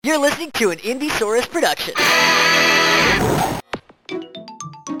You're listening to an Indiesaurus production.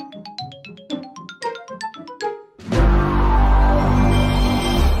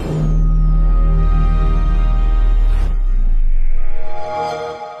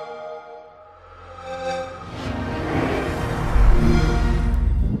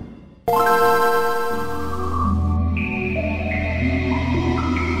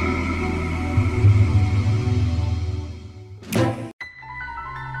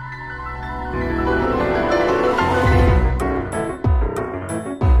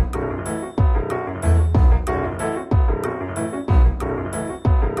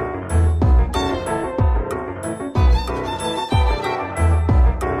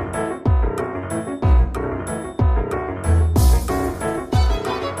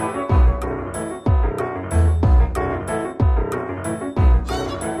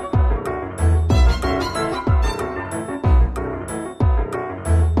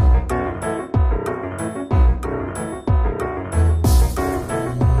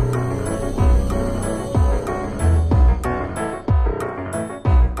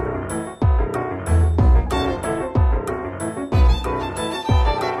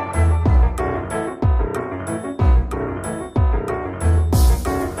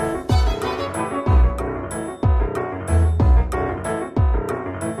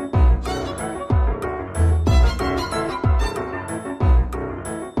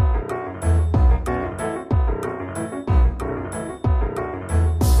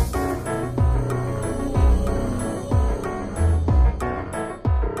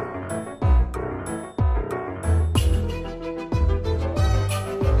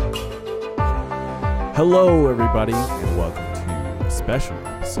 Hello, everybody, and welcome to a special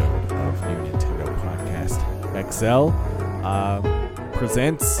episode of New Nintendo Podcast XL.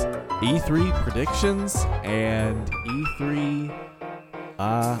 Presents E3 predictions and E3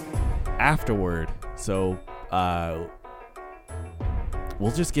 afterward. So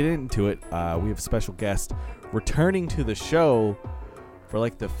we'll just get into it. We have a special guest returning to the show for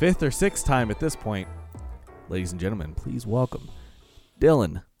like the 5th or 6th time at this point. Ladies and gentlemen, please welcome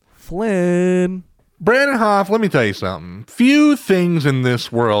Dylan Flynn. Brandon Hoff, let me tell you something. Few things in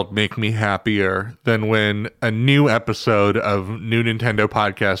this world make me happier than when a new episode of New Nintendo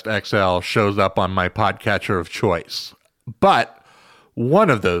Podcast XL shows up on my podcatcher of choice. But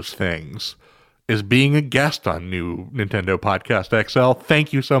one of those things is being a guest on New Nintendo Podcast XL.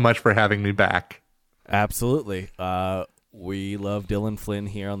 Thank you so much for having me back. Absolutely. We love Dylan Flynn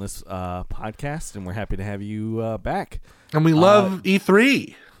here on this podcast, and we're happy to have you back. And we love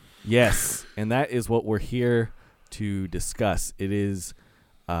E3. Yes, and that is what we're here to discuss. It is,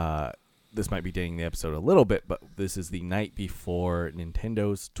 this might be dating the episode a little bit, but this is the night before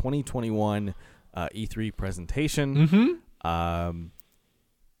Nintendo's 2021 E3 presentation. Mm-hmm.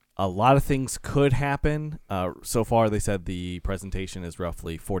 A lot of things could happen. So far, they said the presentation is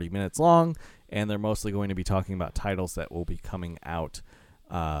roughly 40 minutes long, and they're mostly going to be talking about titles that will be coming out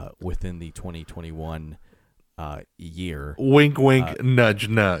within the 2021 year. Wink, wink, nudge,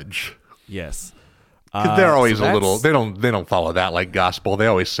 nudge. Yes. They're always a little. They don't follow that like gospel. They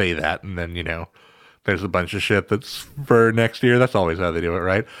always say that, and then there's a bunch of shit that's for next year. That's always how they do it,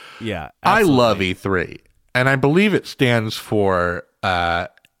 right? Yeah. Absolutely. I love E3, and I believe it stands for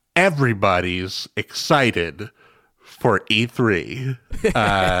everybody's excited for E3.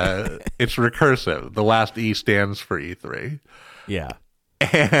 It's recursive. The last E stands for E3. Yeah.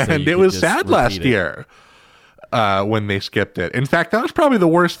 And it was sad last year. When they skipped it. In fact, that was probably the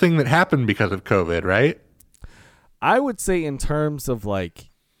worst thing that happened because of COVID, right? I would say in terms of like,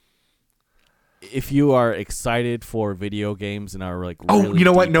 if you are excited for video games and are like, really you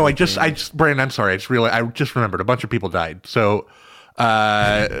know what? No, Brandon, I'm sorry. I just remembered a bunch of people died. So,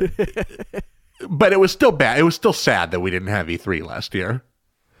 but it was still bad. It was still sad that we didn't have E3 last year.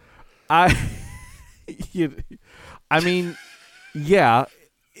 Yeah.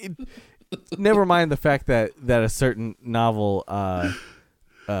 Never mind the fact that a certain novel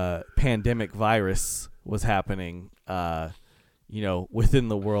pandemic virus was happening, within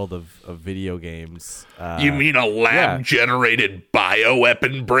the world of video games. You mean a lab-generated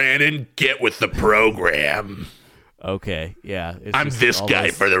bioweapon, Brandon? Get with the program. Okay, yeah. I'm this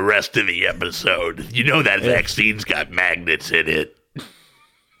guy for the rest of the episode. You know that vaccine's got magnets in it.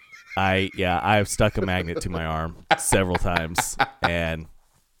 I've stuck a magnet to my arm several times, and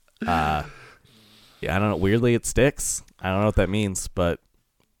I don't know. Weirdly, it sticks. I don't know what that means, but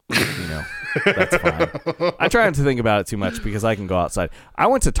that's fine. I try not to think about it too much because I can go outside. I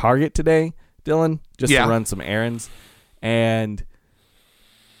went to Target today, Dylan, just to run some errands, and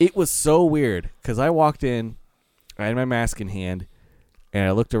it was so weird because I walked in, I had my mask in hand, and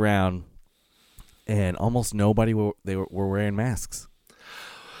I looked around, and almost nobody were wearing masks.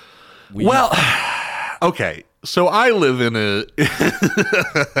 Okay, so I live in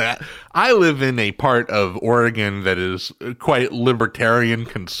a part of Oregon that is quite libertarian,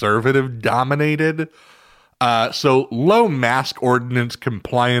 conservative dominated. So low mask ordinance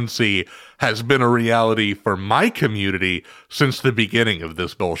compliancy has been a reality for my community since the beginning of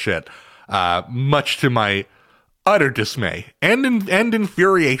this bullshit, much to my utter dismay and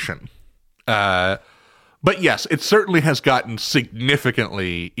infuriation. But yes, it certainly has gotten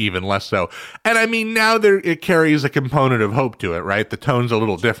significantly even less so. And I mean, now it carries a component of hope to it, right? The tone's a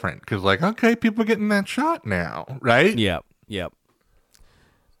little different because, like, okay, people are getting that shot now, right? Yep.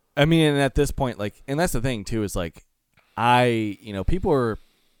 I mean, and at this point, like, and that's the thing too, is like, people are,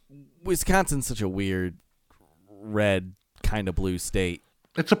 Wisconsin's such a weird red kind of blue state.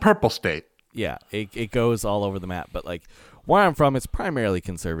 It's a purple state. Yeah, it goes all over the map. But like, where I'm from, it's primarily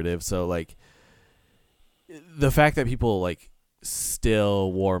conservative. So like, the fact that people like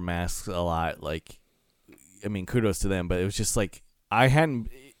still wore masks a lot, like, I mean, kudos to them. But it was just like, I hadn't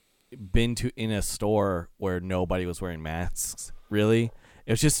been in a store where nobody was wearing masks. Really,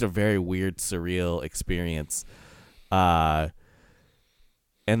 it was just a very weird, surreal experience. And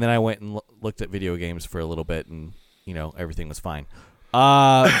then I went and looked at video games for a little bit, and everything was fine.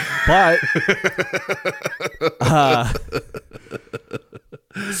 But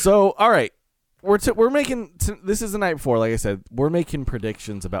so all right, we're making this is the night before. Like I said, we're making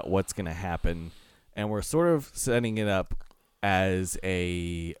predictions about what's going to happen, and we're sort of setting it up as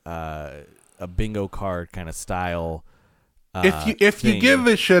a bingo card kind of style. If you give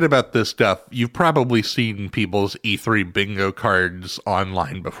a shit about this stuff, you've probably seen people's E3 bingo cards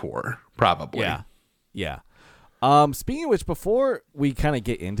online before. Probably. Yeah. Speaking of which, before we kind of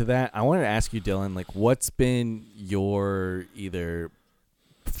get into that, I wanted to ask you, Dylan, like, what's been your either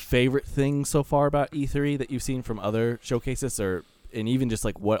favorite thing so far about E3 that you've seen from other showcases, and even just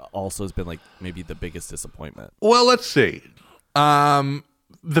like what also has been like maybe the biggest disappointment? Well, let's see.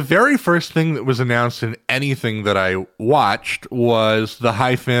 The very first thing that was announced in anything that I watched was the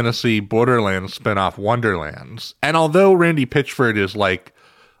high fantasy Borderlands spinoff Wonderlands. And although Randy Pitchford is like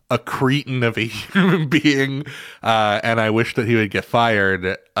a cretin of a human being, and I wish that he would get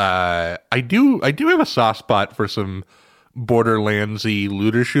fired, I do have a soft spot for some Borderlands-y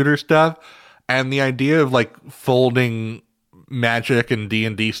looter shooter stuff, and the idea of like folding Magic and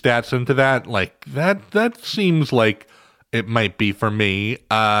D&D stats into that, like that seems like it might be for me.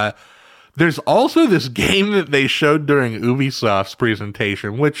 There's also this game that they showed during Ubisoft's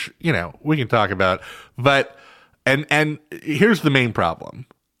presentation, which, we can talk about. But, and here's the main problem.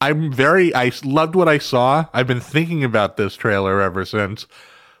 I loved what I saw. I've been thinking about this trailer ever since.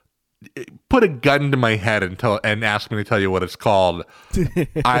 Put a gun to my head and ask me to tell you what it's called.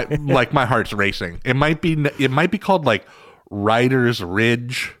 My heart's racing. It might be called like Riders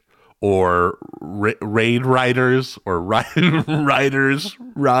Ridge, or Raid Riders, or Riders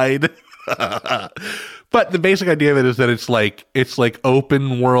Ride. But the basic idea of it is that it's like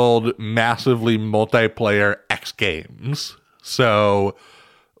open world, massively multiplayer X Games. So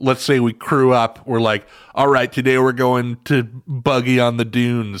let's say we crew up. We're like, all right, today we're going to buggy on the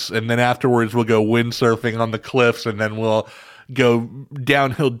dunes, and then afterwards we'll go windsurfing on the cliffs, and then we'll go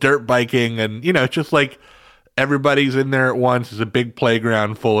downhill dirt biking, and just like everybody's in there at once. It's a big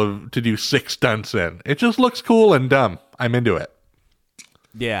playground to do 6 stunts in. It just looks cool and dumb. I'm into it.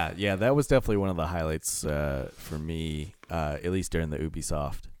 Yeah, that was definitely one of the highlights for me, at least during the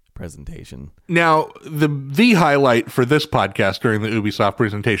Ubisoft presentation. Now, the highlight for this podcast during the Ubisoft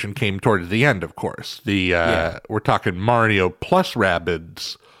presentation came towards the end, of course. We're talking Mario plus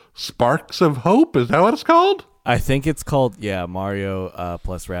Rabbids Sparks of Hope. Is that what it's called? I think it's called, Mario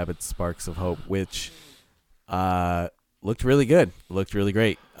plus Rabbids Sparks of Hope, which looked really good. Looked really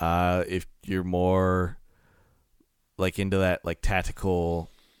great. If you're more like into that like tactical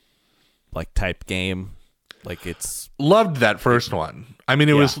like type game, like it's loved that first one. I mean,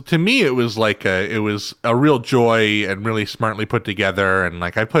 it was, to me, it was a real joy and really smartly put together. And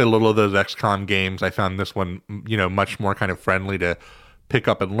like, I played a little of those XCOM games. I found this one, much more kind of friendly to pick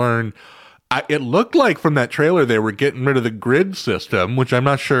up and learn. It looked like from that trailer they were getting rid of the grid system, which I'm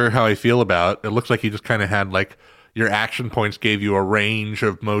not sure how I feel about. It looks like you just kind of had like your action points gave you a range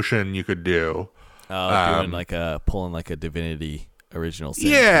of motion you could do. Doing pulling like a Divinity original sin.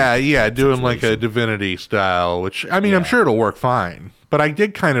 Yeah, doing like a Divinity style, which I mean, I'm sure it'll work fine. But I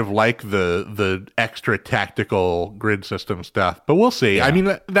did kind of like the extra tactical grid system stuff. But we'll see. Yeah. I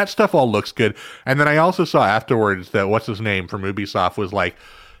mean, that stuff all looks good. And then I also saw afterwards that what's his name from Ubisoft was like,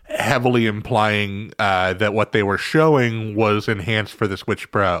 heavily implying that what they were showing was enhanced for the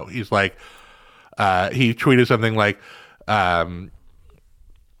Switch Pro. He's like, he tweeted something like,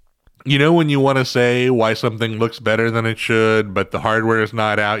 you know, when you want to say why something looks better than it should, but the hardware is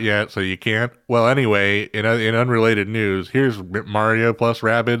not out yet, so you can't? Well, anyway, in unrelated news, here's Mario plus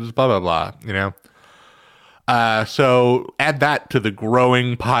Rabbids, blah, blah, blah, you know? So add that to the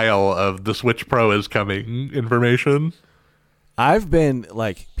growing pile of the Switch Pro is coming information. I've been,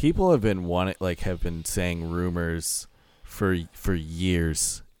 like, people have been have been saying rumors for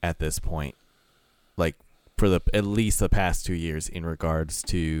years at this point. Like, for at least the past 2 years in regards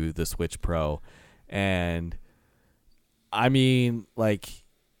to the Switch Pro. And I mean, like,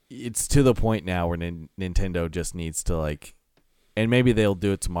 it's to the point now where Nintendo just needs to, like, and maybe they'll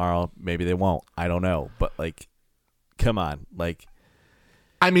do it tomorrow, maybe they won't, I don't know, but, like, come on, like,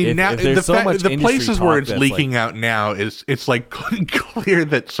 I mean, now the places where it's leaking like, out now is it's like clear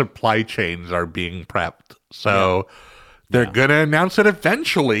that supply chains are being prepped, so they're gonna announce it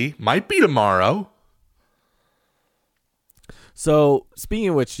eventually, might be tomorrow. So, speaking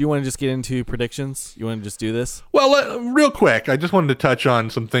of which, do you want to just get into predictions? You want to just do this? Well, real quick, I just wanted to touch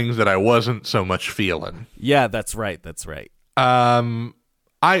on some things that I wasn't so much feeling. Yeah, that's right. I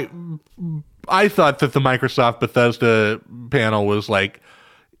thought that the Microsoft Bethesda panel was, like,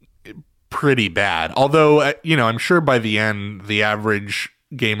 pretty bad. Although, you know, I'm sure by the end, the average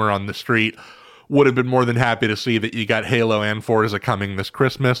gamer on the street would have been more than happy to see that you got Halo and Forza coming this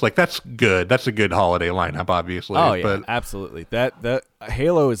Christmas. Like, that's good. That's a good holiday lineup, obviously. Oh, yeah, but absolutely. That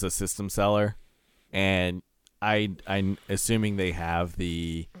Halo is a system seller, and I'm assuming they have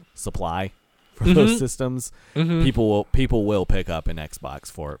the supply for those systems. People will pick up an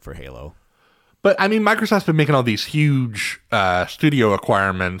Xbox for Halo. But, I mean, Microsoft's been making all these huge studio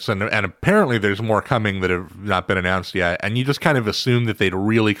acquirements, and apparently there's more coming that have not been announced yet, and you just kind of assume that they'd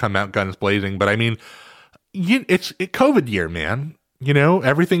really come out guns blazing. But, I mean, it's COVID year, man. You know,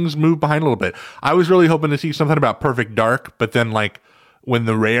 everything's moved behind a little bit. I was really hoping to see something about Perfect Dark, but then, like, when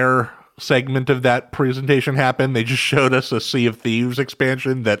the Rare segment of that presentation happened, they just showed us a Sea of Thieves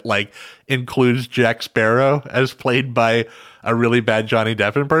expansion that, like, includes Jack Sparrow as played by a really bad Johnny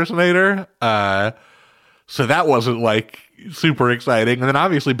Depp impersonator. So that wasn't, like, super exciting. And then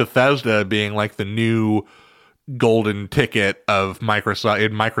obviously Bethesda being, like, the new golden ticket of Microsoft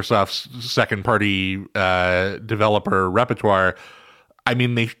in Microsoft's second party developer repertoire. I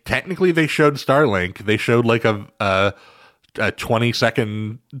mean, they showed Starlink. They showed, like, a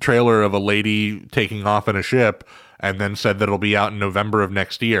 20-second trailer of a lady taking off in a ship, and then said that it'll be out in November of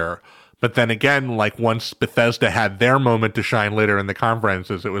next year. But then again, like, once Bethesda had their moment to shine later in the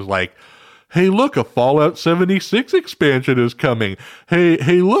conferences, it was like, hey, look, a Fallout 76 expansion is coming. Hey,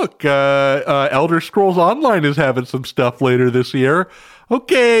 look, Elder Scrolls Online is having some stuff later this year.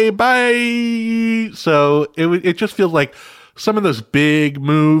 Okay, bye. So it just feels like some of those big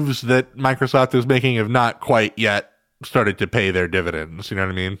moves that Microsoft is making have not quite yet started to pay their dividends. You know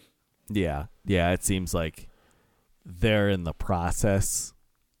what I mean? Yeah. It seems like they're in the process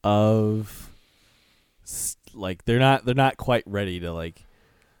of, like, they're not quite ready to, like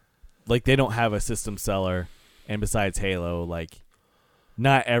they don't have a system seller, and besides Halo, like,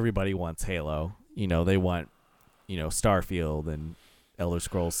 not everybody wants Halo. You know, they want, you know, Starfield and Elder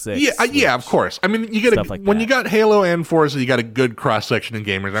Scrolls 6. Yeah, of course. I mean, you get when you got Halo and Forza, you got a good cross section of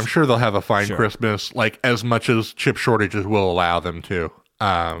gamers. I'm sure they'll have a fine Christmas, like, as much as chip shortages will allow them to.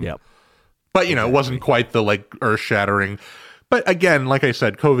 Yep. But, you know, it wasn't quite the, like, earth-shattering. But again, like I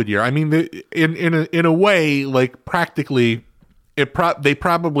said, COVID year. I mean, in a way, like, practically, they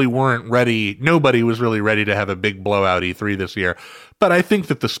probably weren't ready. Nobody was really ready to have a big blowout E3 this year. But I think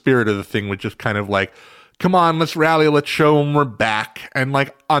that the spirit of the thing was just kind of like, come on, let's rally, let's show them we're back. And,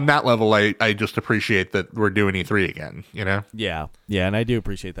 like, on that level, I just appreciate that we're doing E3 again, you know? Yeah, and I do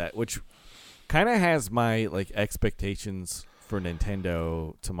appreciate that, which kind of has my, like, expectations for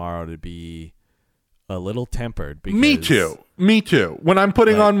Nintendo tomorrow to be a little tempered. Because, Me too. When I'm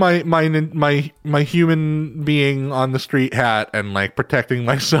putting on my human being on the street hat and, like, protecting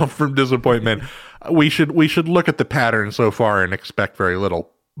myself from disappointment, we should look at the pattern so far and expect very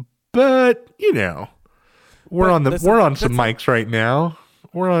little. But, you know, we're on some mics right now.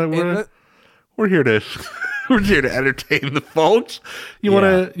 We're here to we're here to entertain the folks. You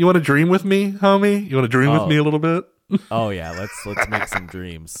want to dream with me, homie? You want to dream with me a little bit? Oh yeah, let's make some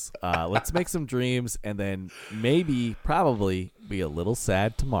dreams. Let's make some dreams, and then probably be a little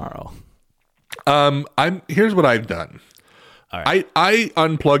sad tomorrow. Here's what I've done. All right. I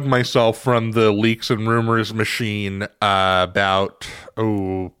unplugged myself from the leaks and rumors machine about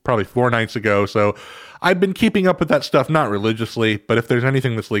probably 4 nights ago. So I've been keeping up with that stuff, not religiously, but if there's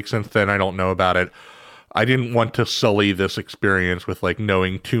anything that's leaked since then, I don't know about it. I didn't want to sully this experience with like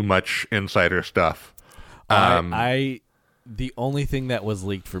knowing too much insider stuff. The only thing that was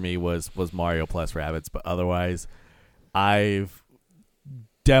leaked for me was Mario plus Rabbids, but otherwise, I've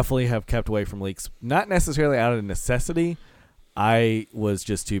definitely have kept away from leaks. Not necessarily out of necessity. I was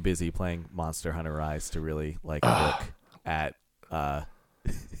just too busy playing Monster Hunter Rise to really like look at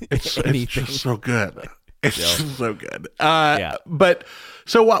It's just so good. It's just so good. Yeah. But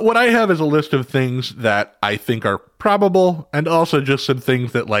so what I have is a list of things that I think are probable, and also just some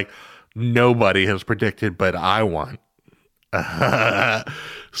things that like nobody has predicted, but I want.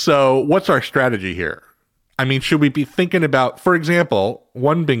 So what's our strategy here? I mean, should we be thinking about, for example,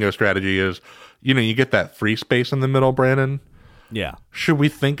 one bingo strategy is, you get that free space in the middle, Brandon. Yeah. Should we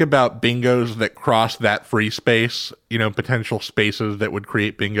think about bingos that cross that free space, potential spaces that would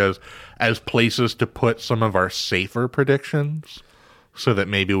create bingos as places to put some of our safer predictions so that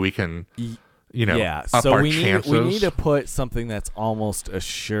maybe we can, up so our we chances? We need to put something that's almost a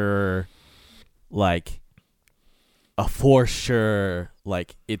sure, like, a for sure,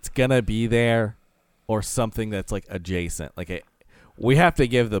 like, it's going to be there, or something that's, like, adjacent. Like, we have to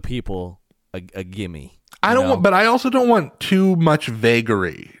give the people a gimme. I don't want, but I also don't want too much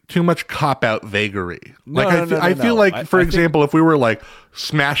vagary, too much cop-out vagary. No, I feel like, for example, if we were like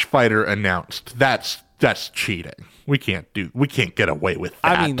Smash Fighter announced, that's cheating. We can't get away with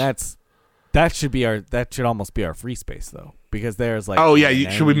that. I mean, that should almost be our free space though, because there's like,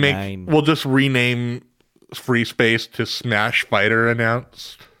 should we we'll just rename free space to Smash Fighter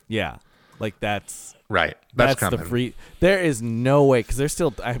announced? Yeah, like that's right. That's coming. the free. There is no way, because there's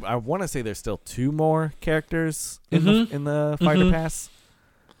still. I want to say there's still 2 more characters in the Fighter Pass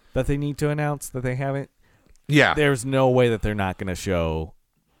that they need to announce that they haven't. Yeah, there's no way that they're not going to show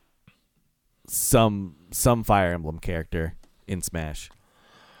some Fire Emblem character in Smash.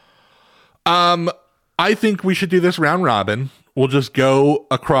 I think we should do this round robin. We'll just go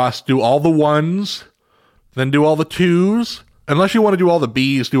across, do all the 1s, then do all the 2s. Unless you want to do all the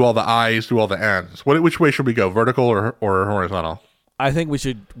B's, do all the I's, do all the N's. Which way should we go? Vertical or horizontal? I think we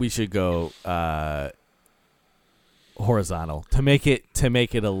should go horizontal to make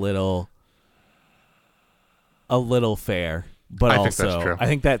it a little fair. But I think that's true. I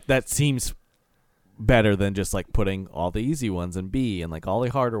think that seems better than just like putting all the easy ones in B and like all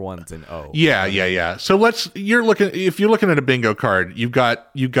the harder ones in O. Yeah. So if you're looking at a bingo card, you've got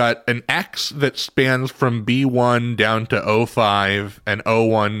an X that spans from B1 down to O5 and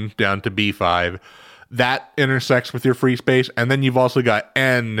O1 down to B5. That intersects with your free space, and then you've also got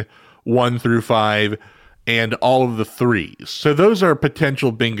N 1 through 5 and all of the 3s. So those are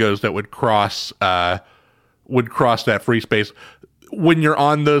potential bingos that would cross that free space. When you're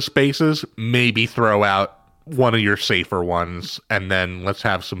on those spaces, maybe throw out one of your safer ones, and then let's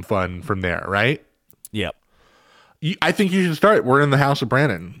have some fun from there, right? Yep. I think you should start. We're in the house of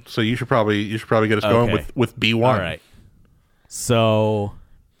Brandon, so you should probably get us going with B1. All right. So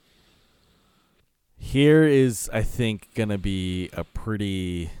here is, I think, gonna be a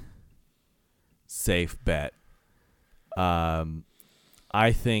pretty safe bet.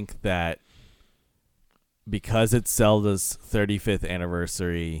 I think that because it's Zelda's 35th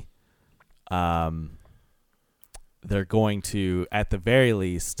anniversary, they're going to, at the very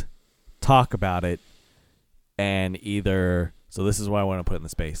least, talk about it, and so this is what I want to put in the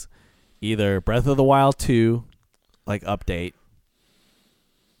space. Either Breath of the Wild 2, like, update.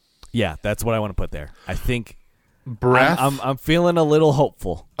 Yeah, that's what I want to put there. I think I'm feeling a little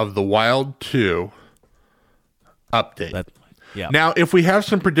hopeful. Of the Wild 2 update. Yeah. Now, if we have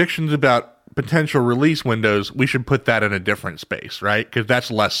some predictions about potential release windows, we should put that in a different space, right? Because that's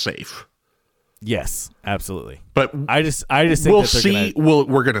less safe. Yes, absolutely. But I just think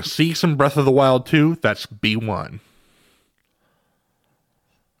we're gonna see some Breath of the Wild 2. That's B1.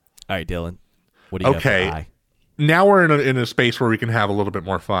 All right, Dylan. What do you have for I? Now we're in a space where we can have a little bit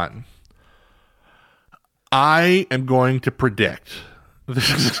more fun. I am going to predict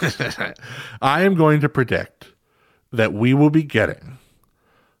that we will be getting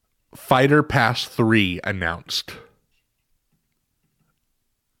Fighter Pass 3 announced.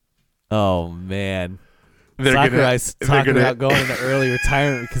 Oh, man. Sakurai's talking about going into early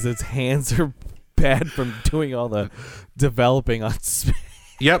retirement because his hands are bad from doing all the developing on Smash.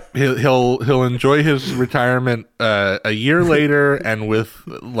 Yep, he'll enjoy his retirement a year later and with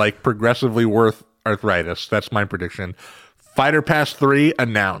like progressively worse arthritis. That's my prediction. Fighter Pass 3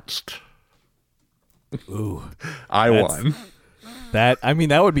 announced. Ooh, I won. That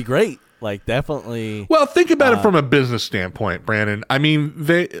would be great. Like, definitely. Well, think about it from a business standpoint, Brandon. I mean,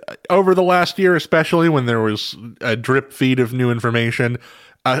 they over the last year, especially when there was a drip feed of new information,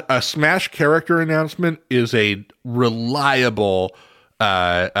 a Smash character announcement is a reliable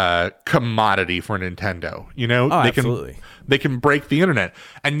commodity for Nintendo. You know, absolutely. They can break the internet,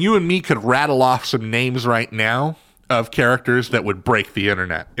 and you and me could rattle off some names right now of characters that would break the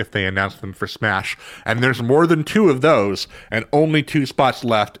internet if they announced them for Smash. And there's more than 2 of those, and only 2 spots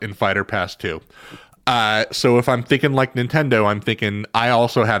left in Fighter Pass 2. So if I'm thinking like Nintendo, I'm thinking I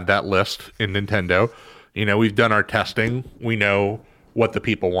also have that list in Nintendo. You know, we've done our testing. We know what the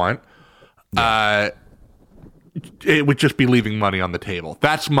people want. It would just be leaving money on the table.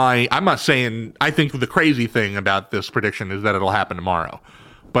 I'm not saying, I think the crazy thing about this prediction is that it'll happen tomorrow,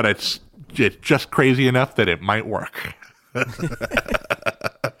 but it's just crazy enough that it might work. All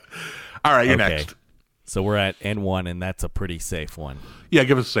right, you're next. So we're at N1, and that's a pretty safe one. Yeah,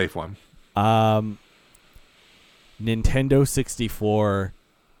 give us a safe one. Nintendo 64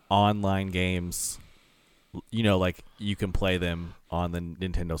 online games. You know, like, you can play them on the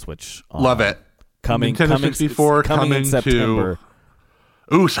Nintendo Switch. Love it. Nintendo 64 coming in September.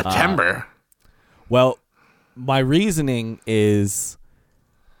 Ooh, September. Well, my reasoning is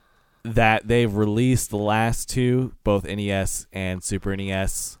that they've released the last 2, both NES and Super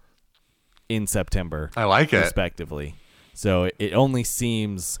NES, in September. I like it. Respectively. So it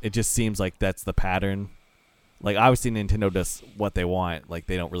just seems like that's the pattern. Like, obviously Nintendo does what they want. Like,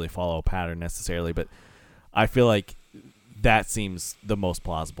 they don't really follow a pattern necessarily, but I feel like that seems the most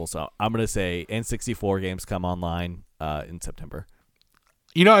plausible. So I'm going to say N64 games come online in September.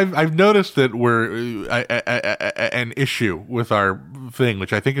 You know, I've noticed that we're an issue with our thing,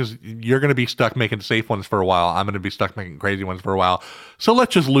 which I think is you're going to be stuck making safe ones for a while. I'm going to be stuck making crazy ones for a while. So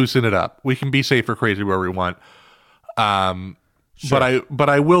let's just loosen it up. We can be safe or crazy where we want. Sure. But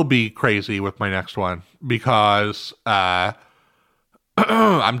I will be crazy with my next one because I'm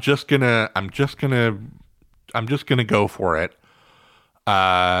just gonna go for it.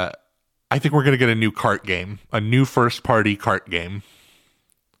 I think we're gonna get a new kart game, a new first party kart game.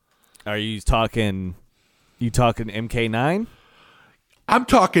 Are you talking MK9? I'm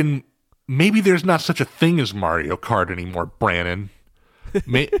talking maybe there's not such a thing as Mario Kart anymore, Brandon.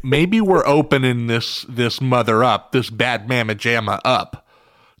 Maybe we're opening this mother up, this bad mamma jamma up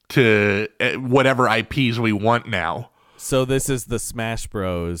to whatever IPs we want now. So this is the Smash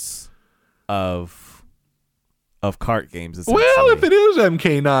Bros of kart games. Well, if it is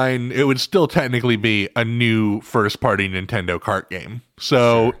MK9, it would still technically be a new first-party Nintendo kart game.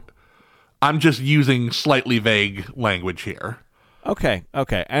 So sure. I'm just using slightly vague language here. Okay.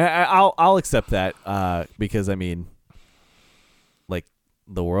 I'll accept that because, I mean, like,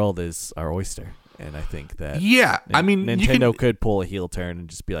 the world is our oyster. And I think that Nintendo could pull a heel turn and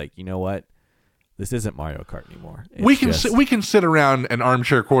just be like, you know what? This isn't Mario Kart anymore. We can sit around and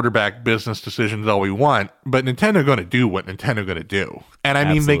armchair quarterback business decisions all we want, but Nintendo going to do what Nintendo going to do. And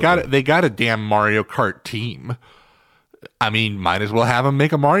I mean, they got a damn Mario Kart team. I mean, might as well have them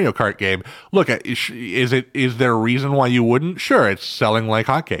make a Mario Kart game. Look, is there a reason why you wouldn't? Sure, it's selling like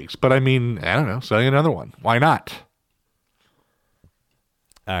hotcakes, but I mean, I don't know, selling another one. Why not?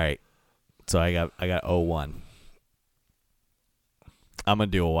 All right. So I got 0-1. I'm going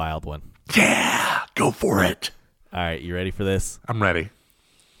to do a wild one. Yeah, go for it. All right, you ready for this? I'm ready.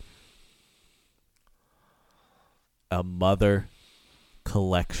 A Mother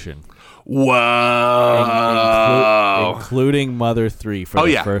collection. Whoa. Including Mother 3 for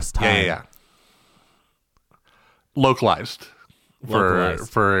the first time. Yeah. Localized.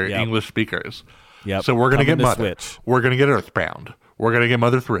 For yep. English speakers. Yep. So we're going to get Mother. Switch. We're going to get Earthbound. We're going to get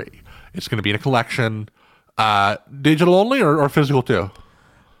Mother 3. It's going to be in a collection. Digital only or physical too?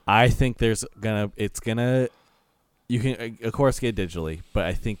 I think you can of course get digitally, but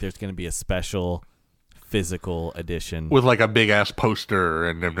I think there's going to be a special physical edition with like a big ass poster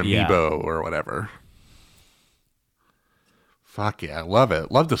and an amiibo or whatever. Fuck yeah, love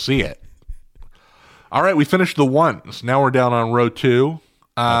it. Love to see it. All right, we finished the ones. Now we're down on row 2.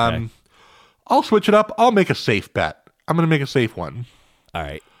 Okay. I'll switch it up. I'll make a safe bet. I'm going to make a safe one. All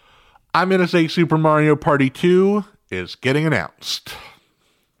right. I'm going to say Super Mario Party 2 is getting announced.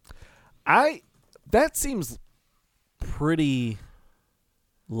 That seems pretty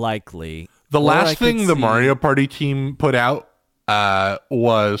likely. The last thing the Mario Party team put out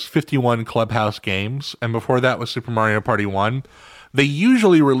was 51 Clubhouse games, and before that was Super Mario Party 1. They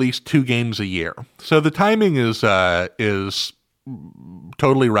usually release 2 games a year, so the timing is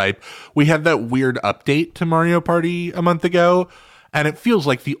totally ripe. We had that weird update to Mario Party a month ago, And it feels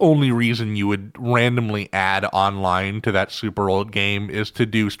like the only reason you would randomly add online to that super old game is to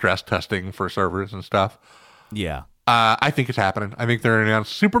do stress testing for servers and stuff. Yeah. I think it's happening. I think they're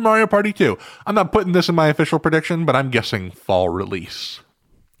announced Super Mario Party 2. I'm not putting this in my official prediction, but I'm guessing fall release.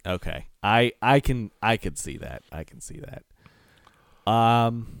 Okay. I could see that. I can see that.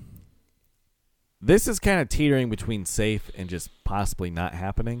 This is kind of teetering between safe and just possibly not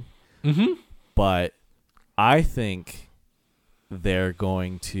happening. Mm-hmm. But I think they're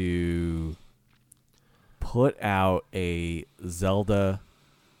going to put out a Zelda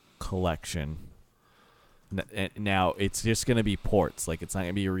collection. Now it's just going to be ports. Like, it's not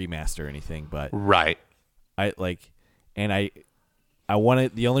going to be a remaster or anything, but Right. I want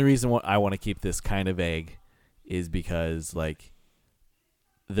it. The only reason I want to keep this kind of vague is because, like,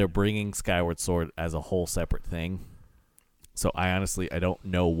 they're bringing Skyward Sword as a whole separate thing. So I don't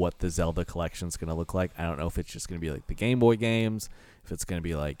know what the Zelda collection is going to look like. I don't know if it's just going to be like the Game Boy games, if it's going to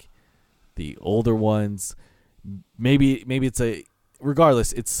be like the older ones. Maybe it's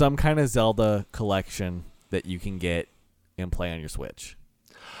regardless, it's some kind of Zelda collection that you can get and play on your Switch.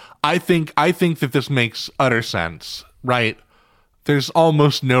 I think that this makes utter sense, right? There's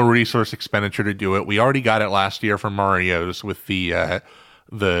almost no resource expenditure to do it. We already got it last year for Mario's with the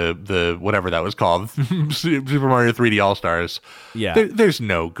whatever that was called, Super Mario 3D All-Stars. Yeah. There's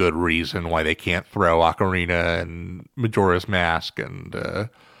no good reason why they can't throw Ocarina and Majora's Mask and a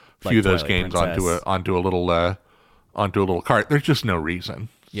few of those Twilight games Princess. onto a little cart. There's just no reason.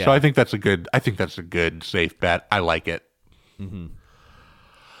 Yeah. So I think that's a good safe bet. I like it. Mm-hmm.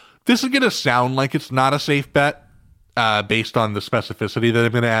 This is going to sound like it's not a safe bet based on the specificity that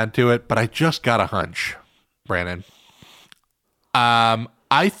I'm going to add to it, but I just got a hunch, Brandon.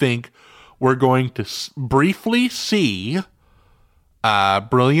 I think we're going to briefly see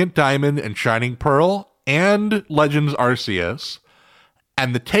Brilliant Diamond and Shining Pearl and Legends Arceus.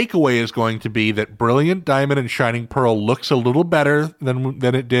 And the takeaway is going to be that Brilliant Diamond and Shining Pearl looks a little better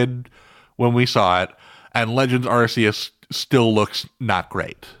than it did when we saw it. And Legends Arceus still looks not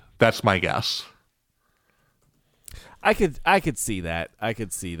great. That's my guess. I could see that.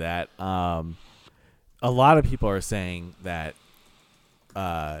 A lot of people are saying that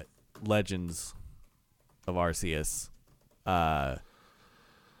Legends of Arceus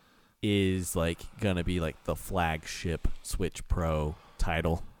is like gonna be like the flagship Switch Pro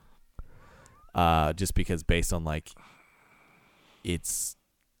title. Just because based on like it's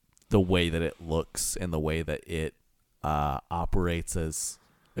the way that it looks and the way that it operates, as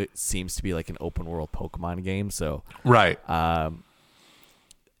it seems to be like an open world Pokemon game. So Right.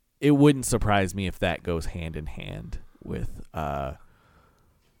 it wouldn't surprise me if that goes hand in hand with I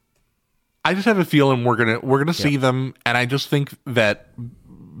just have a feeling we're gonna see them, and I just think that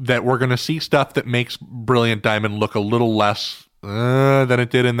we're gonna see stuff that makes Brilliant Diamond look a little less than it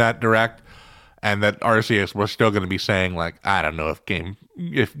did in that direct, and that Arceus we're still gonna be saying like, I don't know if Game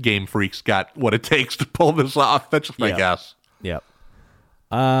Freak's got what it takes to pull this off. That's just my guess. Yep.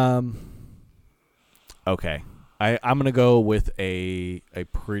 Okay. I'm gonna go with a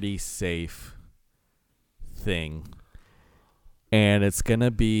pretty safe thing, and it's gonna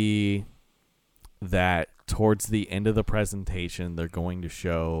be that towards the end of the presentation, they're going to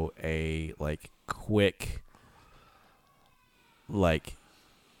show a quick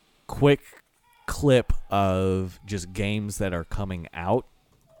clip of just games that are coming out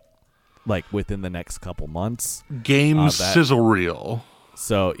like within the next couple months. Games sizzle reel.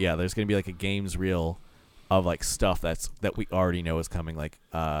 So yeah, there's gonna be like a games reel of like stuff that we already know is coming. Like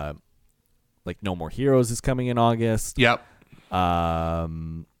No More Heroes is coming in August. Yep.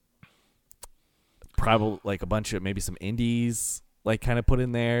 Probably like a bunch of maybe some indies like kind of put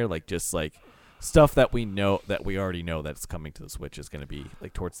in there, like just like stuff that we already know that's coming to the Switch is going to be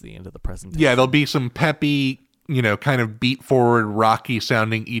like towards the end of the presentation. Yeah, there'll be some peppy, kind of beat forward, rocky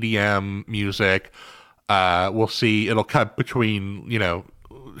sounding EDM music. We'll see. It'll cut between,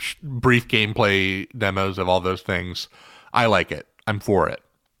 brief gameplay demos of all those things. I like it. I'm for it.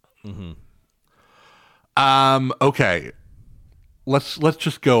 Mm-hmm. Okay. Let's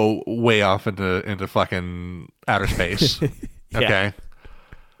just go way off into fucking outer space. Yeah. Okay.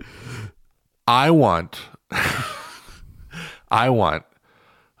 I want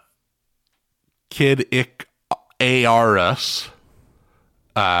Kid Icarus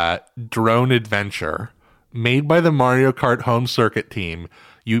drone adventure made by the Mario Kart home circuit team.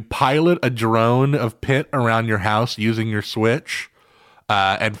 You pilot a drone of Pit around your house using your Switch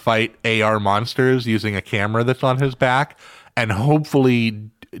and fight AR monsters using a camera that's on his back, and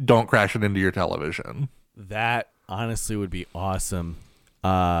hopefully don't crash it into your television. That honestly would be awesome,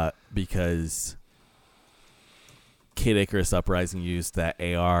 because Kid Icarus Uprising used that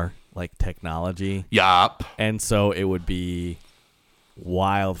AR like technology, Yup. and so it would be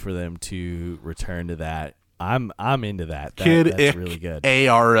wild for them to return to that. I'm into that. Kid That's really good.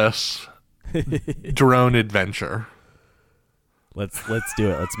 ARS drone adventure. Let's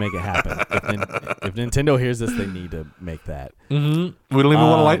do it. Let's make it happen. If Nintendo hears this, they need to make that. Mm-hmm. We don't even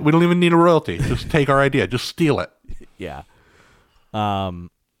want to we don't even need a royalty. Just take our idea. Just steal it. Yeah.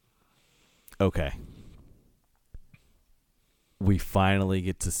 Okay. We finally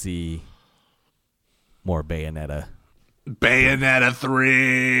get to see more Bayonetta. Bayonetta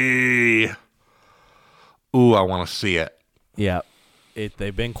 3. Ooh, I want to see it. Yeah.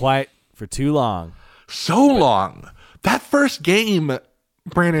 They've been quiet for too long. So long. That first game,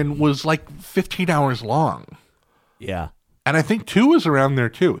 Brandon, was like 15 hours long. Yeah. And I think 2 is around there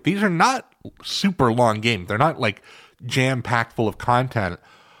too. These are not super long games. They're not like jam-packed full of content.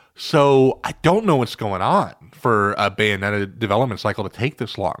 So I don't know what's going on for a Bayonetta development cycle to take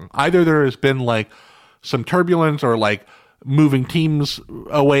this long. Either there has been like some turbulence or like moving teams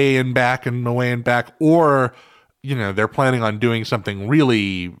away and back and away and back, or they're planning on doing something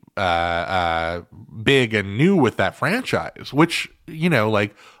really big and new with that franchise, which,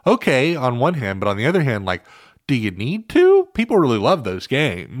 okay, on one hand, but on the other hand, like, do you need to? People really love those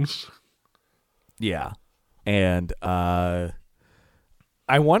games. Yeah. And I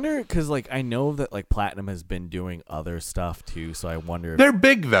wonder, because, like, I know that, like, Platinum has been doing other stuff, too, so I wonder if... They're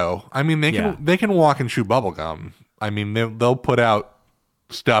big, though. I mean, they can walk and chew bubblegum. I mean, they'll put out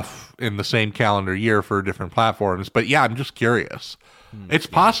stuff in the same calendar year for different platforms. But, yeah, I'm just curious. It's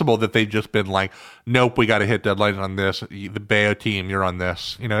possible that they've just been like, nope, we got to hit deadlines on this. The Bayo team, you're on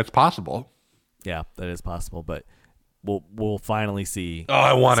this. It's possible. Yeah, that is possible, but we'll finally see... Oh,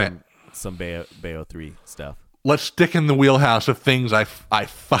 I want it. Some Bayo 3 stuff. Let's stick in the wheelhouse of things I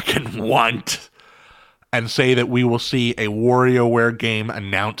fucking want and say that we will see a WarioWare game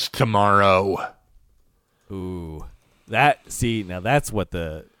announced tomorrow. Ooh. That's what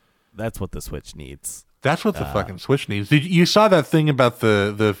the Switch needs. That's what the fucking Switch needs. You saw that thing about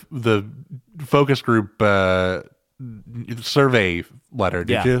the focus group survey letter,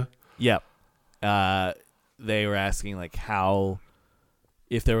 did you? Yep. They were asking like how,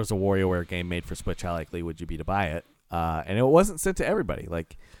 if there was a WarioWare game made for Switch, how likely would you be to buy it? And it wasn't sent to everybody.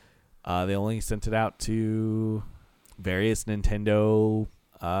 Like they only sent it out to various Nintendo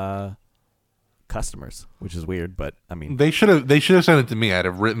customers, which is weird, but I mean, they should have sent it to me. I'd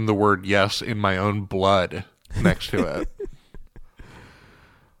have written the word yes in my own blood next to it.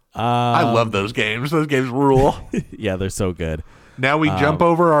 I love those games. Those games rule. Yeah, they're so good. Now we jump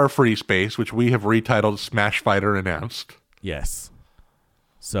over our free space, which we have retitled Smash Fighter Announced. Yes.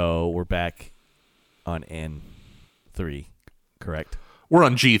 So we're back on N3, correct? We're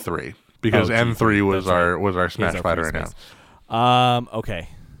on G3 because G3, N3 was right. our Smash Fighter Announced. Okay.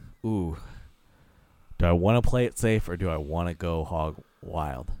 Ooh. Do I want to play it safe or do I want to go hog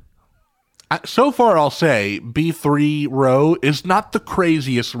wild? So far, I'll say B3 row is not the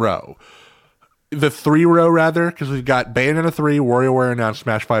craziest row. The 3 row, rather, because we've got Bayonetta 3, WarioWare announced,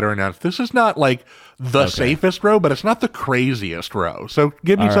 Smash Fighter announced. This is not like the safest row, but it's not the craziest row. So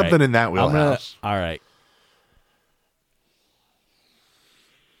give me something in that wheelhouse. All right.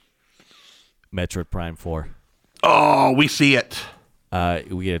 Metroid Prime 4. Oh, we see it.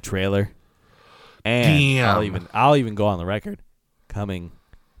 We get a trailer. And Damn. I'll even go on the record. Coming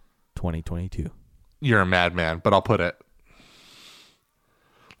 2022. You're a madman, but I'll put it.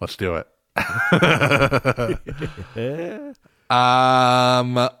 Let's do it.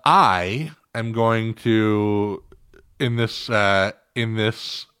 I am going to in this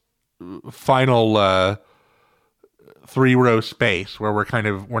final 3 row space where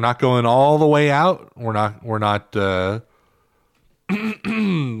we're not going all the way out. We're not we're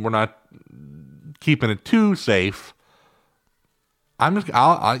not keeping it too safe.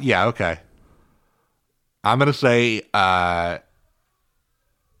 Yeah, okay. I'm going to say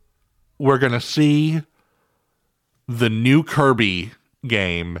we're going to see the new Kirby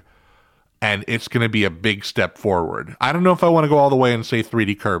game, and it's going to be a big step forward. I don't know if I want to go all the way and say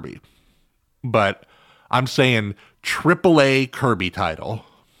 3D Kirby, but I'm saying AAA Kirby title.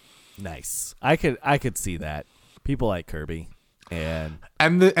 Nice. I could see that. People like Kirby, and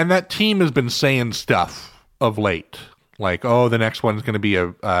that team has been saying stuff of late, like, oh, the next one's going to be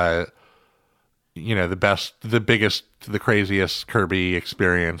the best, the biggest, the craziest Kirby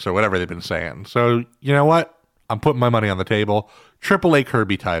experience, or whatever they've been saying. So, you know what? I'm putting my money on the table. AAA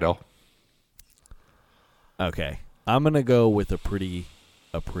Kirby title. Okay. I'm going to go with a pretty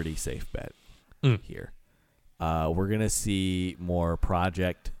safe bet here. We're going to see more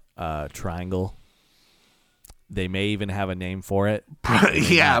Project Triangle They may even have a name for it.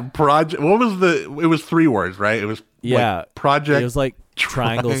 Project. What was it was 3 words, right? It was Project. It was like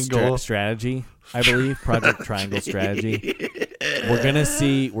Triangle Strategy, I believe. Project Triangle Strategy. We're gonna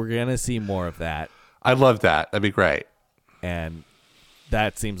see more of that. I'd love that. That'd be great. And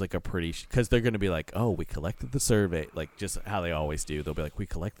that seems like a pretty because they're gonna be like, oh, we collected the survey, like just how they always do. They'll be like, we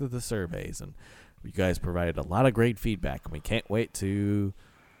collected the surveys and you guys provided a lot of great feedback, and we can't wait to,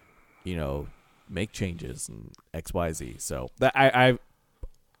 make changes and XYZ. So that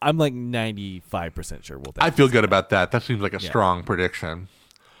I'm like 95% sure we'll. I feel good about that. That seems like a strong prediction.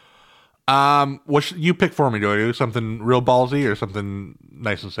 What should you pick for me? Do I do something real ballsy or something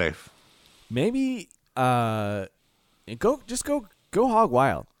nice and safe? Maybe go hog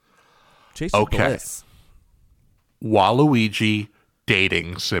wild. Chase your bliss. Waluigi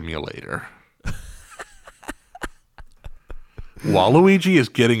dating simulator. Waluigi is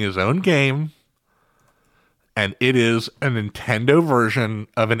getting his own game, and it is a Nintendo version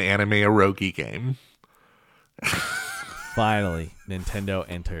of an anime eroge game. Finally, Nintendo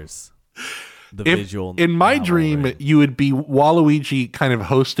enters the visual. In my dream, you would be Waluigi kind of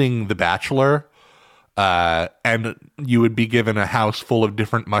hosting The Bachelor, and you would be given a house full of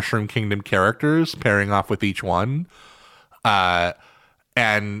different Mushroom Kingdom characters, pairing off with each one.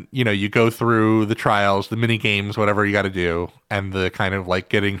 And, you go through the trials, the mini games, whatever you got to do, and the kind of like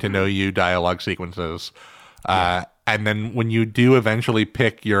getting to know you dialogue sequences. And then when you do eventually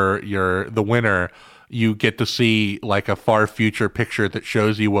pick the winner, you get to see like a far future picture that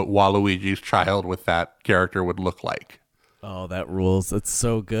shows you what Waluigi's child with that character would look like. Oh, that rules. That's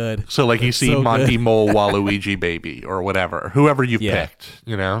so good. So like you see so Monty Mole Waluigi baby or whatever, whoever you picked,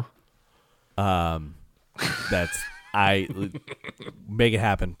 I make it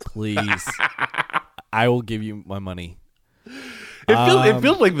happen, please. I will give you my money. It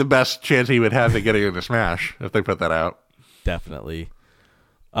feels like the best chance he would have to getting into Smash if they put that out. Definitely.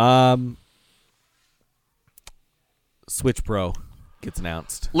 Switch Pro gets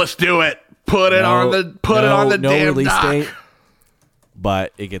announced. Let's do it. Put it on the damn release dock. date,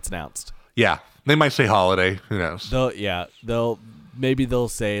 but it gets announced. Yeah, they might say holiday. Who knows? They'll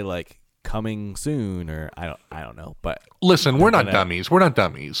say like coming soon, or I don't know. But listen, we're not dummies. We're not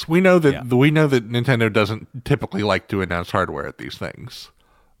dummies. We know that Nintendo doesn't typically like to announce hardware at these things.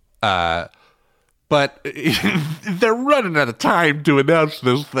 But they're running out of time to announce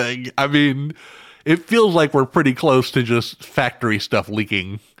this thing. I mean, it feels like we're pretty close to just factory stuff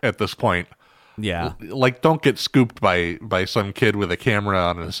leaking at this point. Yeah. Like, don't get scooped by some kid with a camera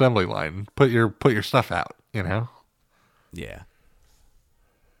on an assembly line. Put your stuff out, Yeah.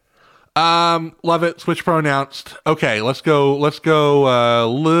 Love it. Switch Pro announced. Okay, let's go a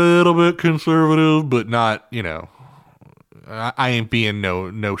little bit conservative, but not, I ain't being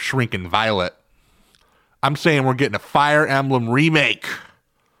no shrinking violet. I'm saying we're getting a Fire Emblem remake.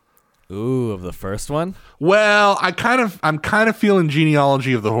 Ooh, of the first one? Well, I'm kind of feeling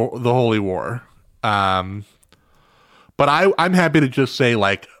Genealogy of the Holy War. But I'm happy to just say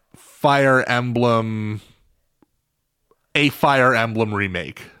like a Fire Emblem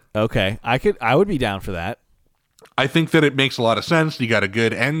remake. Okay. I would be down for that. I think that it makes a lot of sense. You got a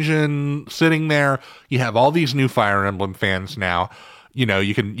good engine sitting there. You have all these new Fire Emblem fans now.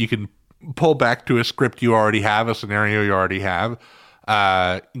 You can pull back to a script you already have, a scenario you already have.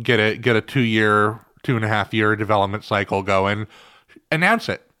 Get a 2.5 year development cycle going. Announce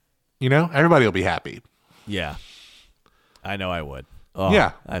it. Everybody will be happy. Yeah. I know I would. Oh,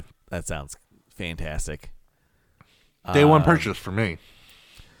 yeah. That sounds fantastic. Day one purchase for me.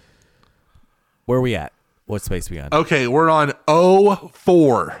 Where are we at? What space are we on? Okay, we're on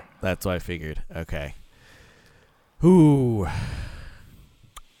 04. That's what I figured. Okay. Ooh.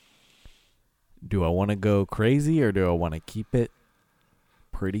 Do I want to go crazy or do I want to keep it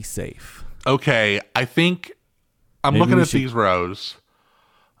pretty safe? Okay, I think I'm looking at these rows.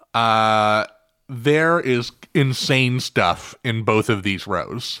 There is insane stuff in both of these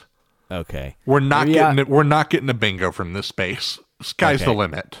rows. Okay. We're not getting a bingo from this space. Sky's the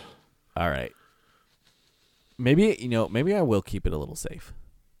limit. All right. Maybe I will keep it a little safe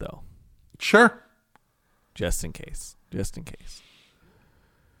though. Sure. Just in case.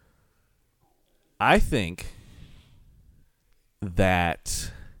 I think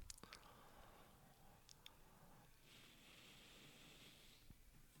that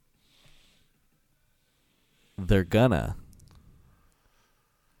they're gonna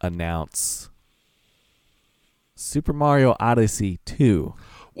announce Super Mario Odyssey 2.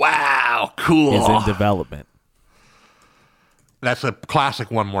 Wow, cool. Is in development. That's a classic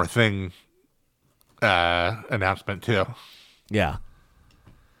One More Thing announcement too. Yeah.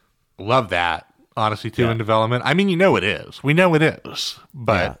 Love that. Odyssey 2 in development? I mean, it is. We know it is.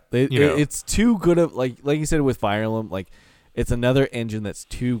 But, it's too good of, like you said with Fire Emblem, like, it's another engine that's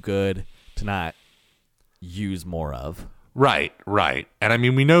too good to not use more of. Right. And I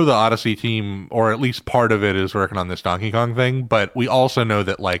mean, we know the Odyssey team, or at least part of it, is working on this Donkey Kong thing, but we also know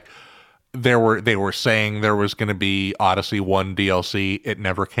that, like, they were saying there was going to be Odyssey 1 DLC. It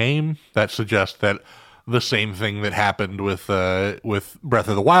never came. That suggests that the same thing that happened with Breath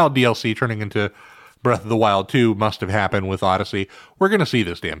of the Wild DLC turning into Breath of the Wild 2 must have happened with Odyssey. We're going to see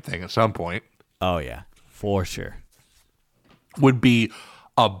this damn thing at some point. Oh, yeah, for sure. Would be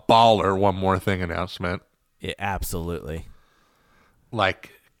a baller One More Thing announcement. Yeah, absolutely.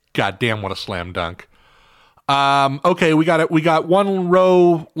 Like, goddamn, what a slam dunk. Okay, we got one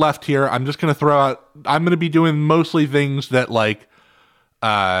row left here. I'm just going to throw out, I'm going to be doing mostly things that, like,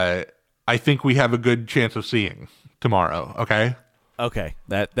 I think we have a good chance of seeing tomorrow, okay? Okay,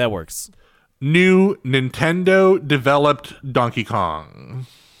 that works. New Nintendo developed Donkey Kong.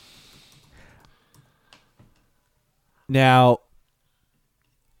 Now,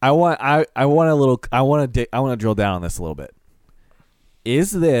 I want to drill down on this a little bit.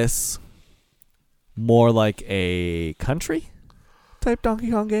 Is this more like a country type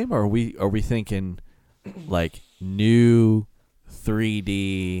Donkey Kong game, or are we thinking like new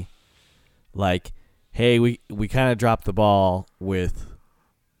 3D? Like, hey, we kind of dropped the ball with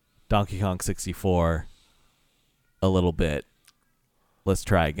Donkey Kong 64 a little bit. Let's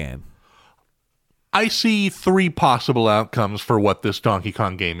try again. I see three possible outcomes for what this Donkey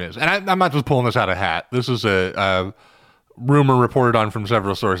Kong game is. And I'm not just pulling this out of a hat. This is a rumor reported on from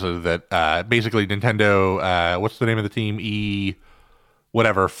several sources that basically Nintendo, what's the name of the team?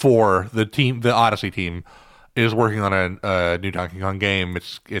 The Odyssey team is working on a new Donkey Kong game.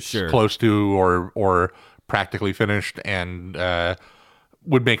 It's Sure. close to or practically finished, and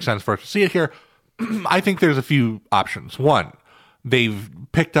would make sense for us to see it here. I think there's a few options. One, they've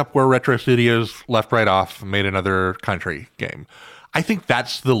picked up where Retro Studios left right off, made another country game. I think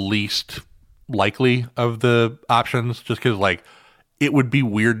that's the least likely of the options, just because, like, it would be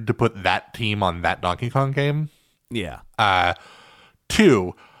weird to put that team on that Donkey Kong game. Yeah.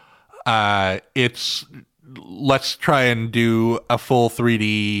 Two, it's let's try and do a full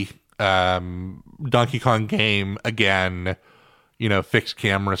 3D Donkey Kong game again, fixed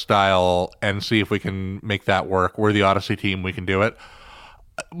camera style, and see if we can make that work. We're the Odyssey team, we can do it.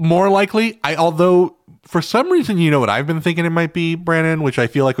 More likely, although for some reason, what I've been thinking it might be, Brandon, which I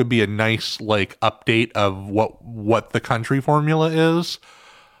feel like would be a nice, like, update of what the country formula is.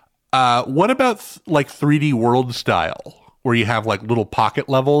 What about like 3D world style, where you have like little pocket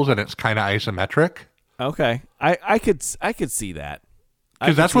levels and it's kind of isometric? Okay, I could see that.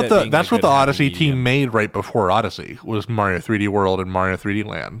 Because that's what the Odyssey team made right before Odyssey was Mario 3D World and Mario 3D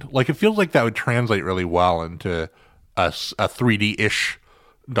Land. Like, it feels like that would translate really well into a 3D-ish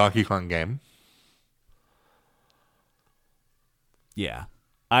Donkey Kong game. Yeah,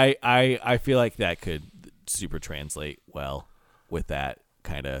 I feel like that could super translate well with that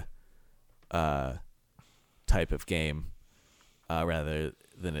kind of type of game, rather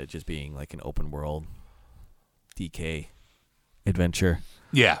than it just being like an open world DK adventure.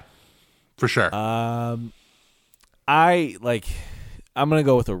 Yeah, for sure. I'm gonna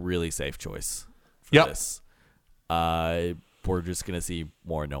go with a really safe choice for this. We're just gonna see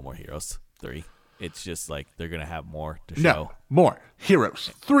more No More Heroes 3. It's just like they're gonna have more to show. No More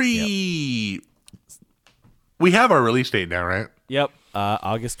Heroes 3. Yep. We have our release date now, right? Yep.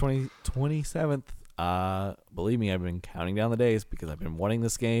 August 27th. Believe me, I've been counting down the days because I've been wanting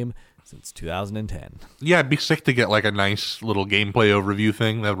this game since 2010. Yeah, it'd be sick to get like a nice little gameplay overview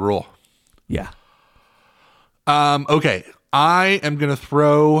thing. That would rule. Yeah. Okay. I am going to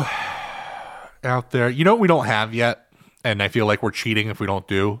throw out there, what we don't have yet, and I feel like we're cheating if we don't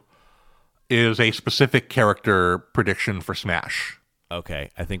do, is a specific character prediction for Smash. Okay.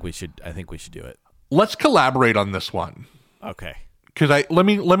 I think we should do it. Let's collaborate on this one. Okay. Because let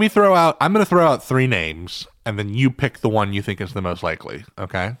me throw out, I'm going to throw out three names, and then you pick the one you think is the most likely.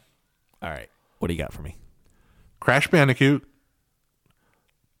 Okay? All right. What do you got for me? Crash Bandicoot,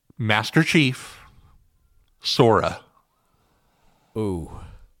 Master Chief, Sora. Ooh.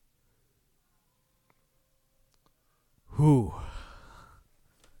 Ooh.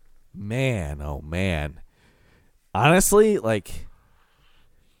 Man, oh man. Honestly, like,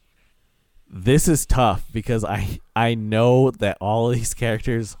 this is tough because I know that all of these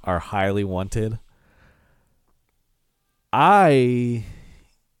characters are highly wanted. I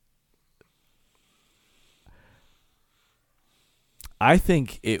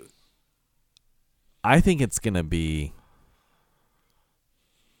think it's gonna be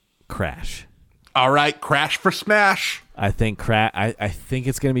Crash. All right, Crash for Smash. I think I think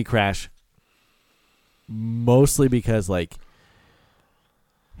it's gonna be Crash. Mostly because like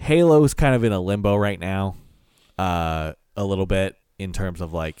Halo's kind of in a limbo right now, a little bit in terms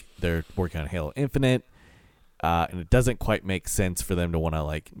of like they're working on Halo Infinite, and it doesn't quite make sense for them to want to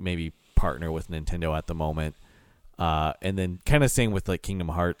like maybe partner with Nintendo at the moment. And then kind of same with like Kingdom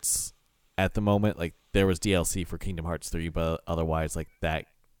Hearts at the moment. Like there was DLC for Kingdom Hearts 3, but otherwise like that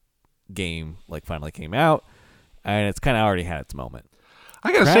game like finally came out, and it's kind of already had its moment.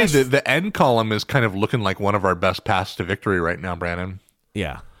 I gotta Crash. say that the end column is kind of looking like one of our best paths to victory right now, Brandon.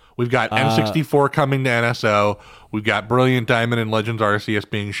 Yeah. We've got N64 coming to NSO. We've got Brilliant Diamond and Legends Arceus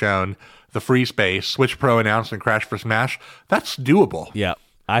being shown. The Free Space, Switch Pro announced, and Crash for Smash. That's doable. Yeah.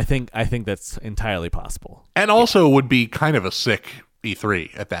 I think that's entirely possible. And also would be kind of a sick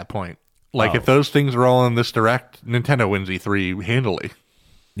E3 at that point. Like if those things are all in this direct, Nintendo wins E3 handily.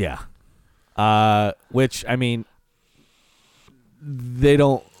 Yeah. Which I mean,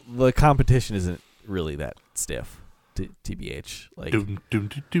 the competition isn't really that stiff. TBH, like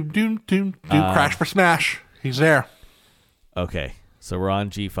Doom, Crash for Smash. He's there. Okay, so we're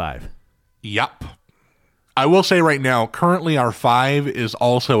on G5. Yup. I will say right now, currently our 5 is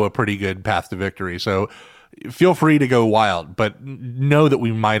also a pretty good path to victory. So feel free to go wild, but know that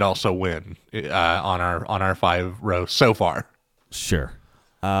we might also win on our 5 row so far. Sure.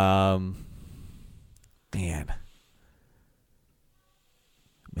 Man,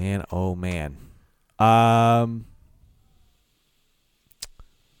 oh man.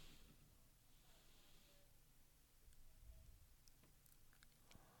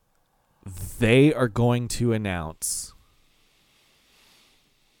 They are going to announce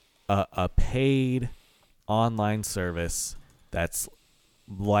a paid online service that's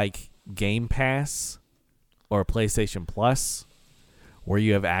like Game Pass or PlayStation Plus, where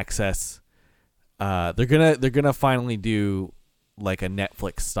you have access. They're gonna finally do like a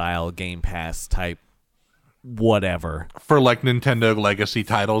Netflix style Game Pass type whatever for like Nintendo legacy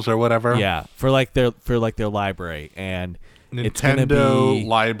titles or whatever. Yeah, for like their library, and Nintendo it's gonna be,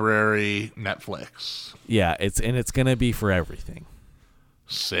 library Netflix. Yeah, it's gonna be for everything.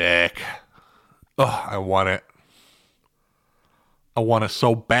 Sick. Oh, I want it. I want it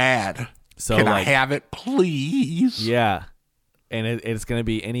so bad. So can I like, have it, please? Yeah, and it's gonna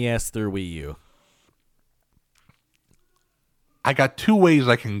be NES through Wii U. I got 2 ways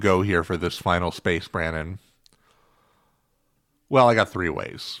I can go here for this final space, Brandon. Well, I got 3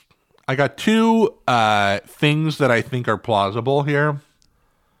 ways. I got 2 things that I think are plausible here.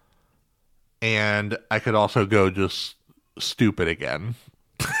 And I could also go just stupid again.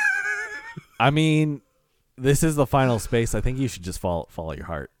 I mean, this is the final space. I think you should just follow your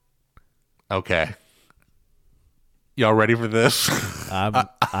heart. Okay. Y'all ready for this?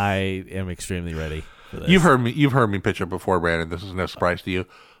 I am extremely ready for this. You've heard me pitch it before, Brandon. This is no surprise to you.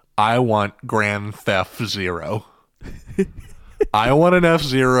 I want Grand Theft Zero. I want an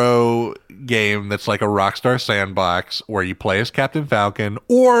F-Zero game that's like a Rockstar sandbox where you play as Captain Falcon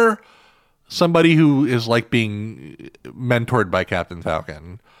or somebody who is like being mentored by Captain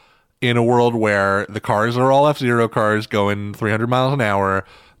Falcon in a world where the cars are all F-Zero cars going 300 miles an hour.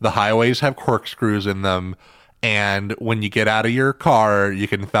 The highways have corkscrews in them. And when you get out of your car, you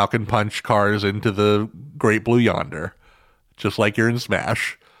can Falcon punch cars into the Great Blue Yonder, just like you're in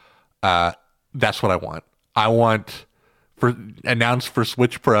Smash. That's what I want. I want, announced for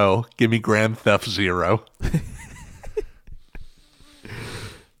Switch Pro, give me Grand Theft Zero.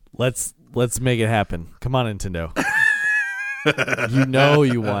 Let's make it happen. Come on, Nintendo. You know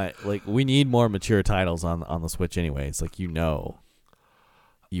you want, like, we need more mature titles on the Switch anyways. Like, you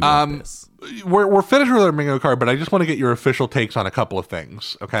want this. We're finished with our bingo card, but I just want to get your official takes on a couple of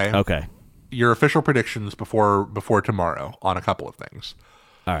things, okay? Okay. Your official predictions before tomorrow on a couple of things.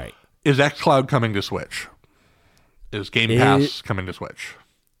 All right. Is xCloud coming to Switch? Is Game Pass coming to Switch?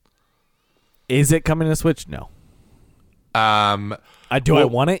 Is it coming to Switch? No. I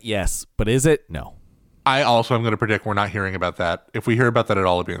want it? Yes. But is it? No. I also am going to predict we're not hearing about that. If we hear about that at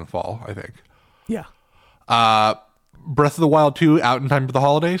all, it'll be in the fall, I think. Yeah. Breath of the Wild 2 out in time for the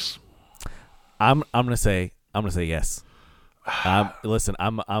holidays? I'm gonna say yes. Listen,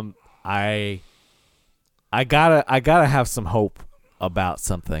 I gotta have some hope about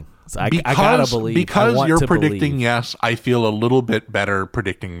something. So I gotta believe. Because you're predicting yes, I feel a little bit better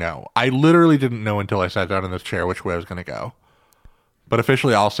predicting no. I literally didn't know until I sat down in this chair which way I was going to go. But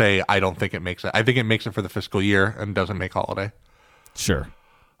officially, I'll say I don't think it makes it. I think it makes it for the fiscal year and doesn't make holiday. Sure.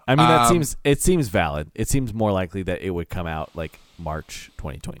 I mean, it seems valid. It seems more likely that it would come out like March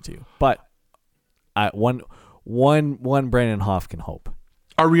 2022. But one Brandon Hoff can hope.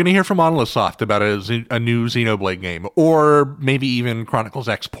 Are we going to hear from Monolith Soft about a new Xenoblade game, or maybe even Chronicles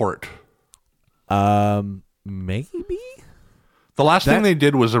X port? Maybe. The last thing they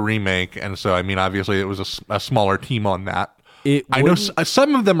did was a remake, and so I mean, obviously, it was a smaller team on that. I know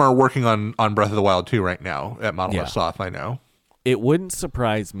some of them are working on Breath of the Wild 2 right now at Monolith Soft. I know. It wouldn't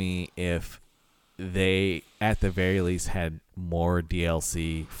surprise me if they, at the very least, had more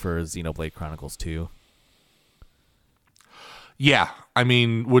DLC for Xenoblade Chronicles 2. Yeah, I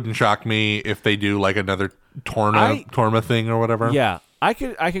mean, wouldn't shock me if they do like another Torma thing or whatever. Yeah, I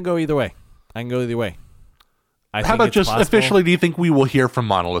can go either way. How about just possible. Officially? Do you think we will hear from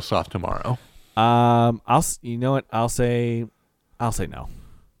Monolith Soft tomorrow? You know what? I'll say no.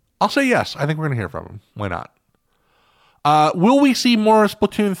 I'll say yes. I think we're gonna hear from them. Why not? Will we see more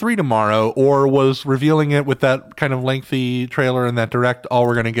Splatoon 3 tomorrow, or was revealing it with that kind of lengthy trailer and that direct all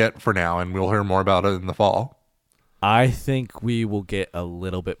we're gonna get for now, and we'll hear more about it in the fall? I think we will get a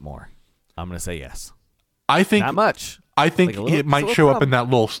little bit more. I'm gonna say yes. I think not much. I think it might show up in that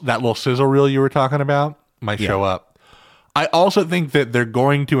little sizzle reel you were talking about. Might show up. I also think that they're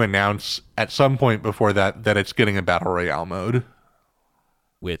going to announce at some point before that it's getting a battle royale mode.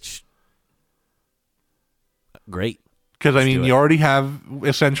 Which great. Because I mean, you already have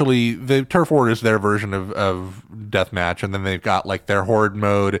essentially the Turf War is their version of deathmatch, and then they've got like their horde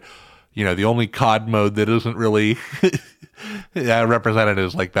mode. You know, the only COD mode that isn't really represented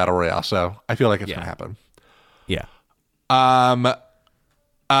is like battle royale. So I feel like it's gonna happen. Yeah.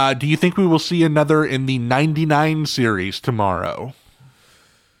 Do you think we will see another in the 99 series tomorrow?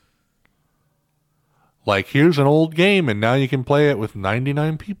 Like, here's an old game, and now you can play it with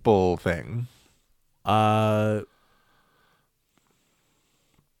 99 people thing.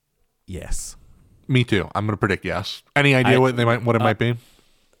 Yes. Me too. I'm going to predict yes. Any idea what it might be?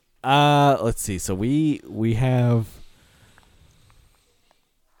 Let's see. So we have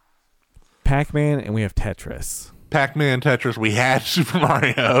Pac-Man and we have Tetris. Pac-Man, Tetris. We had Super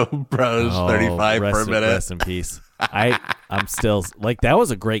Mario Bros. 35 for a minute. Rest in peace. I'm still like, that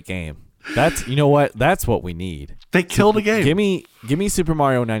was a great game. That's, you know what? That's what we need. They killed a game. Give me Super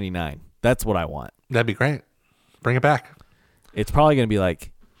Mario 99. That's what I want. That'd be great. Bring it back. It's probably going to be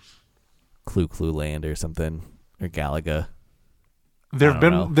like Clue Land or something, or Galaga. There've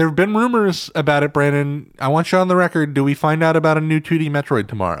been rumors about it, Brandon. I want you on the record. Do we find out about a new 2D Metroid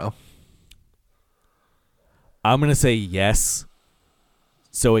tomorrow? I'm going to say yes,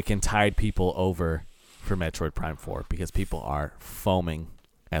 so it can tide people over for Metroid Prime 4, because people are foaming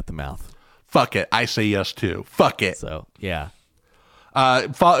at the mouth. Fuck it. I say yes, too. Fuck it. So, yeah.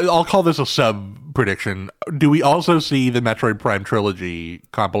 I'll call this a sub-prediction. Do we also see the Metroid Prime trilogy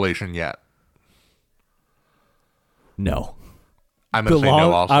compilation yet? No. I'm going to say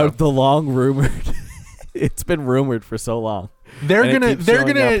no also. The long rumored. It's been rumored for so long. They're gonna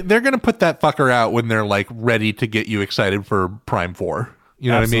put that fucker out when they're like ready to get you excited for Prime 4.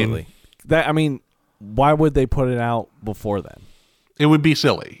 You know Absolutely. what I mean? Why would they put it out before then? It would be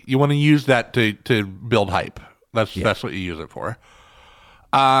silly. You want to use that to build hype. That's what you use it for.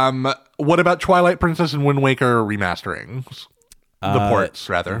 What about Twilight Princess and Wind Waker remasterings? The ports,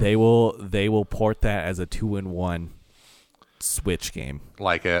 rather. They will port that as a 2-in-1 Switch game.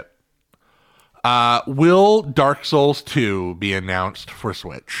 Like it. Will Dark Souls 2 be announced for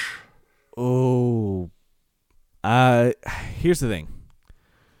Switch? Oh. Here's the thing.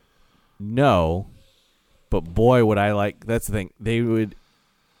 No. But boy, would I like... That's the thing. They would...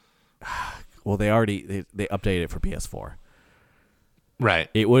 Well, they updated it for PS4. Right.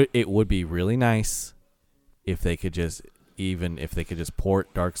 It would be really nice if they could just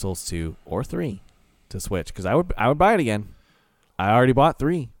port Dark Souls 2 or 3 to Switch, because I would buy it again. I already bought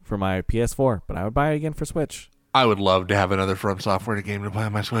 3 for my PS4, but I would buy it again for Switch. I would love to have another From Software game to play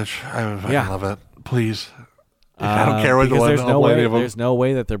on my Switch. I would love it. Please. I don't care what the one. There's no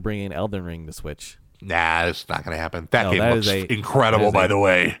way that they're bringing Elden Ring to Switch. Nah, it's not going to happen. That game looks incredible, by the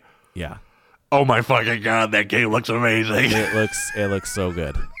way. Yeah. Oh my fucking god, that game looks amazing. It looks so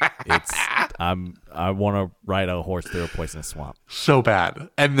good. I want to ride a horse through a poisonous swamp. So bad.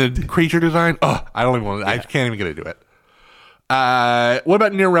 And the creature design, I don't even want to, I can't even get into it. What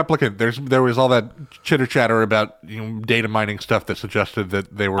about Nier Replicant? There was all that chitter chatter about data mining stuff that suggested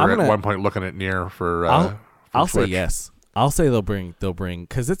that they were at one point looking at Nier for I'll say yes. I'll say they'll bring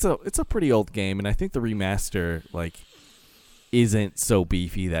because it's a pretty old game, and I think the remaster isn't so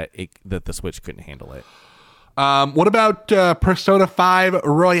beefy that the Switch couldn't handle it. What about Persona 5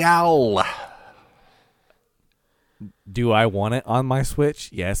 Royale? Do I want it on my Switch?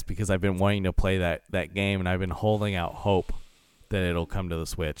 Yes, because I've been wanting to play that game, and I've been holding out hope that it'll come to the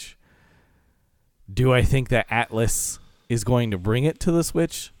Switch. Do I think that Atlas is going to bring it to the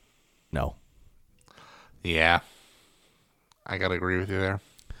Switch, no. Yeah. I gotta agree with you there.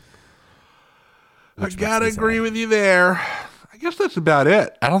 Which I gotta makes me agree sad. with you there. I guess that's about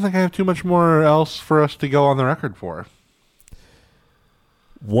it. I don't think I have too much more else for us to go on the record for.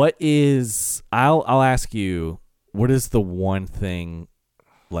 What is? I'll ask you. What is the one thing,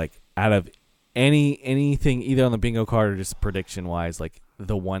 like out of anything, either on the bingo card or just prediction wise, like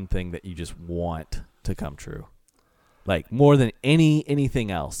the one thing that you just want to come true, like more than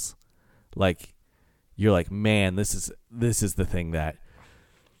anything else, like you're like, man, this is the thing that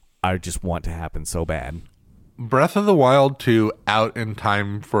I just want to happen so bad. Breath of the Wild 2 out in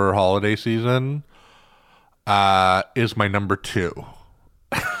time for holiday season is my number 2.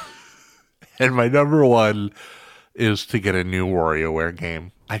 And my number 1 is to get a new WarioWare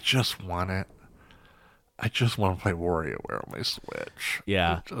game. I just want it. I just want to play WarioWare on my Switch.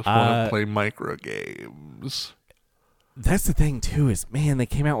 Yeah. I just want to play micro games. That's the thing too. Is man, they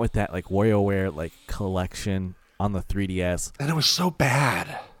came out with that like WarioWare like collection on the 3DS. And it was so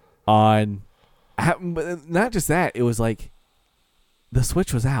bad. Not just that, it was like the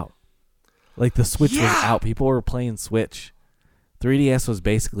Switch was out. Like the Switch was out. People were playing Switch. 3DS was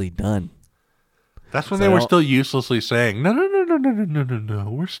basically done. That's when So they were still uselessly saying, no.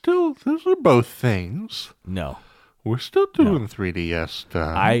 We're still, those are both things. No. We're still doing 3DS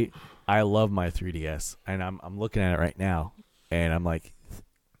stuff. I love my 3DS, and I'm looking at it right now, and I'm like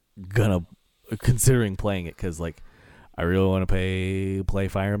considering playing it because like I really want to play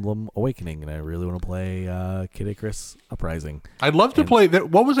Fire Emblem Awakening, and I really want to play Kid Icarus Uprising. I'd love to play that.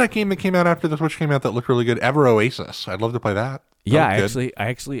 What was that game that came out after the Switch came out that looked really good? Ever Oasis. I'd love to play that. Yeah, I That was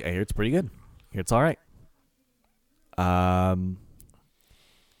actually I hear it's pretty good. I hear it's all right.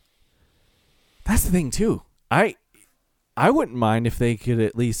 That's the thing too. I wouldn't mind if they could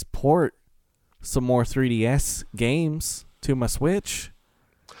at least port some more 3DS games to my Switch.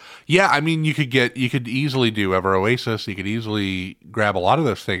 Yeah, I mean, you could easily do Ever Oasis. You could easily grab a lot of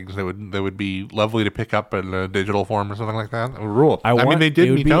those things that would be lovely to pick up in a digital form or something like that. It would rule. I mean, they did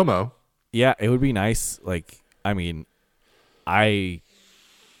Miitomo. Yeah, it would be nice. Like, I mean, I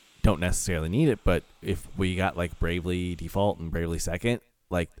don't necessarily need it, but if we got like Bravely Default and Bravely Second,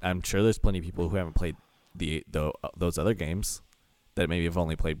 like I'm sure there's plenty of people who haven't played those other games that maybe have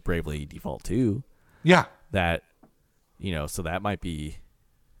only played Bravely Default 2. Yeah. That, so that might be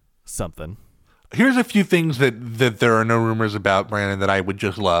something. Here's a few things that there are no rumors about, Brandon, that I would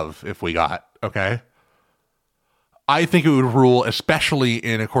just love if we got, okay? I think it would rule, especially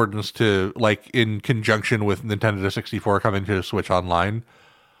in accordance to, like, in conjunction with Nintendo 64 coming to Switch Online.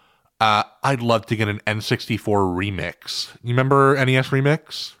 I'd love to get an N64 remix. You remember NES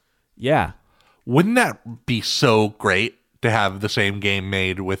Remix? Yeah. Wouldn't that be so great to have the same game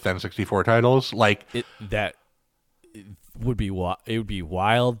made with N64 titles? Like it would be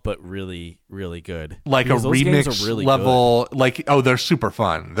wild, but really, really good. Like because a those games remix are really level. Good. Like, oh, they're super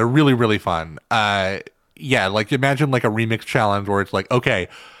fun. They're really, really fun. Yeah, like imagine like a remix challenge where it's like, okay,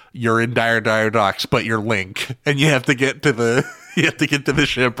 you're in Dire Docks, but you're Link, and you have to get to the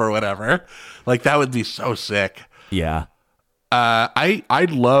ship or whatever. Like that would be so sick. Yeah. I'd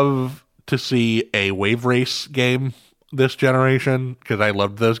love to see a Wave Race game this generation because I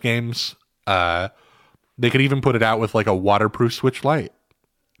loved those games. They could even put it out with like a waterproof Switch Lite.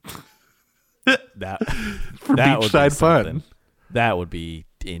 That for that beachside fun. That would be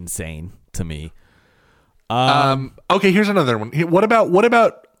insane to me. Okay, here's another one. What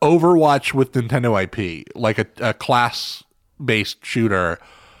about Overwatch with Nintendo IP, like a class-based shooter?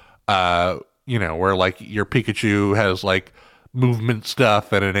 Where like your Pikachu has like movement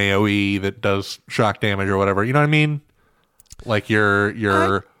stuff and an AOE that does shock damage or whatever. You know what I mean? Like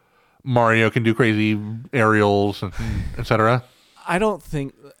your Mario can do crazy aerials and etc. I don't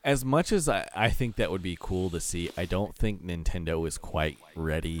think, as much as I think that would be cool to see, I don't think Nintendo is quite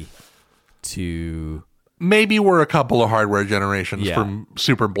ready to. Maybe we're a couple of hardware generations Yeah. from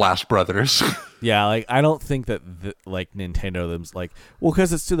Super Blast Brothers. Yeah, like I don't think that like Nintendo them's like, well,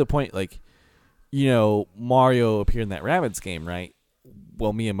 because it's to the point like, Mario appeared in that Rabbids game, right?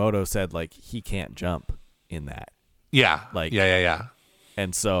 Well, Miyamoto said like he can't jump in that. Yeah. Like- yeah.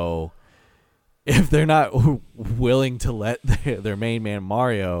 And so, if they're not willing to let their main man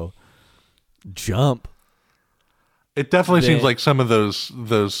Mario jump, It definitely seems They- like some of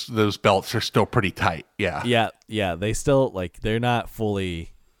those belts are still pretty tight. Yeah. yeah, they still like they're not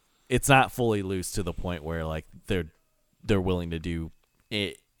fully. It's not fully loose to the point where like they're willing to do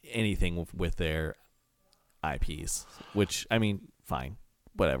anything with their IPs. Which I mean, fine,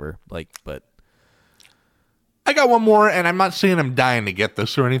 whatever. Like, but. I got one more, and I'm not saying I'm dying to get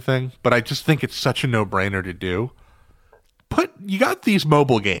this or anything, but I just think it's such a no-brainer to do. you got these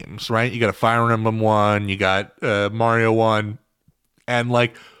mobile games, right? You got a Fire Emblem one, you got Mario one, and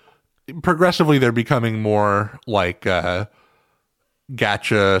like progressively they're becoming more like gacha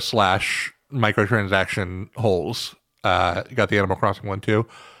 / microtransaction holes. You got the Animal Crossing one too.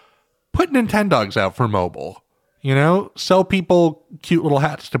 Put Nintendogs out for mobile. You know, sell people cute little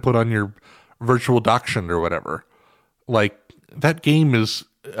hats to put on your virtual dachshund or whatever. Like, that game is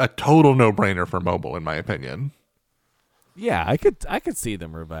a total no-brainer for mobile, in my opinion. Yeah, I could see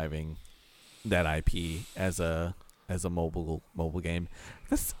them reviving that IP as a mobile game.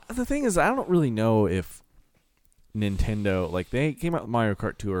 The thing is, I don't really know if Nintendo, like, they came out with Mario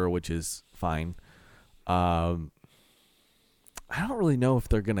Kart Tour, which is fine. I don't really know if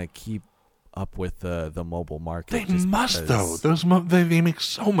they're gonna keep up with the mobile market. They must, though. They make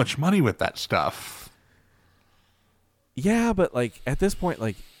so much money with that stuff. Yeah, but like at this point,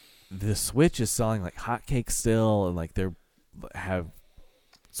 like the Switch is selling like hotcakes still, and like it's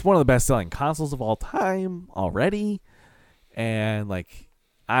one of the best selling consoles of all time already, and like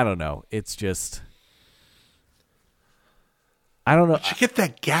I don't know, it's just I don't know. But you get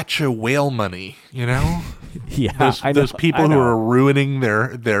that gacha whale money, you know? Yeah, those people who are ruining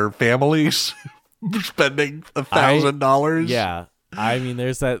their families, spending $1,000. Yeah, I mean,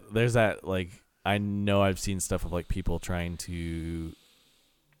 there's that like I know I've seen stuff of like people trying to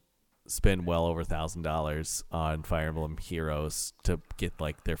spend well over $1,000 on Fire Emblem Heroes to get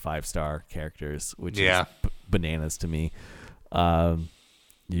like their 5-star characters, which is bananas to me. No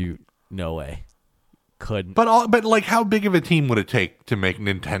way. Couldn't. But like, how big of a team would it take to make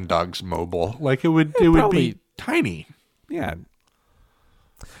Nintendogs mobile? Like, it would be tiny. Yeah.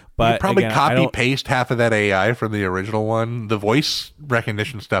 But you'd probably again, copy paste half of that AI from the original one. The voice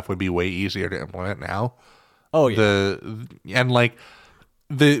recognition stuff would be way easier to implement now. Oh yeah.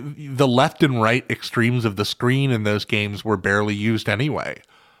 The left and right extremes of the screen in those games were barely used anyway.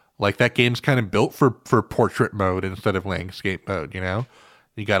 Like, that game's kind of built for portrait mode instead of landscape mode, you know?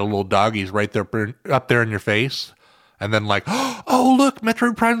 You got a little doggies right there up there in your face. And then like, oh, look,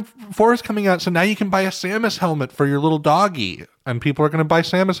 Metroid Prime 4 is coming out. So now you can buy a Samus helmet for your little doggy. And people are going to buy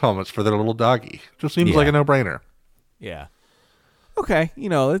Samus helmets for their little doggy. Just seems like a no-brainer. Yeah. Okay. You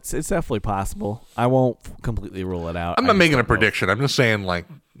know, it's definitely possible. I won't completely rule it out. I'm not making a prediction. I'm just saying, like,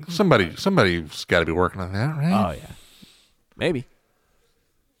 somebody's got to be working on that, right? Oh, yeah. Maybe.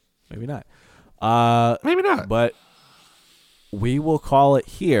 Maybe not. Maybe not. But we will call it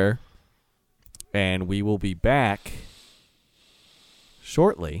here, and we will be back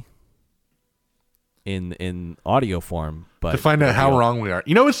shortly in audio form, but to find out how wrong we are.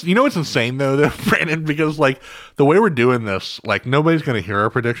 You know what's insane though, Brandon, because like the way we're doing this, like nobody's going to hear our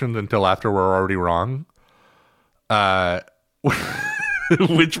predictions until after we're already wrong.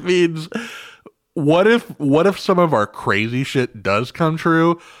 Which means what if some of our crazy shit does come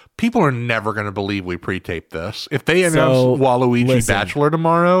true? People are never going to believe we pre-taped this. If they announce Waluigi Bachelor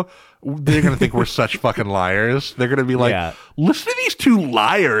tomorrow, they're going to think we're such fucking liars. They're going to be like, listen to these two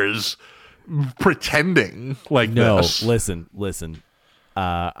liars pretending like this. No, listen.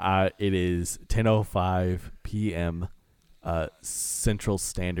 It is 10:05 p.m. Central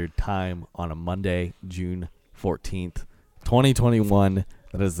Standard Time on a Monday, June 14th, 2021.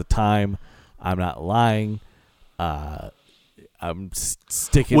 That is the time. I'm not lying. I'm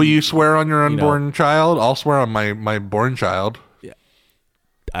sticking. Will you swear on your unborn child? I'll swear on my born child. Yeah,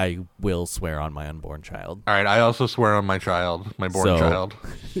 I will swear on my unborn child. All right, I also swear on my child, my born child.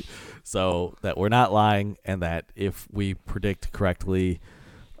 So that we're not lying, and that if we predict correctly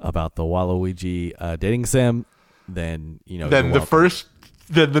about the Waluigi dating sim, then then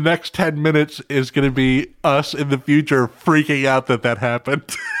the next 10 minutes is going to be us in the future freaking out that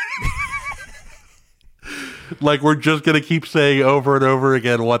happened. Like, we're just going to keep saying over and over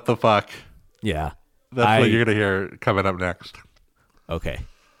again, what the fuck? Yeah. That's what you're going to hear coming up next. Okay.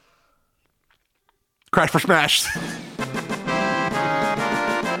 Crash for Smash.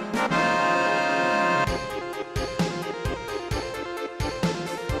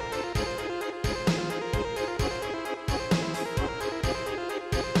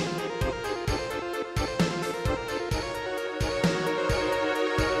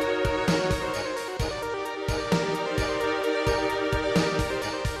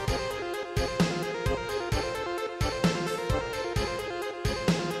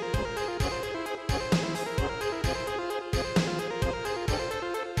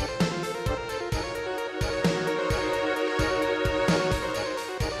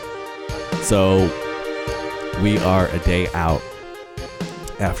 So we are a day out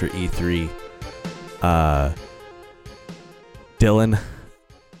after E3. Dylan,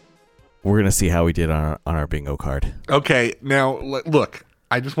 we're gonna see how we did on our bingo card. Okay, now look,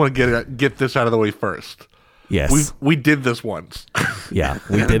 I just want to get this out of the way first. Yes, We did this once. yeah,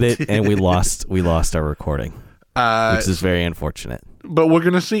 we did it, and we lost our recording, which is very unfortunate. But we're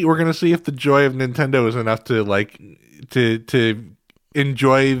gonna see if the joy of Nintendo is enough to to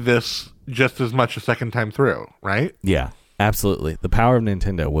enjoy this just as much a second time through, right? Yeah, absolutely. The power of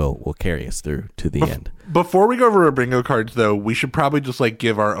Nintendo will carry us through to the end. Before we go over our bingo cards, though, we should probably just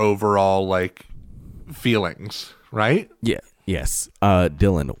give our overall feelings, right? Yeah. Yes.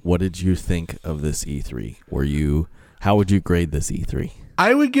 Dylan, what did you think of this E3? How would you grade this E3?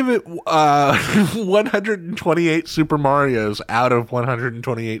 I would give it 128 Super Marios out of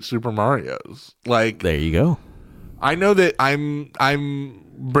 128 Super Marios. There you go. I know that I'm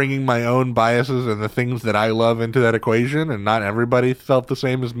bringing my own biases and the things that I love into that equation, and not everybody felt the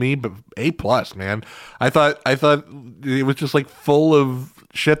same as me, but A+, man. I thought it was just full of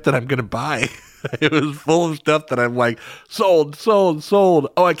shit that I'm gonna buy. It was full of stuff that I'm sold.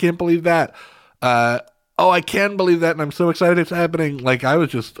 Oh, I can't believe that. Oh, I can believe that, and I'm so excited it's happening. I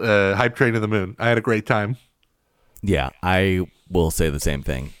was just hype train to the moon. I had a great time. Yeah, I will say the same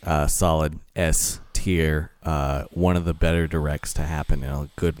thing. Solid S tier. One of the better directs to happen in a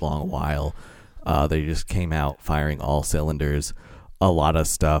good long while. They just came out firing all cylinders. A lot of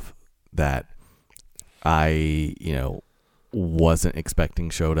stuff that I, wasn't expecting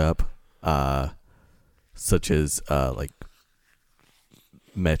showed up. Such as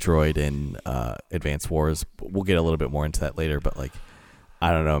Metroid and Advance Wars. We'll get a little bit more into that later, but I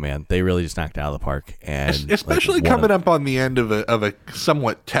don't know, man. They really just knocked it out of the park, and especially coming up on the end of a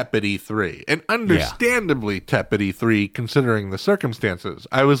somewhat tepid E3, and understandably tepid E3 considering the circumstances.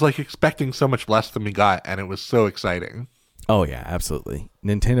 I was expecting so much less than we got, and it was so exciting. Oh yeah, absolutely.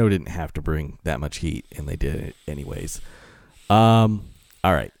 Nintendo didn't have to bring that much heat, and they did it anyways. All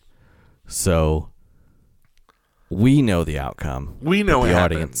right, so we know the outcome. We know the it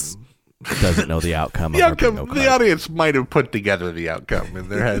audience doesn't know the outcome. The audience might have put together the outcome in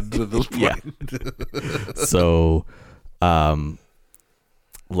their heads at this point. So,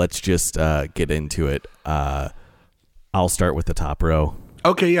 let's just get into it. I'll start with the top row.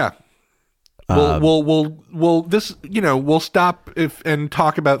 Okay, yeah. We'll this we'll stop and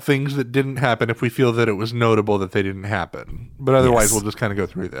talk about things that didn't happen if we feel that it was notable that they didn't happen. But otherwise, we'll just kind of go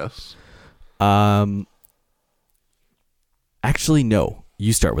through this. Actually, no.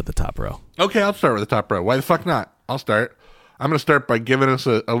 You start with the top row. Okay, I'll start with the top row. Why the fuck not? I'll start. I'm going to start by giving us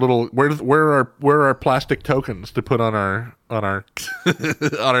a little. Where are our plastic tokens to put on our on our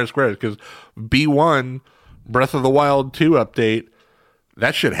squares? Because B1 Breath of the Wild 2 update,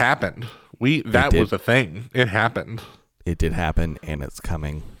 that shit happened. That was a thing. It happened. It did happen, and it's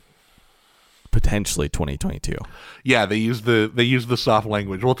coming. Potentially 2022. Yeah, they use the soft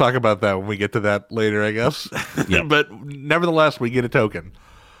language. We'll talk about that when we get to that later, I guess. Yep. But nevertheless, we get a token.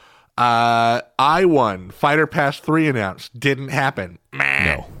 I1 Fighter Pass 3 announced. Didn't happen.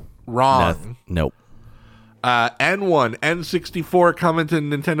 No. Wrong. Nope. N1 N64 coming to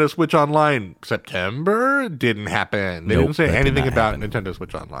Nintendo Switch Online September. Didn't happen. They didn't say anything about Nintendo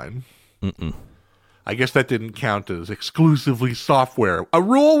Switch Online. Mm-mm. I guess that didn't count as exclusively software. A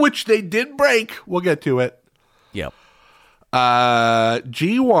rule which they did break. We'll get to it. Yep.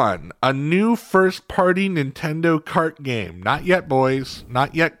 G1, a new first-party Nintendo kart game. Not yet, boys.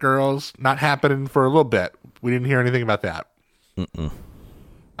 Not yet, girls. Not happening for a little bit. We didn't hear anything about that. Mm-mm.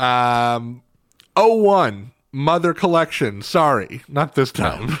 01, Mother Collection. Sorry, not this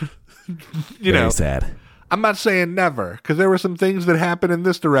time. Very sad. I'm not saying never, because there were some things that happened in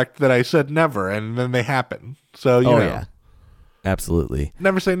this direct that I said never, and then they happen. So, you know. Yeah. Absolutely.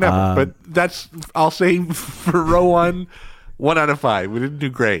 Never say never, but I'll say for row 1 out of 5. We didn't do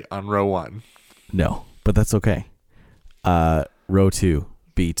great on row 1. No, but that's okay. Row 2,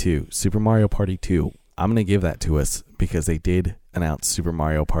 B2, Super Mario Party 2. I'm going to give that to us because they did announce Super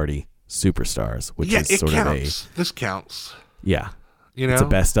Mario Party Superstars, which is sort counts. This counts. Yeah. It's a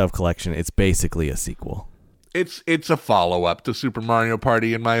best of collection. It's basically a sequel. It's a follow-up to Super Mario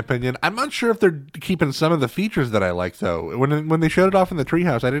Party, in my opinion. I'm not sure if they're keeping some of the features that I like, though. When they showed it off in the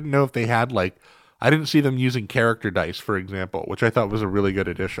treehouse, I didn't know if they had, I didn't see them using character dice, for example, which I thought was a really good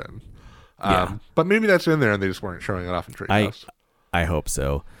addition. But maybe that's in there and they just weren't showing it off in treehouse. I hope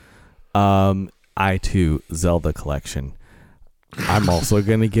so. I2, Zelda Collection. I'm also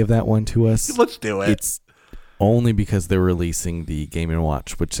going to give that one to us. Let's do it. It's only because they're releasing the Game &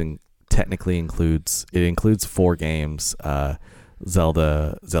 Watch, which technically includes 4 games,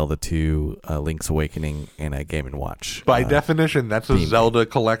 Zelda 2, Link's Awakening, and a Game & Watch. By definition, that's a Zelda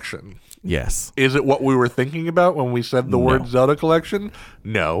collection. Yes. Is it what we were thinking about when we said the word Zelda collection?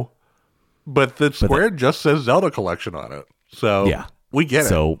 No. But the square just says Zelda Collection on it. So Yeah. we get it.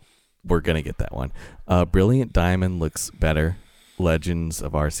 So we're going to get that one. Brilliant Diamond looks better. Legends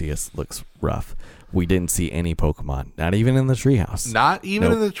of Arceus looks rough. We didn't see any Pokemon, not even in the treehouse. Not even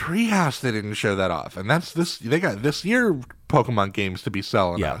Nope. in the treehouse they didn't show that off. And that's this. They got this year Pokemon games to be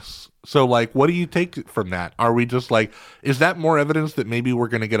selling us. So, like, what do you take from that? Are we just like, is that more evidence that maybe we're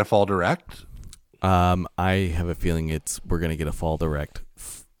going to get a fall direct? I have a feeling we're going to get a fall direct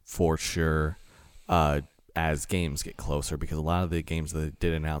for sure as games get closer, because a lot of the games that they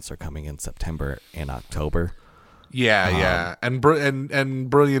did announce are coming in September and October. Yeah. And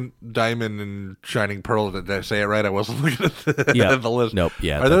Brilliant Diamond and Shining Pearl, did I say it right? I wasn't looking at the list. Nope.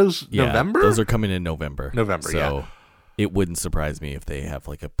 Yeah. Are those November? Those are coming in November. November, so it wouldn't surprise me if they have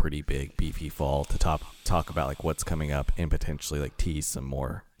like a pretty big beefy fall to talk about like what's coming up and potentially like tease some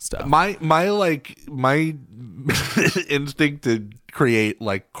more stuff. My instinct to create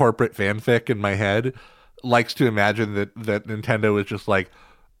like corporate fanfic in my head likes to imagine that Nintendo is just like,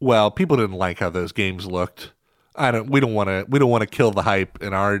 well, people didn't like how those games looked. We don't want to kill the hype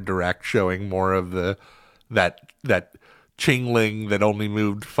in our direct showing more of that Chingling that only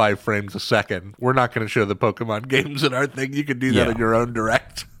moved 5 frames a second. We're not going to show the Pokemon games in our thing. You can do that in your own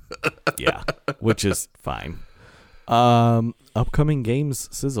direct. Yeah, which is fine. Upcoming games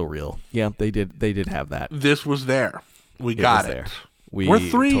sizzle reel. Yeah, they did have that. This was there. We got it. There. We're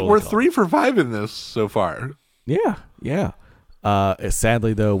 3 for 5 in this so far. Yeah.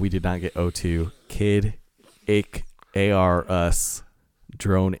 Sadly though, we did not get O2 Kid Ick ARS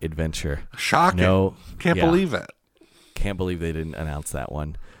Drone Adventure. Shocking. No, Can't believe it. Can't believe they didn't announce that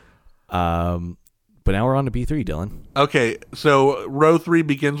one. But now we're on to B3, Dylan. Okay, so row 3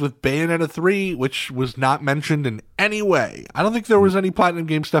 begins with Bayonetta 3, which was not mentioned in any way. I don't think there was any Platinum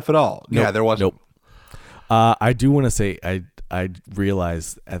Game stuff at all. Nope, Yeah, there wasn't. Nope. I do want to say I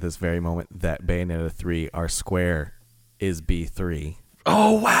realized at this very moment that Bayonetta 3, our square, is B3.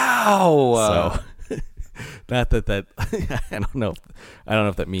 Oh wow! So not that I don't know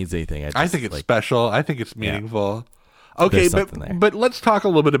if that means anything. I think it's special. I think it's meaningful. Okay, There's something there. but let's talk a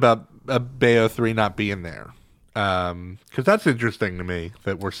little bit about Bayo 3 not being there, because that's interesting to me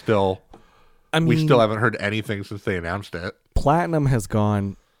that we still haven't heard anything since they announced it. Platinum has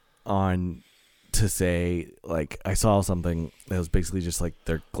gone on to say, like, I saw something that was basically just like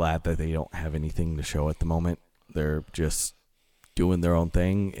they're glad that they don't have anything to show at the moment. They're just doing their own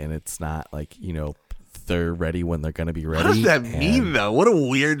thing, and it's not like, they're ready when they're going to be ready. What does that mean, though? What a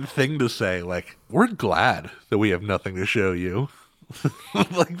weird thing to say. Like, we're glad that we have nothing to show you.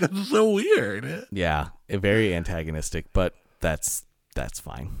 Like, that's so weird. Yeah, very antagonistic, but that's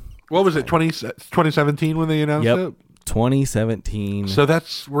fine. What was it, 2017 when they announced it? 2017. So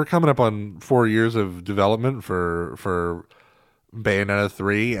we're coming up on 4 years of development for Bayonetta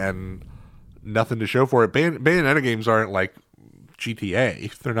 3 and nothing to show for it. Bayonetta games aren't like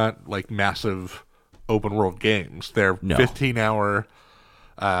GTA. They're not like massive open world games. They're 15-hour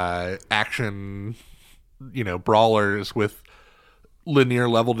action, brawlers with linear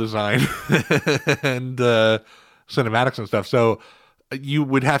level design and cinematics and stuff. So you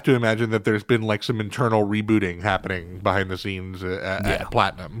would have to imagine that there's been like some internal rebooting happening behind the scenes at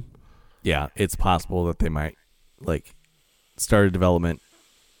Platinum. Yeah, it's possible that they might like started development,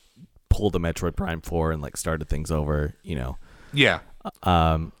 pulled the Metroid Prime 4 and like started things over, Yeah.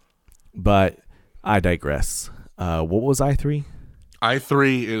 But I digress. What was I3?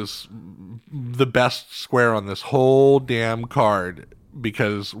 I3 is the best square on this whole damn card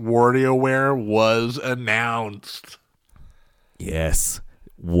because WarioWare was announced. Yes,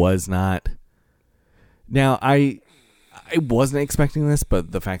 was not. Now, I wasn't expecting this,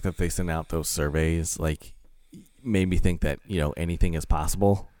 but the fact that they sent out those surveys like made me think that anything is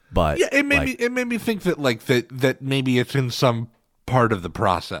possible. But yeah, it made me think that like that maybe it's in some part of the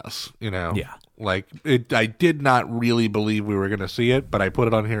process. Yeah. Like I did not really believe we were going to see it, but I put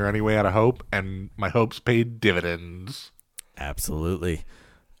it on here anyway out of hope, and my hopes paid dividends. Absolutely.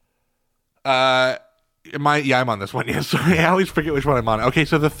 I'm on this one. Yeah, sorry, I always forget which one I'm on. Okay,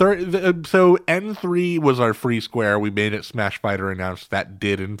 so so N3 was our free square. We made it. Smash Fighter announced that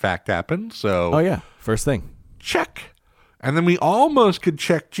did in fact happen. So first thing, check. And then we almost could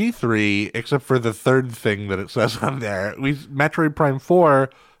check G3, except for the third thing that it says on there. Metroid Prime 4.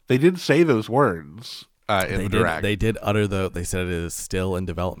 They did say those words in the direct. They did utter they said it is still in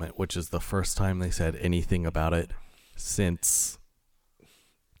development, which is the first time they said anything about it since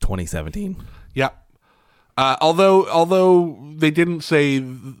 2017. Yeah. Although they didn't say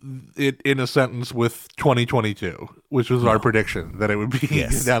it in a sentence with 2022, which was our prediction that it would be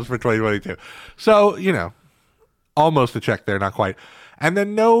announced for 2022. So, almost a check there, not quite. And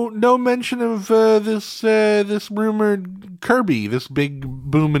then no mention of this rumored Kirby, this big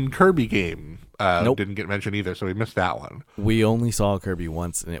booming Kirby game. Nope. Didn't get mentioned either, so we missed that one. We only saw Kirby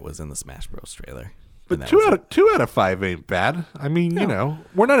once, and it was in the Smash Bros. Trailer. But two out of 5 ain't bad. I mean,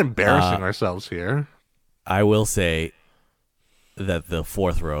 we're not embarrassing ourselves here. I will say that the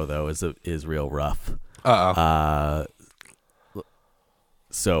fourth row though is real rough.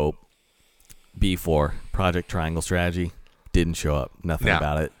 So B4 Project Triangle Strategy didn't show up. Nothing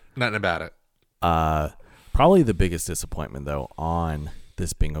about it. Nothing about it. Probably the biggest disappointment though on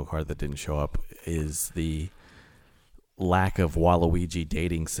this bingo card that didn't show up is the lack of Waluigi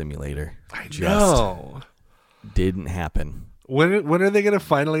dating simulator. I know. Didn't happen. When are they going to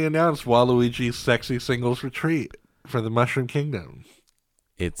finally announce Waluigi's sexy singles retreat for the Mushroom Kingdom?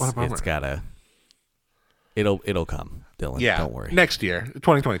 It'll come, Dylan. Yeah, don't worry. Next year,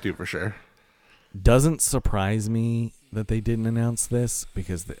 2022 for sure. Doesn't surprise me that they didn't announce this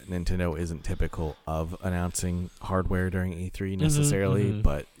because Nintendo isn't typical of announcing hardware during E3 necessarily,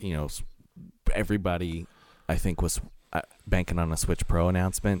 but everybody I think was banking on a Switch Pro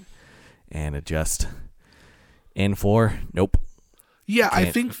announcement, and it just N4, nope. Yeah, I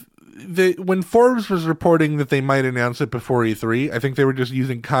think when Forbes was reporting that they might announce it before E3, I think they were just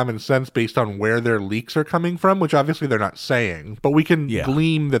using common sense based on where their leaks are coming from, which obviously they're not saying, but we can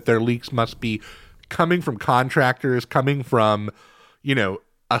glean that their leaks must be coming from contractors, coming from,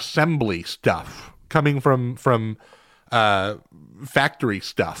 assembly stuff, coming from factory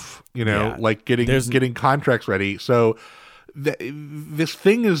stuff, like getting contracts ready. So this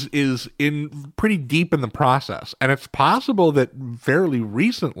thing is in pretty deep in the process, and it's possible that fairly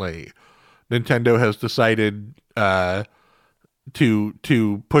recently Nintendo has decided to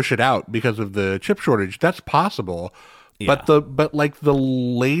push it out because of the chip shortage. That's possible, but the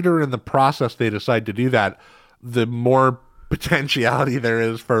later in the process they decide to do that, the more potentiality there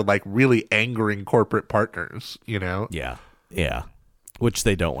is for like really angering corporate partners. Yeah. Which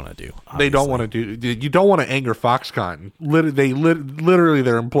they don't want to do. Obviously. They don't want to do. You don't want to anger Foxconn. Literally,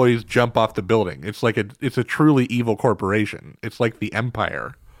 their employees jump off the building. It's like it's a truly evil corporation. It's like the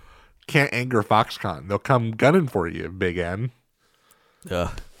Empire. Can't anger Foxconn. They'll come gunning for you, Big N.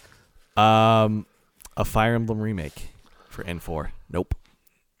 A Fire Emblem remake for N4. Nope.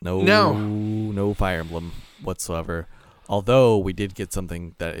 No Fire Emblem whatsoever. Although we did get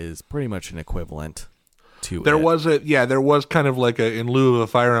something that is pretty much an equivalent. There was kind of like in lieu of a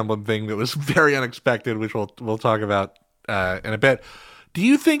Fire Emblem thing that was very unexpected, which we'll talk about in a bit. Do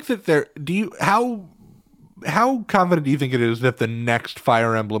you think that how confident do you think it is that the next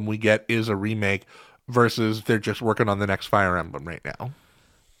Fire Emblem we get is a remake versus they're just working on the next Fire Emblem right now?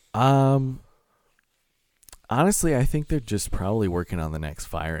 Honestly, I think they're just probably working on the next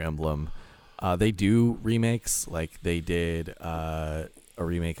Fire Emblem. They do remakes, like they did a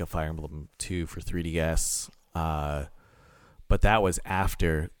remake of Fire Emblem 2 for 3DS, but that was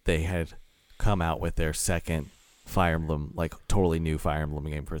after they had come out with their second Fire Emblem, like totally new Fire Emblem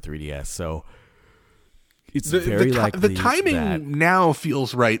game for 3DS. So it's very likely the timing now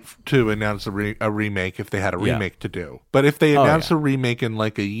feels right to announce a remake if they had a remake to do. But if they announce a remake in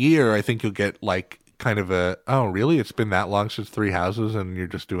like a year, I think you'll get like kind of a, oh really? It's been that long since Three Houses and you're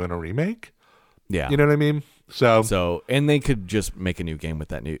just doing a remake? Yeah. You know what I mean? So and they could just make a new game with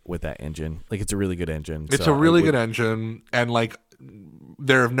that engine. Like it's a really good engine. It's a really good engine, and like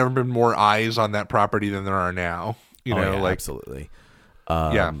there have never been more eyes on that property than there are now. Absolutely.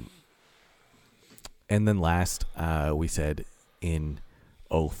 And then last, we said in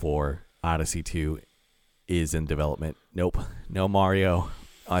 04, Odyssey 2 is in development. Nope, no Mario.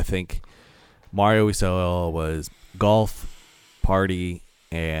 I think Mario we saw was Golf, Party,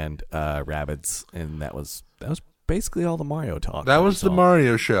 and Rabbids, and that was basically all the Mario talk. That was the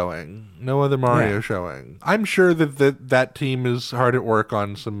Mario showing. No other Mario showing. I'm sure that team is hard at work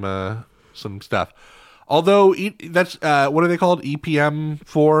on some stuff. Although that's what are they called? EPM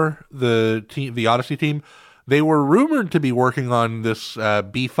for the Odyssey team. They were rumored to be working on this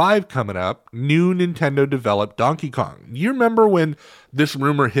B5 coming up, new Nintendo developed Donkey Kong. You remember when this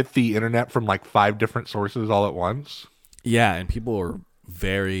rumor hit the internet from like 5 different sources all at once? Yeah, and people were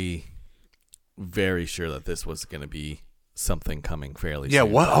very, very sure that this was going to be something coming fairly soon. Yeah,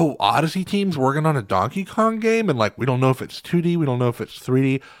 what? Oh, Odyssey team's working on a Donkey Kong game, and like we don't know if it's 2D, we don't know if it's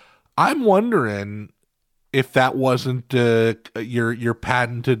 3D. I'm wondering if that wasn't your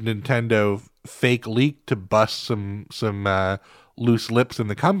patented Nintendo fake leak to bust some loose lips in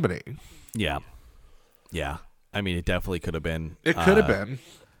the company. Yeah. I mean, it definitely could have been. It could have been.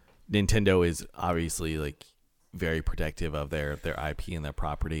 Nintendo is obviously like very protective of their IP and their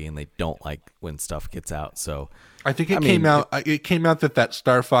property, and they don't like when stuff gets out. So I think it came out. It came out that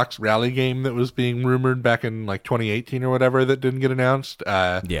Star Fox Rally game that was being rumored back in like 2018 or whatever that didn't get announced.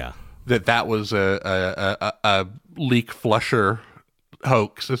 Yeah, that was a leak flusher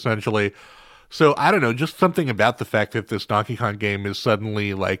hoax essentially. So I don't know, just something about the fact that this Donkey Kong game is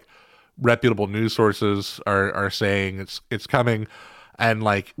suddenly like reputable news sources are saying it's coming, and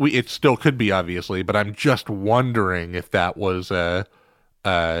like it still could be obviously, but I'm just wondering if that was a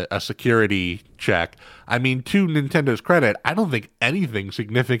security check. I mean, to Nintendo's credit, I don't think anything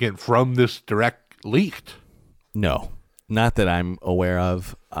significant from this direct leaked. No, not that I'm aware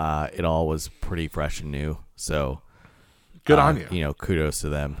of. It all was pretty fresh and new. So good on you. You know, kudos to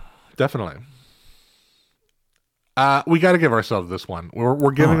them. Definitely. We got to give ourselves this one.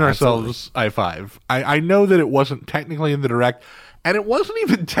 We're giving ourselves i5. I know that it wasn't technically in the direct, and it wasn't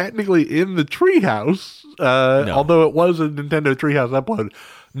even technically in the Treehouse, No. although it was a Nintendo Treehouse upload.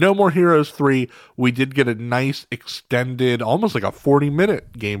 No More Heroes 3, we did get a nice extended, almost like a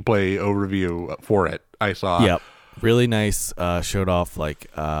 40-minute gameplay overview for it, I saw. Yep. Really nice. Showed off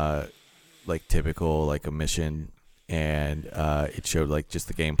like typical like a mission, and it showed like just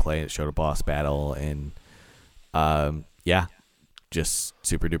the gameplay. It showed a boss battle, and yeah, just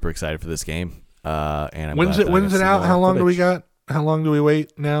super duper excited for this game. And I'm when's glad that I it got some out? more How long do we footage. got? How long do we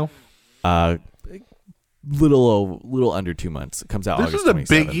wait now? Little under 2 months. It comes out This August is a 27th.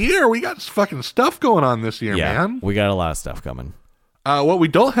 big year. We got fucking stuff going on this year, Yeah, man. we got a lot of stuff coming. What we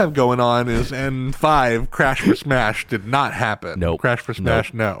don't have going on is N5 Crash for Smash did not happen. Nope. Crash for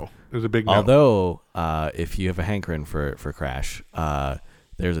Smash, no. It was a big no. Although, if you have a hankering for Crash,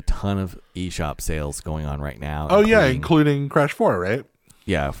 there's a ton of eShop sales going on right now. Oh yeah, including Crash 4, right?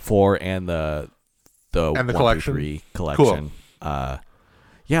 Yeah, 4 and the And the 1 through collection? 3 collection.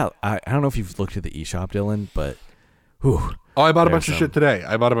 Yeah, I don't know if you've looked at the eShop, Dylan, but whew, Oh, I bought a There's bunch of shit today.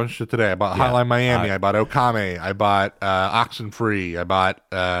 I bought Yeah, Hotline Miami. I bought Okame. I bought Oxenfree. I bought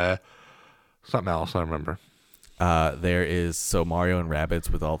something else. I don't remember. there is Mario and Rabbids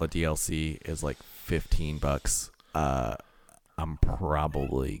with all the DLC is like $15. I'm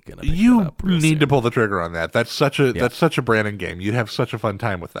probably gonna pick that You up real need soon. to pull the trigger on that. That's such a Brandon game. You'd have such a fun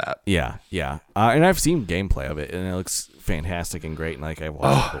time with that. Yeah. And I've seen gameplay of it, and it looks fantastic and great. And like I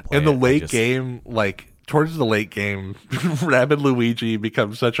watched people play In the it, late game, like towards the late game, Rabbid Luigi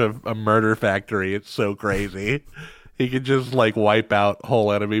becomes such a murder factory. It's so crazy. He could just like wipe out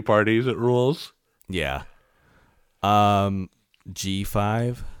whole enemy parties. It rules. Yeah.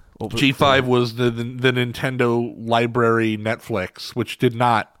 G5. G5 was the Nintendo library Netflix, which did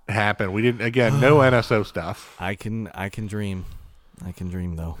not happen. We didn't, again, no NSO stuff. I can dream. I can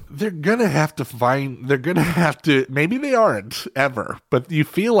dream though. They're going to have to, maybe they aren't ever, but you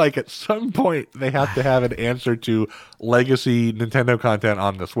feel like at some point they have to have an answer to legacy Nintendo content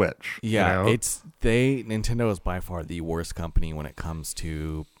on the Switch. Yeah, you know? Nintendo is by far the worst company when it comes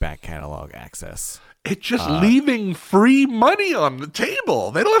to back catalog access. It's just leaving free money on the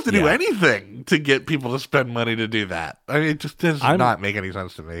table. They don't have to do Yeah. anything to get people to spend money to do that. I mean, it just does not make any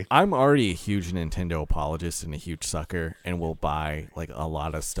sense to me. I'm already a huge Nintendo apologist and a huge sucker, and will buy like a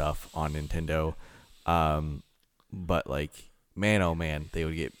lot of stuff on Nintendo. But like, man, oh man, they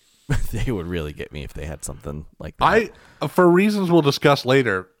would really get me if they had something like that. For reasons we'll discuss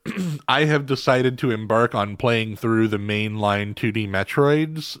later, I have decided to embark on playing through the mainline 2D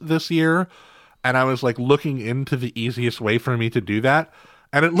Metroids this year. And I was like looking into the easiest way for me to do that.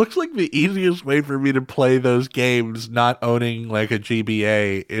 And it looks like the easiest way for me to play those games not owning like a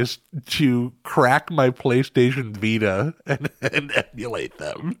GBA is to crack my PlayStation Vita and emulate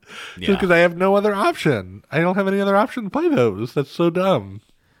them. Just Yeah. because I have no other option. I don't have any other option to play those. That's so dumb.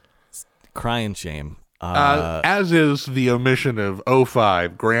 Crying shame. As is the omission of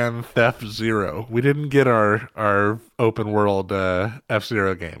 05 Grand Theft Zero. We didn't get our open world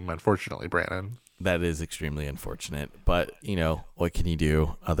F-Zero game, unfortunately, Brandon. That is extremely unfortunate, but you know, what can you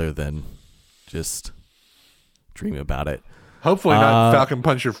do other than just dream about it? Hopefully not Falcon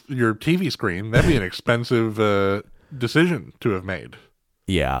Punch your TV screen. That'd be an expensive decision to have made.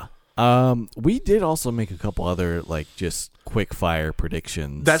 Yeah. We did also make a couple other like just quick fire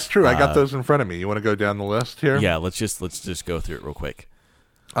predictions. That's true. I got those in front of me. You want to go down the list here? Yeah, let's just go through it real quick.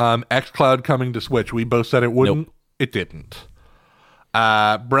 xCloud coming to Switch. We both said it wouldn't. Nope. It didn't.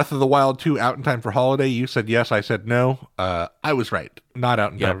 Breath of the Wild 2 out in time for holiday. You said yes. I said no. I was right. Not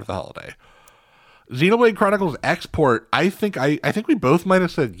out in time for the holiday. Xenoblade Chronicles Export. I think we both might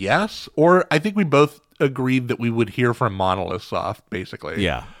have said yes, or I think we both agreed that we would hear from Monolith Soft, basically.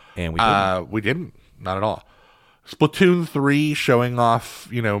 Yeah, and we didn't. We didn't. Not at all. Splatoon 3 showing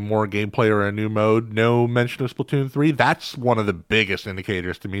off, more gameplay or a new mode. No mention of Splatoon 3. That's one of the biggest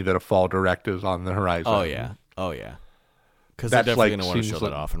indicators to me that a fall direct is on the horizon. Oh yeah. Because they're definitely going to want to show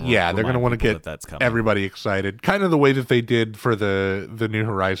that off. And they're going to want to get that's coming. Everybody excited. Kind of the way that they did for the New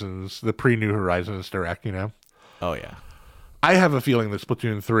Horizons, the pre-New Horizons direct, Oh yeah. I have a feeling that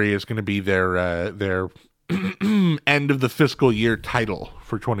Splatoon 3 is going to be their end of the fiscal year title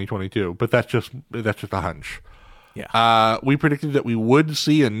for 2022, but that's just a hunch. Yeah. We predicted that we would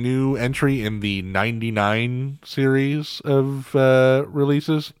see a new entry in the 99 series of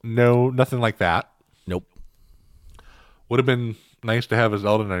releases. No, nothing like that. Nope. Would have been nice to have a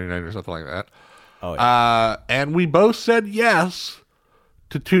Zelda 99 or something like that. Oh yeah. And we both said yes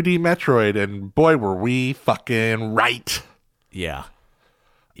to 2D Metroid, and boy, were we fucking right. Yeah.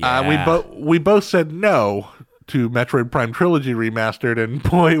 We both said no to Metroid Prime Trilogy Remastered, and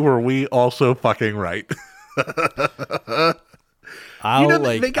boy, were we also fucking right. They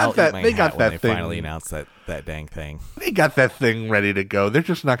got that thing. Finally announced that dang thing. They got that thing ready to go. They're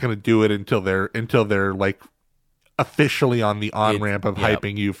just not going to do it until they're like officially on the on ramp of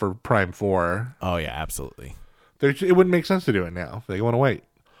hyping you for Prime 4. Oh yeah, absolutely. It wouldn't make sense to do it now. They want to wait.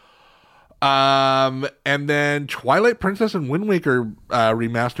 And then Twilight Princess and Wind Waker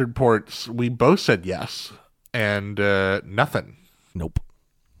remastered ports. We both said yes, and nothing. Nope.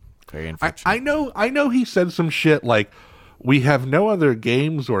 Very unfortunate. I know he said some shit like, we have no other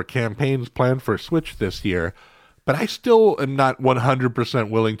games or campaigns planned for Switch this year, but I still am not 100%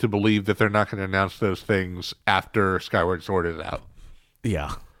 willing to believe that they're not going to announce those things after Skyward Sword is out.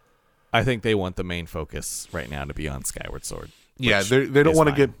 Yeah. I think they want the main focus right now to be on Skyward Sword. Yeah, they don't want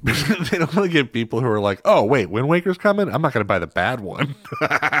to get they don't want to get people who are like, oh wait, Wind Waker's coming? I'm not going to buy the bad one.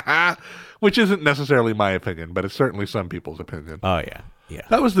 Which isn't necessarily my opinion, but it's certainly some people's opinion. Oh yeah. Yeah.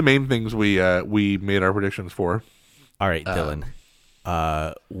 That was the main things we made our predictions for. All right, Dylan.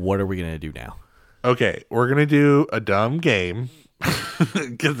 What are we gonna do now? Okay, we're gonna do a dumb game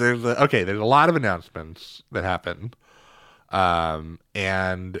because there's a lot of announcements that happened,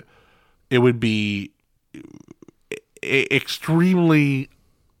 and it would be extremely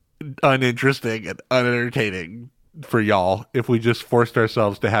uninteresting and unentertaining for y'all if we just forced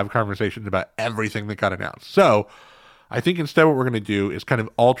ourselves to have conversations about everything that got announced. So I think instead what we're going to do is kind of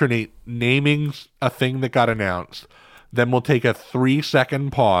alternate naming a thing that got announced. Then we'll take a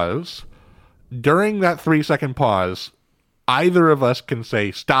 3-second pause. During that 3-second pause, either of us can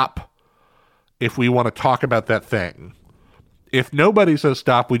say stop if we want to talk about that thing. If nobody says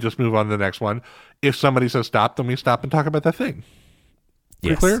stop, we just move on to the next one. If somebody says stop, then we stop and talk about that thing.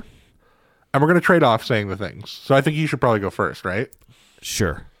 Pretty clear? And we're going to trade off saying the things. So I think you should probably go first, right?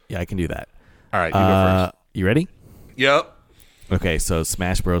 Sure. Yeah, I can do that. All right, you go first. You ready? Yep. Okay, so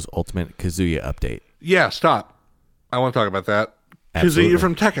Smash Bros. Ultimate Kazuya update. Yeah, stop. I want to talk about that. Absolutely. Kazuya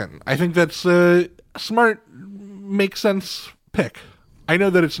from Tekken. I think that's a smart, makes sense pick. I know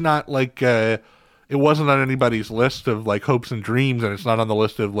that it's not like, it wasn't on anybody's list of like hopes and dreams, and it's not on the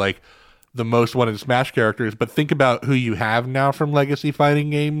list of like the most wanted Smash characters, but think about who you have now from legacy fighting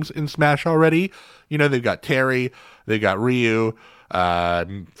games in Smash already. They've got Terry, they've got Ryu,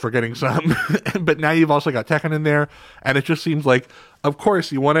 forgetting some, but now you've also got Tekken in there, and it just seems like, of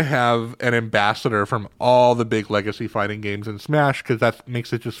course, you want to have an ambassador from all the big legacy fighting games in Smash, because that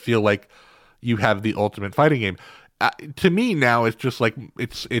makes it just feel like you have the ultimate fighting game. To me now, it's just like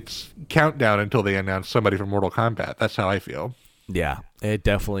it's countdown until they announce somebody from Mortal Kombat. That's how I feel. Yeah, it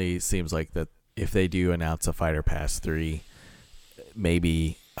definitely seems like that if they do announce a Fighter Pass 3,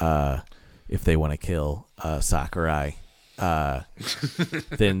 maybe if they want to kill Sakurai, then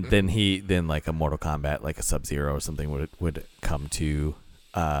like a Mortal Kombat, like a Sub-Zero or something would come to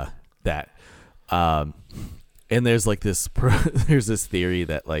that. And there's like this there's this theory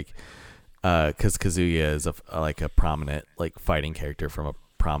that like because Kazuya is a prominent like fighting character from a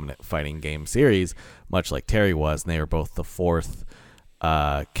prominent fighting game series, much like Terry was, and they were both the fourth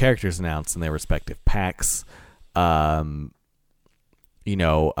characters announced in their respective packs.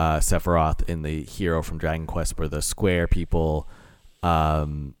 Sephiroth and the hero from Dragon Quest were the Square people,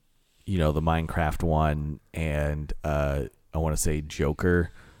 the Minecraft one, and I want to say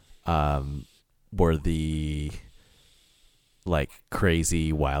Joker were the like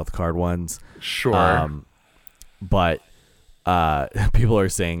crazy wild card ones. Sure. But people are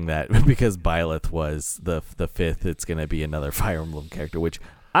saying that because Byleth was the fifth, it's going to be another Fire Emblem character, which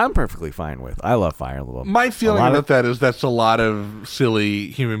I'm perfectly fine with. I love Fire Emblem. My feeling about that is that's a lot of silly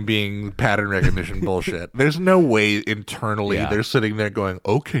human being pattern recognition bullshit. There's no way internally they're sitting there going,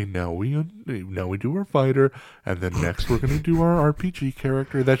 okay, now we do our fighter, and then next we're going to do our RPG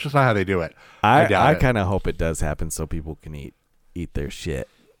character. That's just not how they do it. I kind of hope it does happen so people can eat their shit.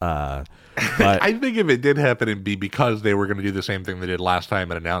 But I think if it did happen, it'd be because they were going to do the same thing they did last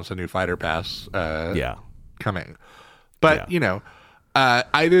time and announce a new fighter pass coming. But,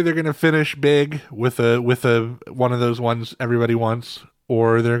 either they're going to finish big with a one of those ones everybody wants,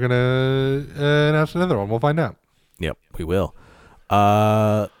 or they're going to announce another one. We'll find out. Yep, we will.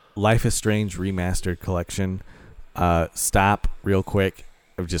 Life is Strange Remastered Collection. Stop real quick.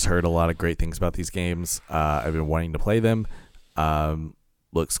 I've just heard a lot of great things about these games. I've been wanting to play them.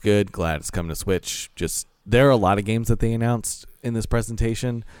 Looks good. Glad it's coming to Switch. There are a lot of games that they announced in this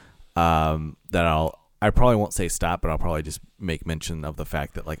presentation that I probably won't say stop, but I'll probably just make mention of the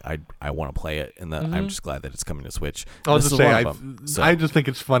fact that I want to play it, and that I'm just glad that it's coming to Switch. I'll just say I just think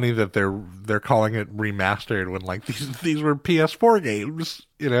it's funny that they're calling it remastered when these were PS4 games.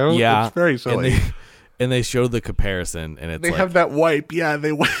 Yeah, it's very silly. And they showed the comparison, and it's they have that wipe. Yeah,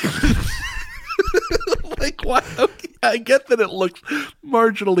 they wipe. Why? Okay, I get that it looks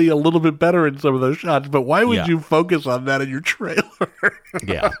marginally a little bit better in some of those shots, but why would you focus on that in your trailer?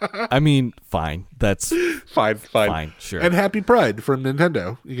 Yeah, I mean, fine. That's fine. Sure. And Happy Pride from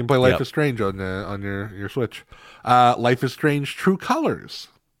Nintendo. You can play Life is Strange on your Switch. Life is Strange: True Colors.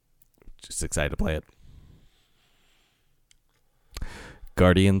 Just excited to play it.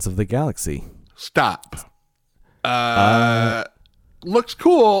 Guardians of the Galaxy. Stop. Looks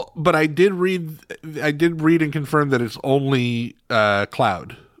cool, but I did read and confirm that it's only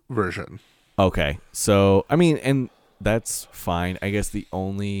cloud version. Okay, so I mean, and that's fine. I guess the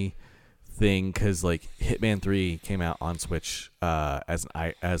only thing, because Hitman 3 came out on Switch as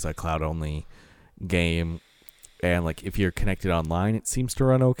a cloud only game, and if you're connected online, it seems to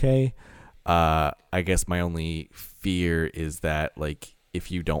run okay. I guess my only fear is that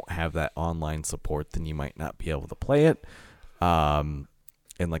if you don't have that online support, then you might not be able to play it. In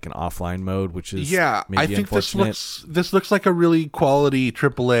an offline mode, which is maybe I think unfortunate. this looks like a really quality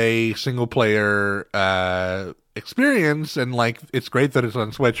AAA single player experience, and it's great that it's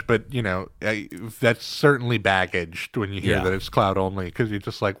on Switch, but that's certainly baggaged when you hear that it's cloud only, because you're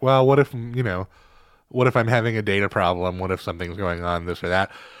just well, what if I'm having a data problem? What if something's going on, this or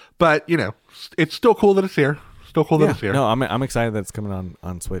that? But it's still cool that it's here. No, I'm excited that it's coming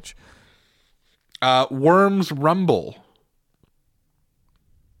on Switch. Worms Rumble.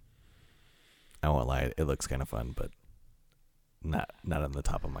 I won't lie, it looks kind of fun, but not on the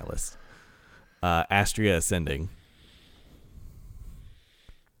top of my list. Astria Ascending.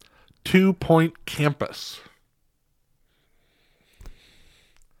 2 Point Campus.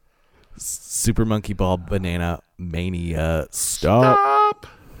 Super Monkey Ball Banana Mania. Stop.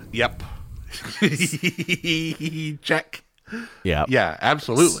 Yep. Check. Yeah. Yeah,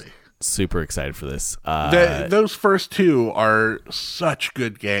 absolutely. Super excited for this. Those first two are such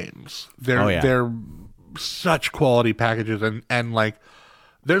good games. They're such quality packages, and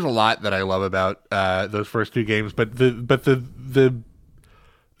there's a lot that I love about those first two games. But the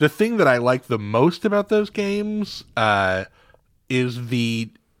thing that I like the most about those games is the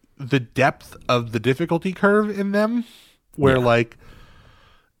depth of the difficulty curve in them, where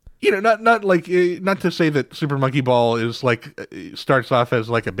not to say that Super Monkey Ball is starts off as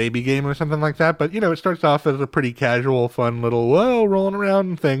a baby game or something like that, but it starts off as a pretty casual, fun little rolling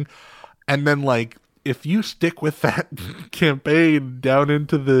around thing, and then if you stick with that campaign down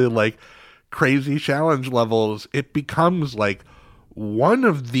into the crazy challenge levels, it becomes one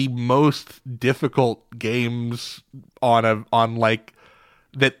of the most difficult games on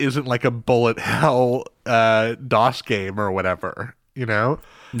that isn't a bullet hell DOS game or whatever. Yeah.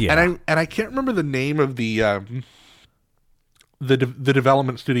 And I can't remember the name of the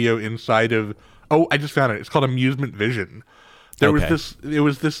development studio inside of. Oh, I just found it. It's called Amusement Vision. There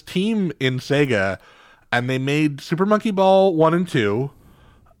was this team in Sega, and they made Super Monkey Ball 1 and 2,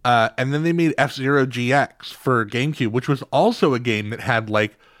 and then they made F-Zero GX for GameCube, which was also a game that had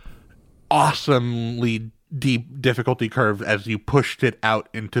awesomely deep difficulty curve as you pushed it out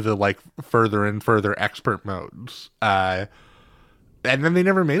into the further and further expert modes. And then they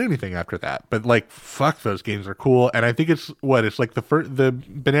never made anything after that. But fuck, those games are cool. And I think it's the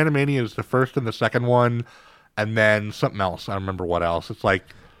Banana Mania is the first and the second one, and then something else. I don't remember what else. It's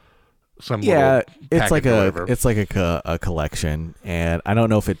some it's a collection, and I don't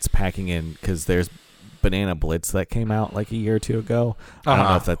know if it's packing in, because there's Banana Blitz that came out a year or two ago. I don't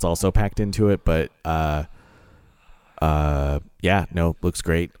know if that's also packed into it, but Yeah, no, looks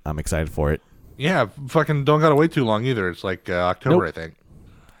great. I'm excited for it. Yeah, fucking don't gotta wait too long either. It's like October, Nope. I think.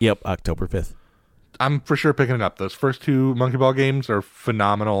 Yep, October 5th. I'm for sure picking it up. Those first two Monkey Ball games are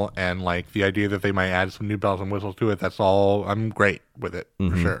phenomenal, and like the idea that they might add some new bells and whistles to it, that's all. I'm great with it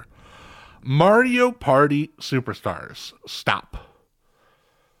for sure. Mario Party Superstars. Stop.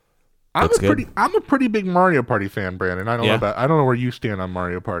 I'm Looks good. I'm a pretty big Mario Party fan, Brandon. I don't Yeah. know I don't know where you stand on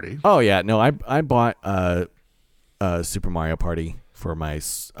Mario Party. Oh yeah, no, I bought Super Mario Party for my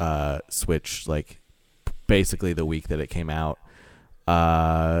Switch, like basically the week that it came out.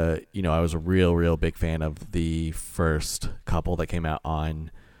 I was a real big fan of the first couple that came out on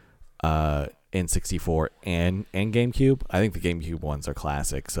N64 and GameCube. I think the GameCube ones are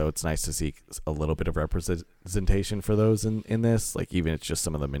classic, so it's nice to see a little bit of representation for those in this, like even it's just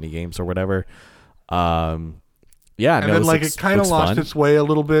some of the mini games or whatever. Yeah, And then like it kind of lost its way a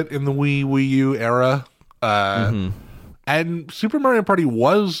little bit in the Wii U era. And Super Mario Party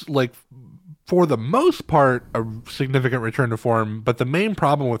was like, for the most part, a significant return to form, but the main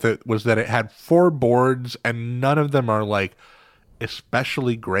problem with it was that it had 4 boards and none of them are like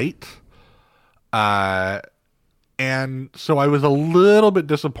especially great. And so I was a little bit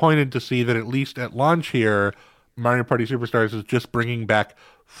disappointed to see that at least at launch here, Mario Party Superstars is just bringing back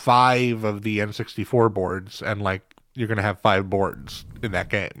 5 of the N64 boards, and like you're going to have 5 boards in that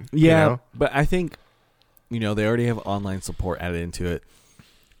game. Yeah, you know? but I think, they already have online support added into it.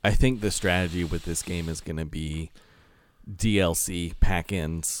 I think the strategy with this game is going to be DLC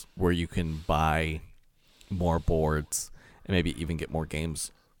pack-ins where you can buy more boards and maybe even get more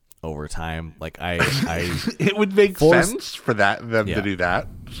games over time. Like I it would make sense for them Yeah. to do that,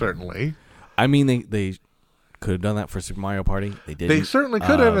 certainly. I mean, they could have done that for Super Mario Party. They didn't. They certainly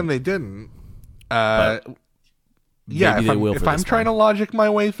could have, and they didn't. But Yeah, maybe they will if for I'm this trying to one. logic my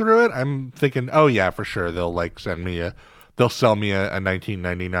way through it, I'm thinking, oh yeah, for sure they'll like sell me a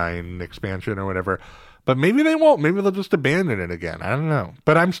 1999 expansion or whatever. But maybe they won't. Maybe they'll just abandon it again. I don't know.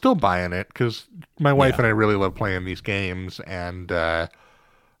 But I'm still buying it because my wife and I really love playing these games, and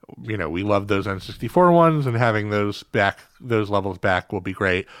we love those N64 ones, and having those levels back will be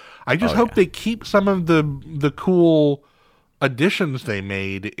great. I just hope they keep some of the cool additions they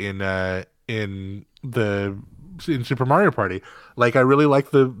made in Super Mario Party. Like I really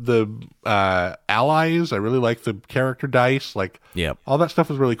like the allies. I really like the character dice. Like Yep. all that stuff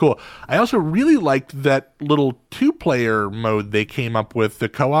was really cool. I also really liked that little 2-player mode they came up with, the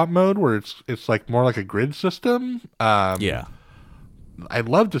co-op mode, where it's like more like a grid system. Yeah. I'd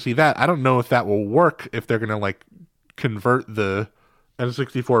love to see that. I don't know if that will work, if they're gonna like convert the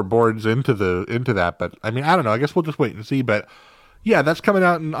N64 boards into that. But I mean, I don't know. I guess we'll just wait and see. But yeah, that's coming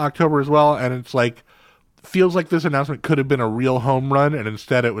out in October as well, and it's like, feels like this announcement could have been a real home run, and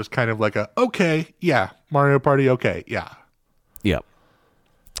instead it was kind of like Mario Party, okay, yeah. Yep.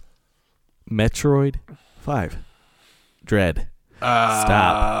 Metroid 5. Dread.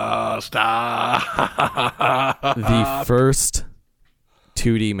 Stop. The first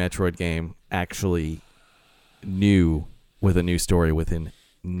 2D Metroid game actually new, with a new story within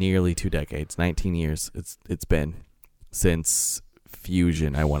nearly 2 decades. 19 years it's been since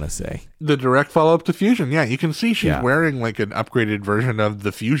Fusion, I want to say. The direct follow-up to Fusion, yeah. You can see she's Yeah. wearing like an upgraded version of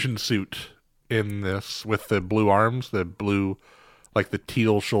the Fusion suit in this, with the blue arms, the blue, like the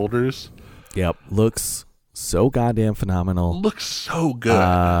teal shoulders. Yep. Looks so goddamn phenomenal. Looks so good.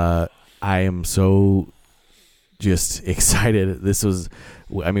 I am so just excited.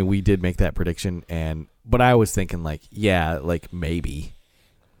 We did make that prediction, but I was thinking maybe.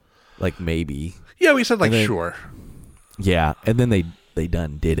 Yeah, we said like and then- sure. Yeah, and then they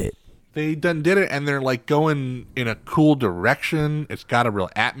done did it. They done did it, and they're like going in a cool direction. It's got a real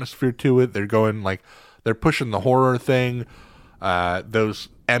atmosphere to it. They're going they're pushing the horror thing. Those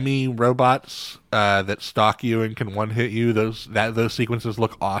Emmy robots that stalk you and can one hit you. Those sequences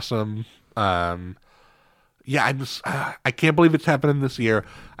look awesome. I can't believe it's happening this year.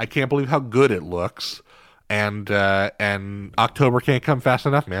 I can't believe how good it looks. And October can't come fast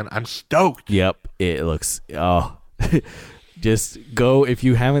enough, man. I'm stoked. Yep, it looks just go if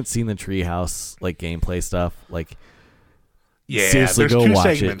you haven't seen the Treehouse gameplay stuff. Seriously, there's go 2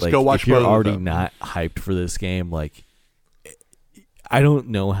 watch segments. it. Go watch if you're both of already them. not hyped for this game, I don't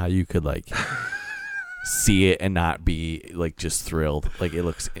know how you could see it and not be just thrilled. It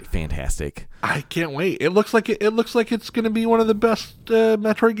looks fantastic. I can't wait. It looks like it's going to be one of the best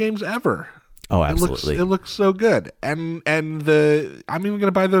Metroid games ever. Oh, absolutely. It looks so good. And I'm even going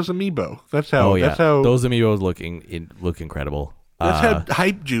to buy those amiibo. That's how. Oh yeah, That's how. those amiibos look incredible. That's how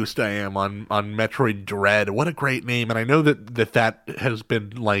hype juiced I am on Metroid Dread. What a great name! And I know that has been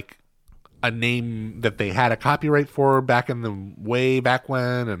a name that they had a copyright for back in the way back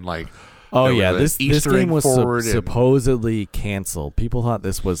when, and like. Oh there yeah, was an this Easter game egg was forward and- supposedly canceled. People thought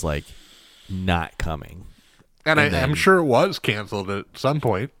this was like not coming. And And I'm then- sure it was canceled at some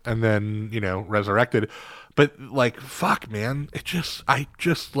point and then, resurrected. But like, fuck, man. I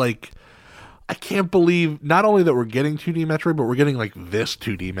can't believe not only that we're getting 2D Metroid, but we're getting like this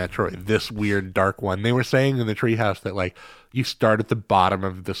 2D Metroid, this weird dark one. They were saying in the treehouse that like you start at the bottom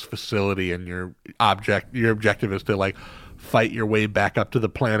of this facility and your objective is to like fight your way back up to the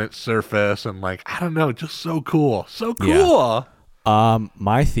planet's surface, and like, I don't know, just so cool. So cool. Yeah.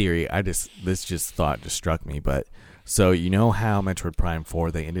 My theory, this thought just struck me, but so you know how Metroid Prime 4,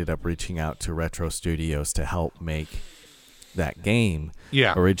 they ended up reaching out to Retro Studios to help make that game.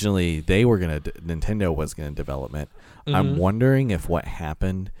 Yeah. Originally, Nintendo was gonna develop it. Mm-hmm. I'm wondering if what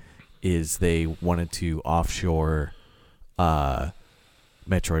happened is they wanted to offshore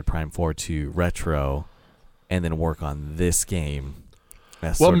Metroid Prime 4 to Retro and then work on this game.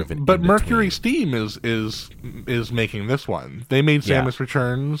 As Well, sort of an but Mercury in-between. Steam is making this one. They made Yeah. Samus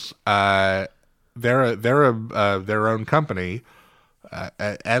Returns. They're their own company.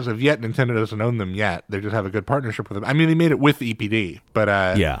 As of yet, Nintendo doesn't own them yet. They just have a good partnership with them. I mean, they made it with EPD,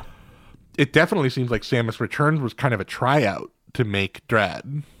 but Yeah. it definitely seems like Samus Returns was kind of a tryout to make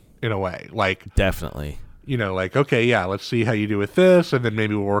Dread in a way. Like, Definitely. like, okay, yeah, let's see how you do with this, and then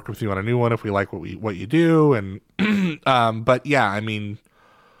maybe we'll work with you on a new one if we like what you do. And but yeah, I mean,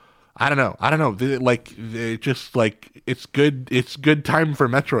 I don't know. It's good. It's good time for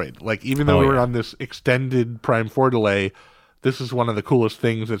Metroid. Like, even though Oh, we're yeah. on this extended Prime 4 delay, this is one of the coolest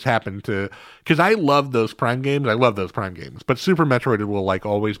things that's happened to. Because I love those Prime games. But Super Metroid will like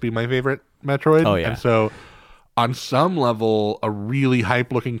always be my favorite Metroid. Oh, yeah. And so, on some level, a really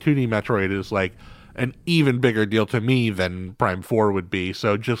hype-looking 2D Metroid is like an even bigger deal to me than Prime 4 would be.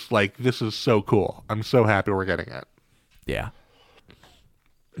 So just like, this is so cool. I'm so happy we're getting it. Yeah.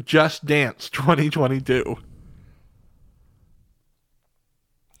 Just Dance 2022.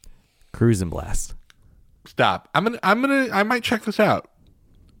 Cruise and Blast. Stop. I might check this out.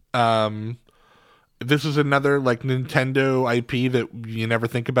 This is another like Nintendo IP that you never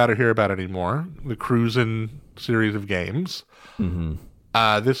think about or hear about anymore. The Cruisin' series of games. Mm-hmm.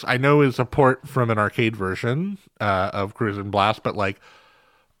 This I know is a port from an arcade version of Cruisin' Blast, but like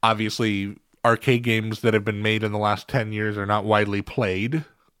obviously arcade games that have been made in the last 10 years are not widely played.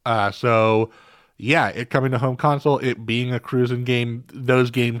 So yeah, it coming to home console, it being a cruising game,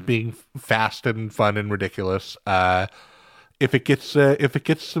 those games being fast and fun and ridiculous. If it gets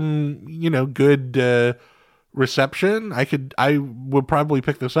some good reception, I would probably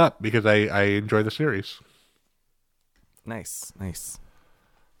pick this up because I enjoy the series. Nice.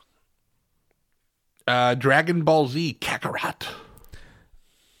 Dragon Ball Z Kakarot.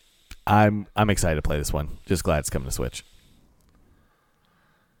 I'm excited to play this one. Just glad it's coming to Switch.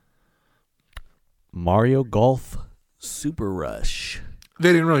 Mario Golf Super Rush.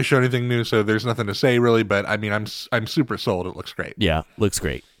 They didn't really show anything new, so there's nothing to say really. But I mean, I'm super sold. It looks great. Yeah, looks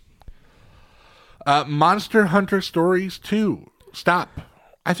great. Monster Hunter Stories 2. Stop.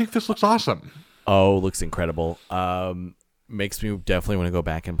 I think this looks awesome. Oh, looks incredible. Makes me definitely want to go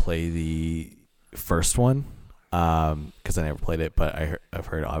back and play the first one because I never played it, but I've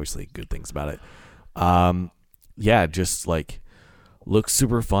heard obviously good things about it. Yeah, just like looks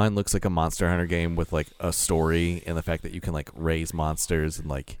super fun. Looks like a Monster Hunter game with like a story, and the fact that you can like raise monsters and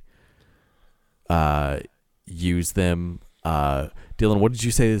like use them. Dylan, what did you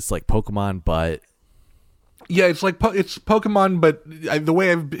say? It's like Pokemon, but Yeah, it's like it's Pokemon, but the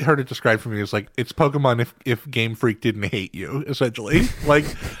way I've heard it described for me is like it's Pokemon if Game Freak didn't hate you, essentially. Like,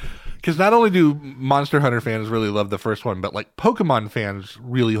 because not only do Monster Hunter fans really love the first one, but like Pokemon fans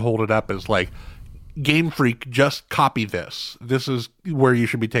really hold it up as like Game Freak, just copy this. This is where you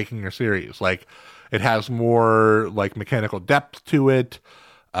should be taking your series. Like, it has more like mechanical depth to it.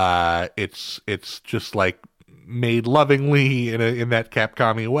 It's just like made lovingly in that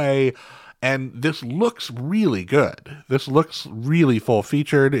Capcom-y way. And this looks really good. This looks really full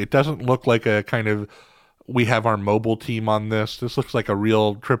featured. It doesn't look like a kind of we have our mobile team on this. This looks like a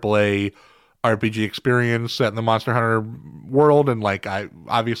real AAA RPG experience set in the Monster Hunter world. And like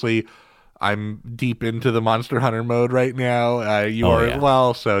I'm deep into the Monster Hunter mode right now. You are yeah. as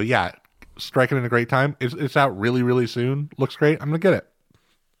well. So yeah, striking in a great time. It's out really, really soon. Looks great. I'm gonna get it.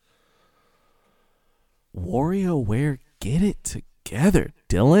 WarioWare, get it together,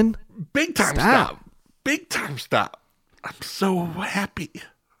 Dylan. Big time stop. Big time stop. I'm so happy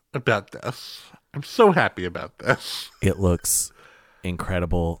about this. It looks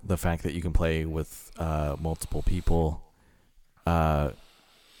incredible. The fact that you can play with multiple people.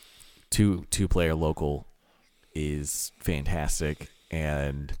 two-player local is fantastic,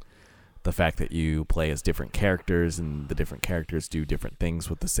 and the fact that you play as different characters and the different characters do different things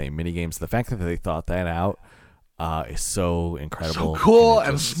with the same minigames, the fact that they thought that out is so incredible, so cool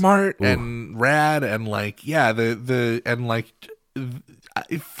and smart and rad, and like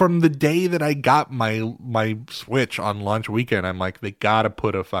from the day that I got my Switch on launch weekend, I'm like, they gotta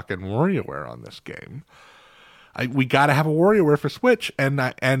put a fucking WarioWare on this game. We gotta have a WarioWare for Switch,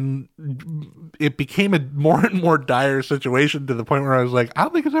 and it became a more and more dire situation to the point where I was like, I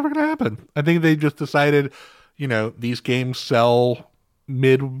don't think it's ever gonna happen. I think they just decided, these games sell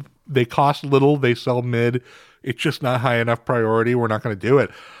mid, they cost little, they sell mid. It's just not high enough priority. We're not going to do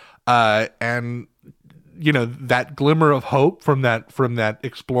it. And that glimmer of hope from that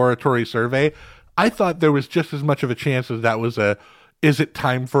exploratory survey, I thought there was just as much of a chance as that was is it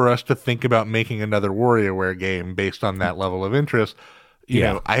time for us to think about making another WarioWare game based on that level of interest?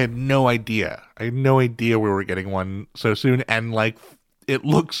 I had no idea. I had no idea we were getting one so soon. And like, it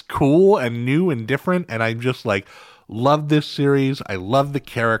looks cool and new and different. And I'm just like, love this series. I love the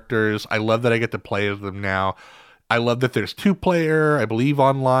characters. I love that I get to play as them now. I love that there's 2-player, I believe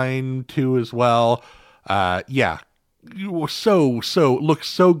online too as well. You were so looks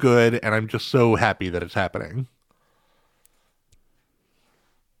so good, and I'm just so happy that it's happening.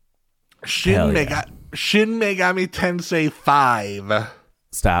 Shin Megami Tensei 5.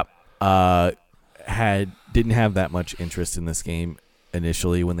 Stop. Didn't have that much interest in this game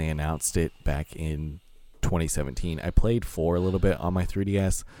initially when they announced it back in 2017. I played 4 a little bit on my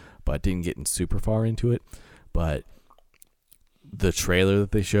 3DS, but didn't get super far into it. But the trailer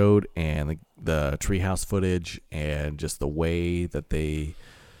that they showed and the treehouse footage and just the way that the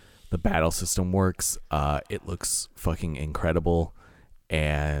battle system works, it looks fucking incredible,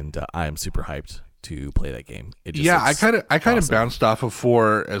 and I am super hyped to play that game. I kind of bounced off of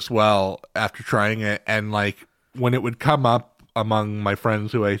 4 as well after trying it, and like when it would come up among my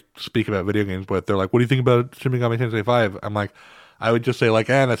friends who I speak about video games with, they're like, "What do you think about Shin Megami Tensei 5?" I'm like, I would just say like,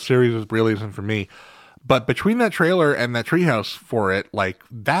 that series really isn't for me. But between that trailer and that treehouse for it, like,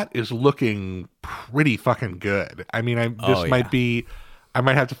 that is looking pretty fucking good. I mean, I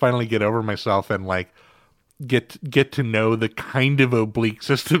might have to finally get over myself and like get to know the kind of oblique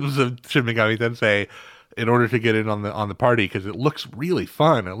systems of Shin Megami Tensei in order to get in on the party, because it looks really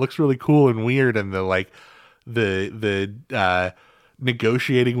fun. It looks really cool and weird, and the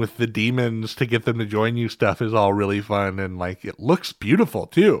negotiating with the demons to get them to join you stuff is all really fun, and like, it looks beautiful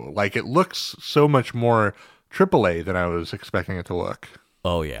too. Like, it looks so much more AAA than I was expecting it to look.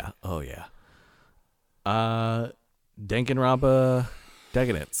 Oh yeah. Danganronpa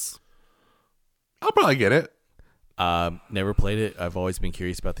Decadence. I'll probably get it. Never played it. I've always been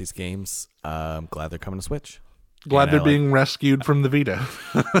curious about these games. I'm glad they're coming to Switch. Glad they're being rescued from the Vita.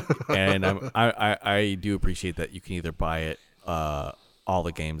 And I do appreciate that you can either buy it all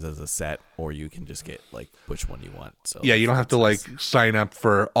the games as a set, or you can just get like which one you want. So yeah, you don't have to like sign up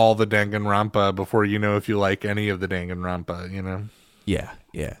for all the Danganronpa before you know if you like any of the Danganronpa. Yeah.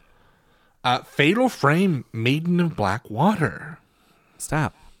 Fatal Frame: Maiden of Black Water.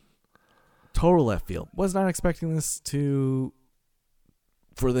 Stop. Total left field. Was not expecting this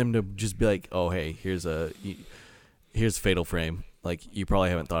for them to just be like, oh hey, here's Fatal Frame. Like, you probably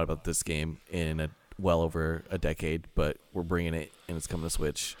haven't thought about this game in well over a decade, but we're bringing it, and it's coming to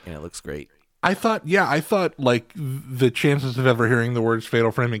Switch, and it looks great. I thought like the chances of ever hearing the words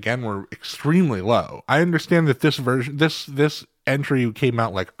Fatal Frame again were extremely low. I understand that this version, this entry came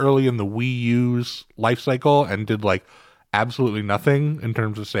out like early in the Wii U's life cycle and did like absolutely nothing in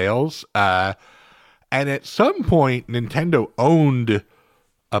terms of sales. And at some point, Nintendo owned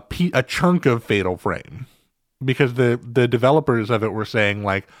a chunk of Fatal Frame, because the developers of it were saying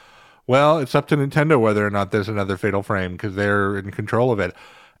like, well, it's up to Nintendo whether or not there's another Fatal Frame, because they're in control of it.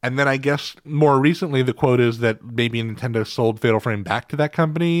 And then I guess more recently the quote is that maybe Nintendo sold Fatal Frame back to that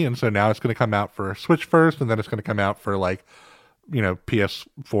company, and so now it's going to come out for Switch first, and then it's going to come out for like,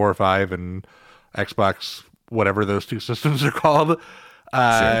 PS4 or 5 and Xbox, whatever those two systems are called.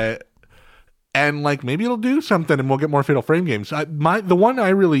 Sure. And like, maybe it'll do something and we'll get more Fatal Frame games. The one I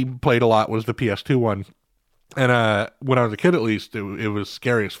really played a lot was the PS2 one. And when I was a kid, at least, it was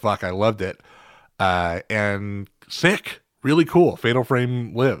scary as fuck. I loved it. And sick. Really cool. Fatal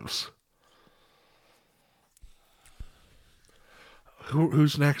Frame lives.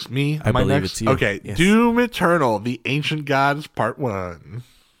 Who's next? Me? I believe it's you. Okay. Yes. Doom Eternal, The Ancient Gods, Part 1.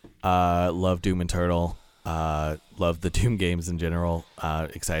 Love Doom Eternal. Love the Doom games in general.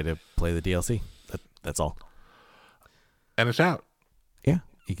 Excited to play the DLC. That's all. And it's out. Yeah,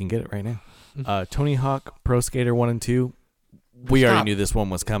 you can get it right now. Tony Hawk Pro Skater 1 and 2. We already knew this one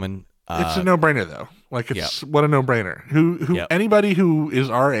was coming. It's a no-brainer though. Like it's what a no-brainer. Who Yep. Anybody who is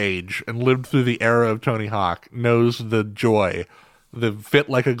our age and lived through the era of Tony Hawk knows the joy, the fit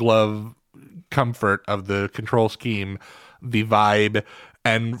like a glove comfort of the control scheme, the vibe,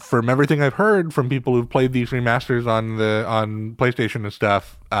 and from everything I've heard from people who've played these remasters on PlayStation and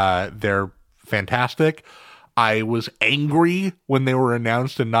stuff, they're fantastic. I was angry when they were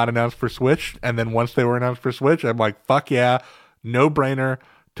announced and not announced for Switch, and then once they were announced for Switch, I'm like, fuck yeah, no-brainer.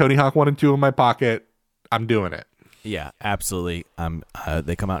 Tony Hawk 1 and 2 in my pocket. I'm doing it. Yeah, absolutely.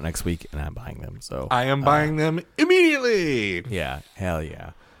 They come out next week, and I'm buying them. So I am buying them immediately. Yeah, hell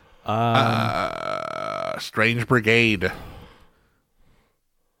yeah. Strange Brigade.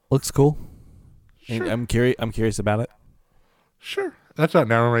 Looks cool. Sure. I'm curious about it. Sure. That's out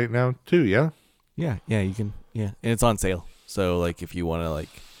now right now too, yeah? Yeah, you can. Yeah, and it's on sale. So like, if you want to like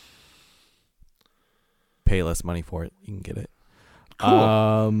pay less money for it, you can get it.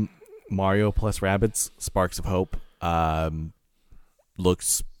 Cool. Mario plus Rabbids Sparks of Hope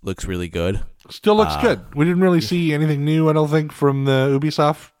looks really good. Still looks good. We didn't really see anything new, I don't think, from the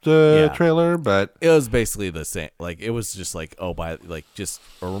Ubisoft trailer, but it was basically the same. Like, it was just like, oh, just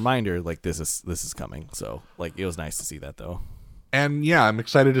a reminder, like this is coming. So like, it was nice to see that though. and yeah, I'm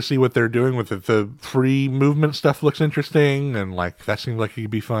excited to see what they're doing with it. The free movement stuff looks interesting, and like that seems like it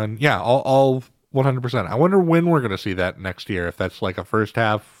could be fun. Yeah, all 100%. I wonder when we're going to see that next year, if that's like a first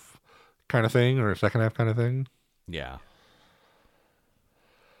half kind of thing or a second half kind of thing. Yeah.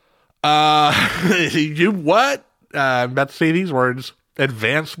 You what? I'm about to say these words.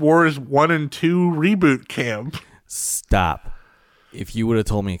 Advance Wars 1 and 2 reboot camp. Stop. If you would have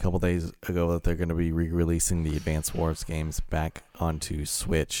told me a couple days ago that they're going to be re-releasing the Advance Wars games back onto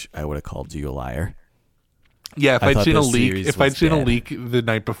Switch, I would have called you a liar. Yeah, if I I'd thought seen a this leak, series if I'd was seen a dead. leak the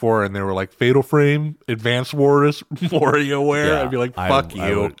night before and they were like Fatal Frame, Advance Wars, WarioWare, I'd be like, fuck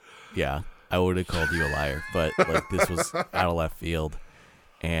you. I would have called you a liar. But like, this was out of left field,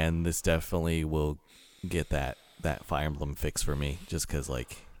 and this definitely will get that Fire Emblem fix for me. Just because,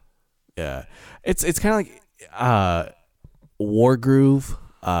 like, it's kind of like Wargroove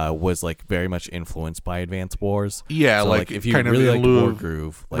was like very much influenced by Advance Wars. Yeah, so, like if you kind of really in like lieu of-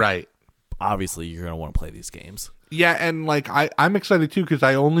 Wargroove, like, right. obviously you're gonna want to play these games. Yeah, and like I'm excited too because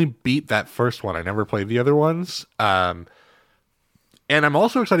I only beat that first one. I never played the other ones. And I'm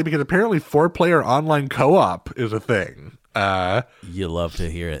also excited because apparently 4-player online co-op is a thing. You love to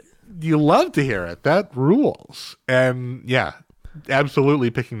hear it. You love to hear it. That rules. And yeah,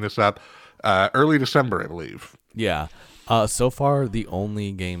 absolutely picking this up early December, I believe. Yeah. So far, the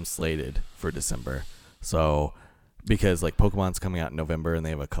only game slated for December. So, because like Pokemon's coming out in November, and they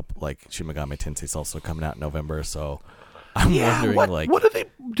have a couple, like Shin Megami Tensei's also coming out in November. So, I'm wondering, what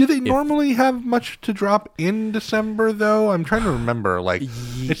do they normally have much to drop in December though? I'm trying to remember. Like,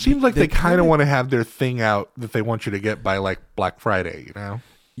 it seems like they kind of want to have their thing out that they want you to get by like Black Friday, you know?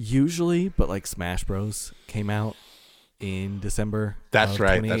 usually, but like Smash Bros came out in December. That's of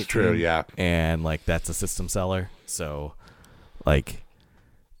right. That's 2018, true. Yeah. and like that's a system seller. So, like,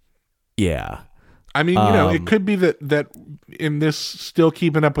 yeah. I mean, it could be that in this still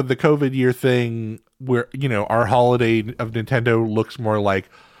keeping up with the COVID year thing, where our holiday of Nintendo looks more like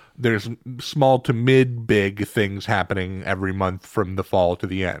there's small to mid big things happening every month from the fall to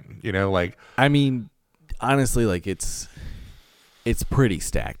the end. Like, I mean, honestly, like it's pretty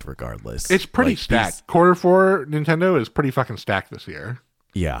stacked regardless. it's pretty Like, stacked. Quarter 4 Nintendo is pretty fucking stacked this year.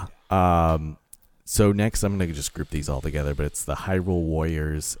 Yeah. So next, I'm gonna just group these all together, but it's the Hyrule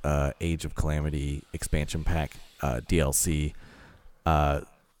Warriors Age of Calamity expansion pack DLC.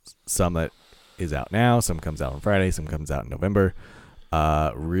 Some that is out now, some comes out on Friday, some comes out in November.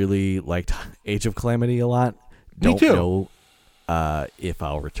 Really liked Age of Calamity a lot. Me Don't too. know if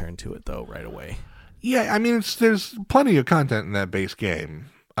I'll return to it though right away. Yeah, I mean, there's plenty of content in that base game.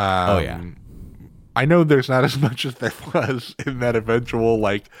 Oh, yeah. I know there's not as much as there was in that eventual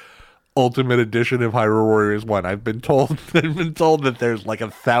like Ultimate Edition of Hyrule Warriors 1. I've been told that there's like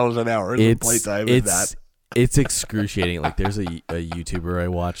 1,000 hours of playtime in that. It's excruciating. Like, there's a YouTuber I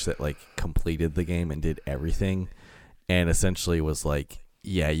watched that like completed the game and did everything, and essentially was like,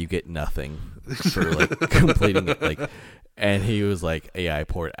 "Yeah, you get nothing for like completing it." Like, and he was like, "Yeah, I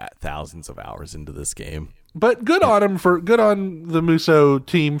poured thousands of hours into this game." But good on the Muso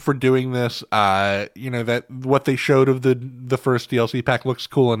team for doing this. That what they showed of the first DLC pack looks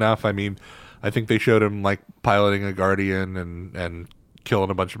cool enough. I mean, I think they showed him like piloting a Guardian and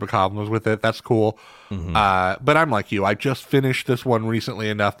killing a bunch of Bokoblins with it. That's cool. Mm-hmm. But I'm like you. I just finished this one recently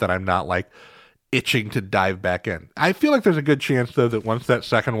enough that I'm not like itching to dive back in. I feel like there's a good chance though that once that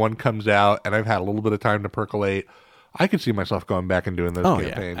second one comes out and I've had a little bit of time to percolate, I could see myself going back and doing those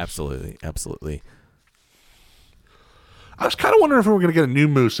campaigns. Yeah, absolutely. I was kind of wondering if we were going to get a new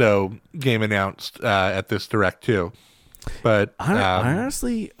Muso game announced at this Direct too, but I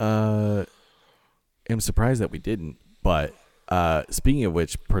honestly am surprised that we didn't. But speaking of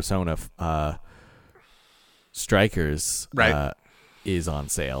which, Persona Strikers is on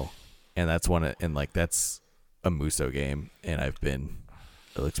sale, and that's that's a Muso game, and it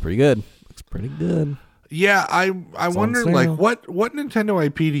looks pretty good. Yeah, I wonder sale. like what Nintendo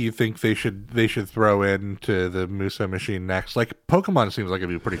IP do you think they should throw into the Muso machine next? Like Pokemon seems like it'd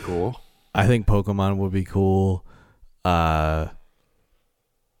be pretty cool. I think Pokemon would be cool.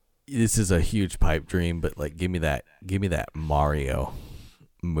 This is a huge pipe dream, but like give me that Mario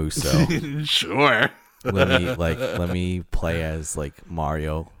Muso. Sure. let me play as like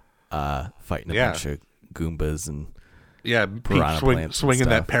Mario fighting a bunch of Goombas and Peach swinging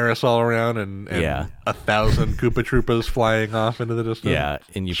that parasol around and 1,000 Koopa Troopas flying off into the distance. Yeah,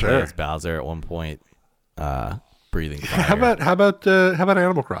 and you play as Bowser at one point, breathing fire. How about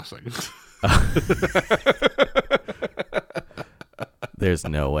Animal Crossing? There's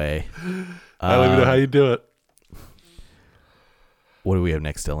no way. I don't even know how you do it. What do we have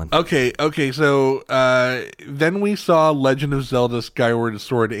next, Dylan? Okay. So then we saw Legend of Zelda Skyward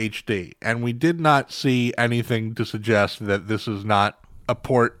Sword HD, and we did not see anything to suggest that this is not a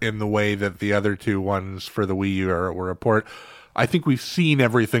port in the way that the other two ones for the Wii U were a port. I think we've seen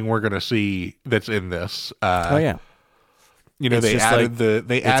everything we're going to see that's in this. You know, they added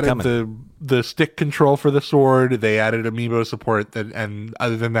the stick control for the sword. They added amiibo support, and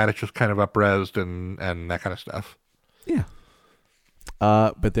other than that, it's just kind of up-resed and that kind of stuff. Yeah.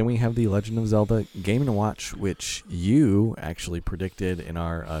 But then we have the Legend of Zelda Game & Watch, which you actually predicted in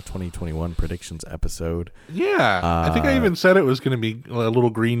our 2021 predictions episode. Yeah, I think I even said it was going to be a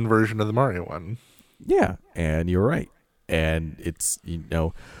little green version of the Mario one. Yeah, and you're right. And it's,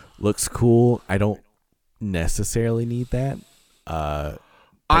 looks cool. I don't necessarily need that.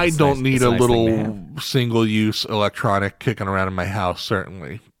 I don't need a little single-use electronic kicking around in my house,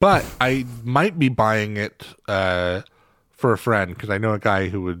 certainly. But I might be buying it for a friend, because I know a guy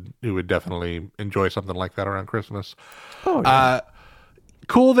who would definitely enjoy something like that around Christmas. Oh, yeah.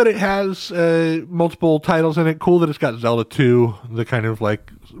 Cool that it has multiple titles in it. Cool that it's got Zelda 2, the kind of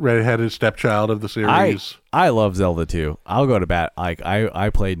like red-headed stepchild of the series. I love Zelda 2. I'll go to bat. Like I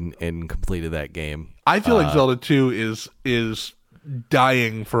played and completed that game. I feel like Zelda 2 is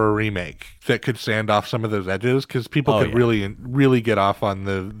dying for a remake that could sand off some of those edges, because people could really get off on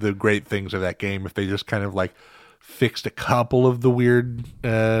the great things of that game if they just kind of like fixed a couple of the weird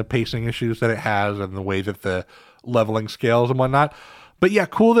pacing issues that it has and the way that the leveling scales and whatnot. But yeah,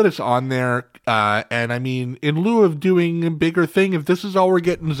 cool that it's on there. And I mean, in lieu of doing a bigger thing, if this is all we're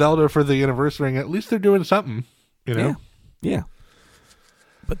getting Zelda for the anniversary, at least they're doing something, you know? Yeah.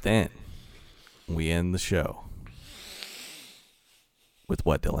 But then we end the show with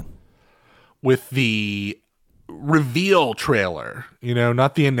what, Dylan? With the reveal trailer,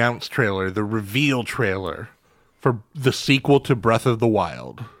 not the announced trailer, the reveal trailer for the sequel to Breath of the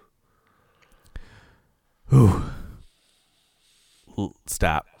Wild. Ooh.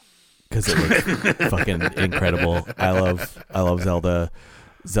 Stop, because it looks fucking incredible. I love Zelda.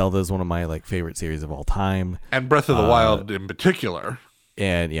 Zelda is one of my favorite series of all time, and Breath of the Wild in particular.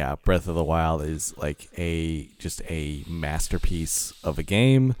 And yeah, Breath of the Wild is just a masterpiece of a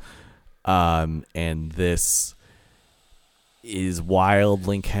game. And this is wild.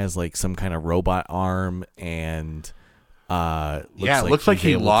 Link has some kind of robot arm, and looks like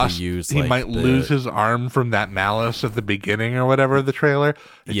he lost. He might lose his arm from that malice at the beginning or whatever of the trailer.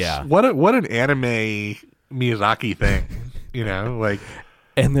 What an anime Miyazaki thing,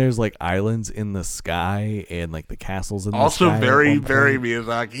 And there's islands in the sky and the castles in the also sky. Also very, very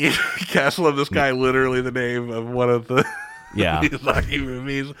Miyazaki. Castle in the Sky, literally the name of one of the Miyazaki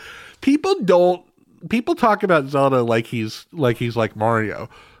movies. People talk about Zelda like he's like Mario.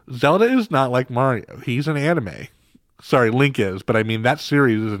 Zelda is not like Mario. He's an anime. Sorry, Link is, but I mean that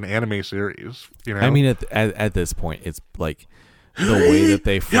series is an anime series. I mean, at this point, it's the way that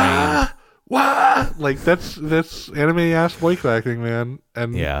they frame. That's anime ass voice acting, man.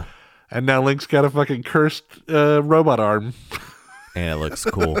 And now Link's got a fucking cursed robot arm, and it looks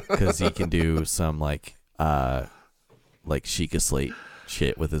cool because he can do some Sheikah Slate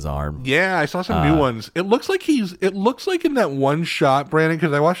shit with his arm. Yeah, I saw some new ones. It looks like in that one shot, Brandon,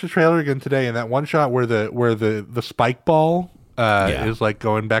 because I watched the trailer again today, and that one shot where the spike ball is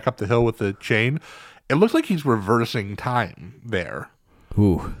going back up the hill with the chain. It looks like he's reversing time there.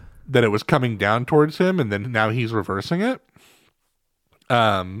 Ooh. That it was coming down towards him, and then now he's reversing it.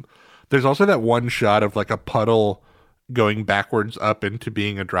 There's also that one shot of a puddle going backwards up into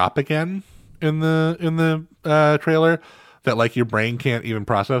being a drop again in the trailer that like your brain can't even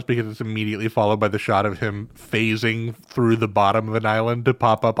process because it's immediately followed by the shot of him phasing through the bottom of an island to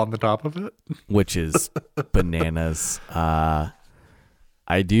pop up on the top of it. Which is bananas.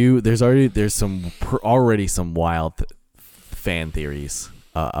 There's already some wild fan theories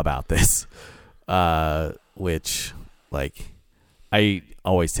about this, which like I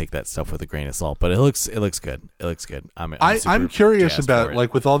always take that stuff with a grain of salt, but it looks good. It looks good. I'm curious about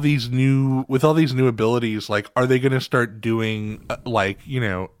like with all these new abilities, like are they going to start doing like, you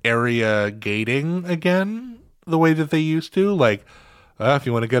know, area gating again the way that they used to? Like if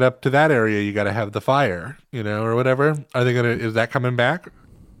you want to get up to that area, you got to have the fire, you know, or whatever. Are they going to is that coming back?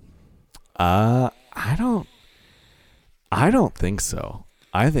 I don't think so.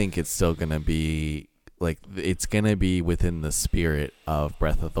 I think it's still going to be like it's going to be within the spirit of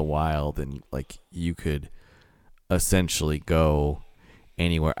Breath of the Wild, and like you could essentially go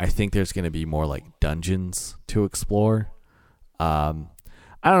anywhere. I think there's going to be more like dungeons to explore. I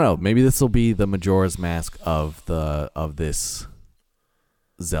don't know. Maybe this will be the Majora's Mask of this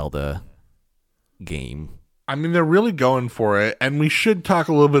Zelda game. I mean, they're really going for it, and we should talk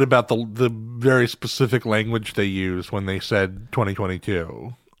a little bit about the very specific language they used when they said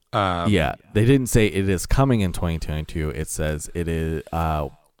 2022. Yeah, they didn't say it is coming in 2022. It says it is.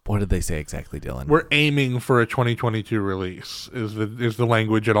 What did they say exactly, Dylan? We're aiming for a 2022 release. Is the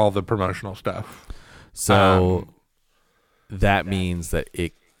language and all the promotional stuff. So that means that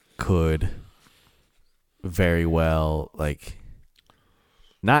it could very well like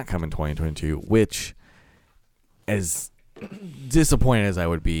not come in 2022, which, as disappointed as I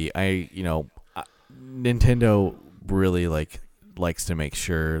would be, Nintendo really likes to make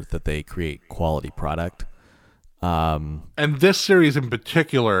sure that they create quality product. And this series in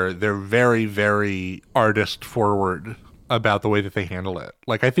particular, they're very, very artist forward about the way that they handle it.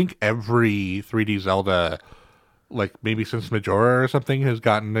 Like I think every 3D Zelda, like maybe since Majora or something, has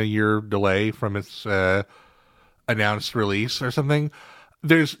gotten a year delay from its announced release or something.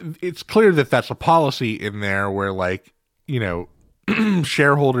 It's clear that that's a policy in there where like, you know,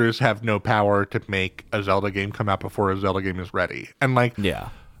 shareholders have no power to make a Zelda game come out before a Zelda game is ready. And like, yeah,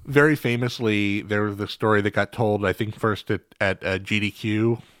 very famously, there was the story that got told, I think first at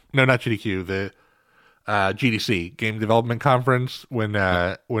GDQ. No, not GDQ, the GDC, Game Development Conference, when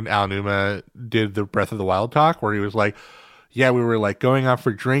Aonuma did the Breath of the Wild talk, where he was like, yeah, we were like going out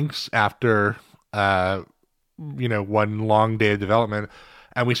for drinks after, one long day of development.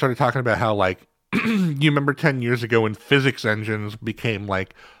 And we started talking about how like, you remember 10 years ago when physics engines became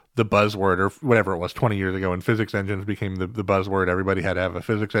like the buzzword, or whatever it was 20 years ago when physics engines became the buzzword, everybody had to have a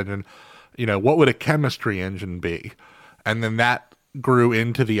physics engine. You know, what would a chemistry engine be? And then that grew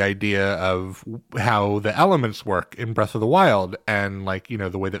into the idea of how the elements work in Breath of the Wild, and like, you know,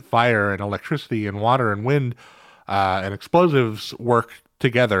 the way that fire and electricity and water and wind and explosives work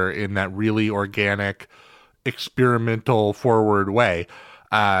together in that really organic, experimental forward way.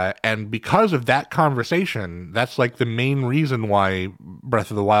 And because of that conversation, that's like the main reason why Breath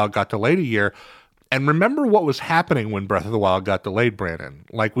of the Wild got delayed a year. And remember what was happening when Breath of the Wild got delayed, Brandon.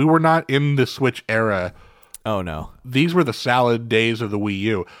 Like, we were not in the Switch era. Oh, no. These were the salad days of the Wii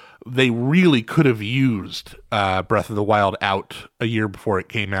U. They really could have used Breath of the Wild out a year before it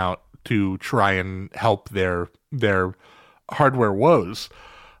came out to try and help their hardware woes.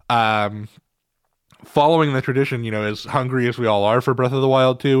 Following the tradition, you know, as hungry as we all are for Breath of the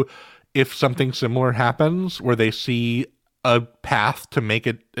Wild 2, if something similar happens where they see a path to make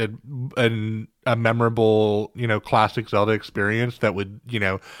it a memorable, you know, classic Zelda experience that would, you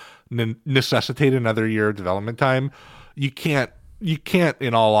know, necessitate another year of development time, you can't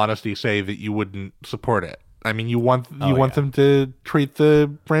in all honesty say that you wouldn't support it. I mean, you want them to treat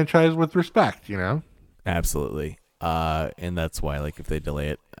the franchise with respect, you know? Absolutely. And that's why, like, if they delay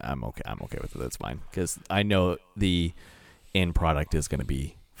it, I'm okay with it. That's fine, because I know the end product is going to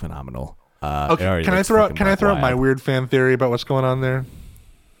be phenomenal. Okay, can I throw out my weird fan theory about what's going on there?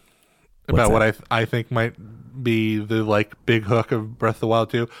 About what I think might be the like big hook of Breath of the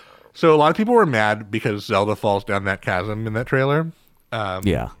Wild 2. So a lot of people were mad because Zelda falls down that chasm in that trailer.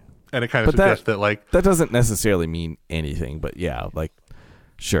 Yeah, and it kind of suggests that like that doesn't necessarily mean anything, but yeah, like.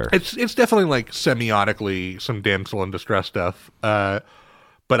 Sure. It's definitely like semiotically some damsel in distress stuff. But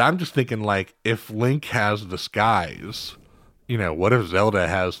I'm just thinking like if Link has the skies, you know, what if Zelda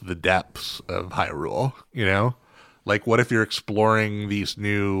has the depths of Hyrule, you know? Like what if you're exploring these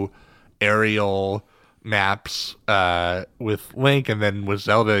new aerial maps with Link, and then with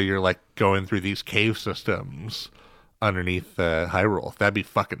Zelda you're like going through these cave systems underneath Hyrule. That'd be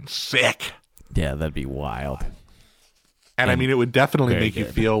fucking sick. Yeah, that'd be wild. And I mean, it would definitely very make you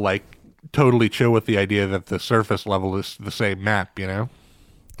good. feel like totally chill with the idea that the surface level is the same map, you know?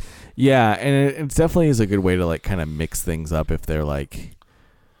 Yeah, and it definitely is a good way to like kind of mix things up if they're like,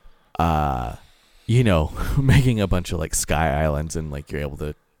 making a bunch of like sky islands and like you're able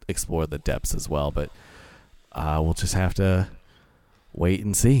to explore the depths as well. But we'll just have to wait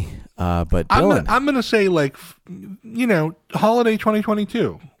and see. But Dylan, I'm gonna say like, holiday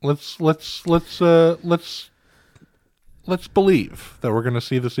 2022. Let's believe that we're gonna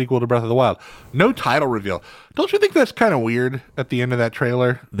see the sequel to Breath of the Wild. No title reveal. Don't you think that's kind of weird at the end of that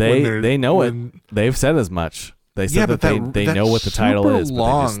trailer? they know it. They've said as much. They said that they know what the title super is, but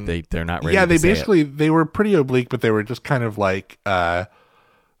long. they're not ready. Yeah, to say it. they were pretty oblique, but they were just kind of like, there's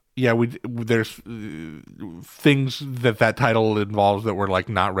things that title involves that we're like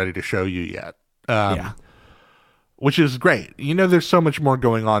not ready to show you yet. Which is great. There's so much more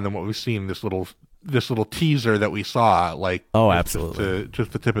going on than what we've seen. This little teaser that we saw, like, absolutely,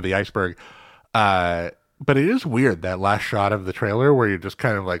 just the tip of the iceberg. But it is weird, that last shot of the trailer where you're just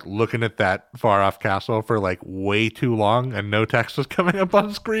kind of like looking at that far off castle for like way too long and no text is coming up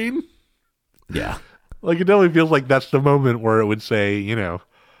on screen. Yeah. Like, it definitely feels like that's the moment where it would say,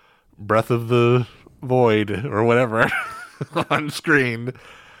 Breath of the Void or whatever on screen.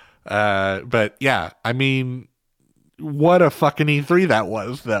 But yeah, I mean, what a fucking E3 that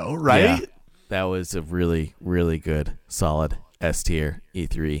was, though, right? Yeah. That was a really, really good, solid S tier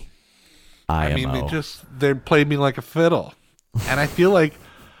E3 IMO. I mean, they played me like a fiddle, and I feel like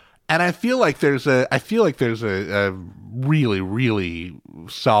there's a really, really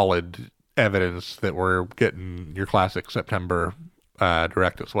solid evidence that we're getting your classic September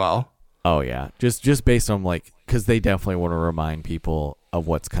direct as well. Oh yeah, just based on like, because they definitely want to remind people of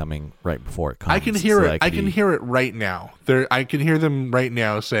what's coming right before it comes. I can hear it. I can hear it right now. I can hear them right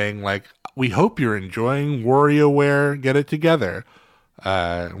now saying like, "We hope you're enjoying WarioWare. Get it together.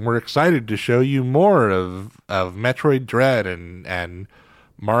 We're excited to show you more of Metroid Dread and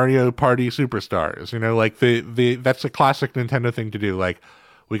Mario Party Superstars." Like that's a classic Nintendo thing to do. Like,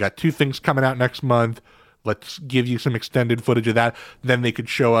 we got 2 things coming out next month. Let's give you some extended footage of that. Then they could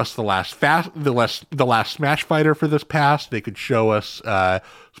show us the last Smash Fighter for this pass. They could show us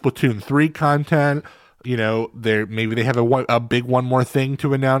Splatoon 3 content. Maybe they have a big one more thing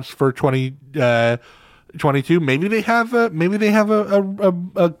to announce for 2022. Maybe they have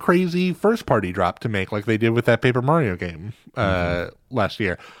a crazy first party drop to make, like they did with that Paper Mario game last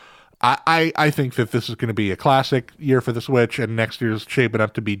year. I think that this is going to be a classic year for the Switch, and next year's shaping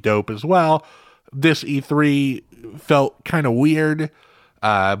up to be dope as well. This E3 felt kind of weird,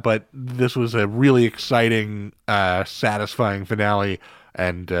 but this was a really exciting, satisfying finale,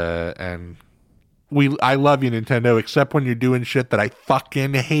 and I love you, Nintendo, except when you're doing shit that I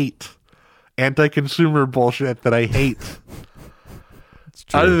fucking hate. Anti-consumer bullshit that I hate.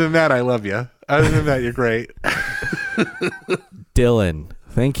 Other than that, I love you. Other than that, you're great. Dylan,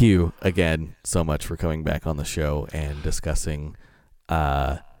 thank you again so much for coming back on the show and discussing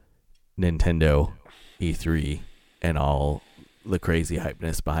Nintendo E3 and all the crazy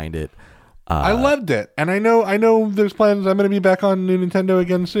hypeness behind it. I loved it, and I know there's plans. I'm going to be back on New Nintendo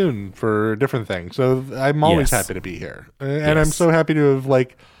again soon for different things, so I'm always happy to be here, and I'm so happy to have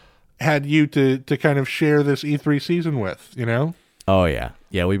had you to kind of share this E3 season with. Oh yeah,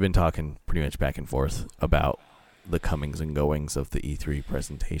 we've been talking pretty much back and forth about the comings and goings of the E3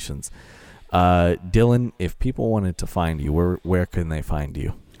 presentations. Dylan, if people wanted to find you, where can they find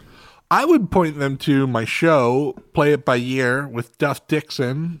you? I would point them to my show, Play It By Year, with Duff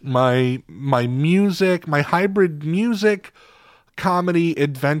Dixon, my music, my hybrid music, comedy,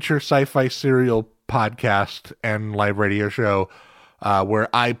 adventure, sci-fi serial podcast and live radio show, where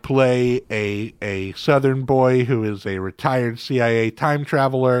I play a Southern boy who is a retired CIA time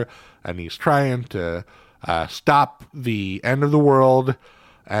traveler, and he's trying to stop the end of the world.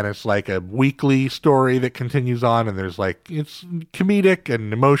 And it's like a weekly story that continues on, and there's it's comedic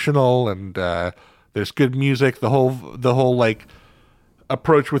and emotional, and there's good music. The whole like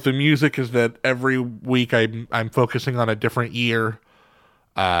approach with the music is that every week I'm focusing on a different year.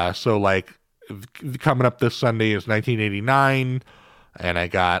 So like coming up this Sunday is 1989, and I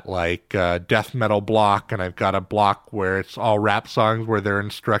got death metal block, and I've got a block where it's all rap songs where they're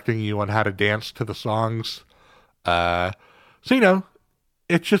instructing you on how to dance to the songs. So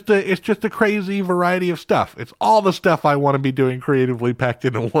It's just a crazy variety of stuff. It's all the stuff I want to be doing creatively packed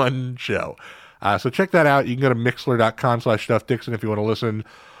into one show. So check that out. You can go to mixler.com/StuffDixon if you want to listen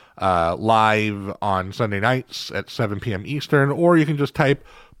live on Sunday nights at 7 p.m. Eastern, or you can just type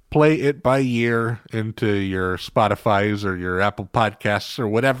Play It By Year into your Spotify's or your Apple Podcasts or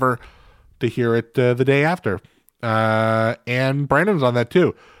whatever to hear it the day after. And Brandon's on that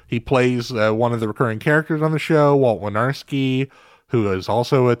too. He plays one of the recurring characters on the show, Walt Winarski, who is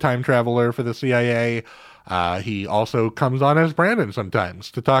also a time traveler for the CIA. He also comes on as Brandon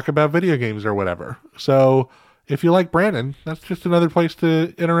sometimes to talk about video games or whatever. So if you like Brandon, that's just another place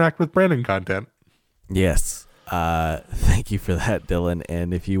to interact with Brandon content. Yes. Thank you for that, Dylan.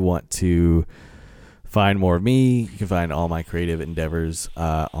 And if you want to find more of me, you can find all my creative endeavors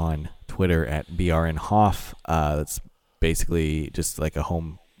on Twitter at BRNHoff. That's basically just like a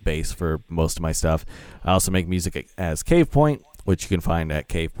home base for most of my stuff. I also make music as Cave Point, which you can find at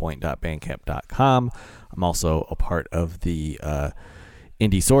cavepoint.bandcamp.com. I'm also a part of the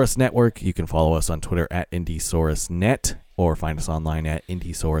Indiesaurus Network. You can follow us on Twitter at IndiesaurusNet or find us online at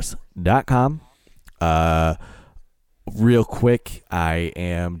indiesaurus.com. Real quick, I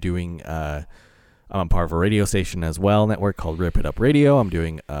am doing I'm part of a radio station as well, network called Rip It Up Radio. I'm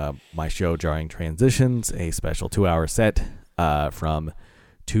doing my show Jarring Transitions, a special 2-hour set from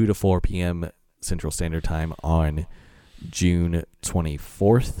 2 to 4 p.m. Central Standard Time on June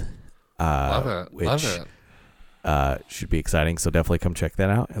 24th. Love it. Should be exciting, so definitely come check that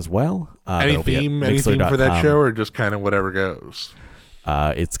out as well. Anything for that show, or just kind of whatever goes?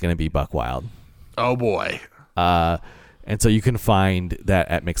 It's going to be buck wild. Oh, boy. And so you can find that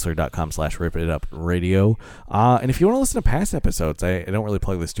at mixler.com/ripitupradio. And if you want to listen to past episodes, I don't really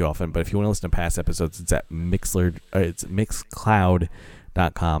plug this too often, but if you want to listen to past episodes, it's at Mixler. It's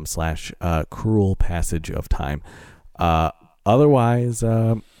mixcloud.com/cruel passage of time. Otherwise,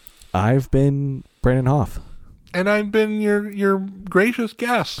 I've been Brandon Hoff. And I've been your gracious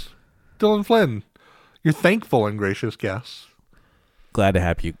guest, Dylan Flynn. Your thankful and gracious guest. Glad to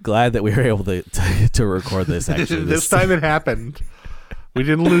have you. Glad that we were able to record this, actually. This time it happened. We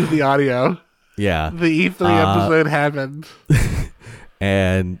didn't lose the audio. Yeah. The E3 episode happened.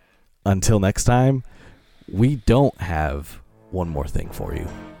 And until next time, we don't have one more thing for you.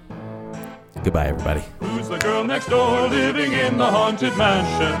 Goodbye, everybody. Who's the girl next door living in the haunted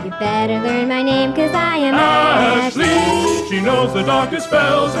mansion? You better learn my name, 'cause I am Ashley! Ashley. She knows the darkest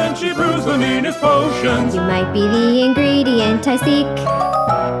spells and she brews the meanest potions. You might be the ingredient I seek.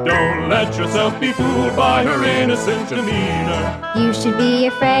 Don't let yourself be fooled by her innocent demeanor. You should be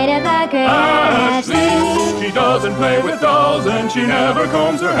afraid of the great Ashley! Ashley. She doesn't play with dolls and she never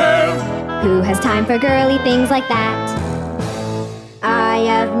combs her hair. Who has time for girly things like that?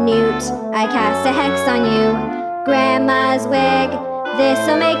 Eye of Newt, I cast a hex on you. Grandma's wig,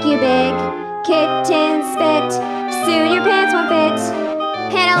 this'll make you big. Kitten spit, soon your pants won't fit.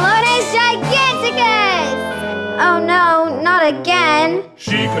 Pantalones giganticus! Oh no, not again.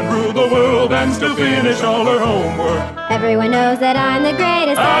 She can rule the world and still finish all her homework. Everyone knows that I'm the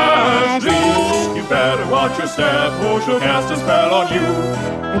greatest Ashley! Ashley. You better watch your step or she'll cast a spell on you.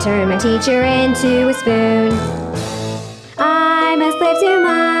 And turn my teacher into a spoon. I'm a slave to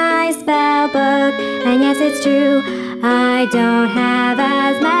my spell book, and yes, it's true, I don't have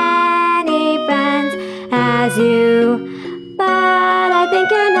as many friends as you. But I think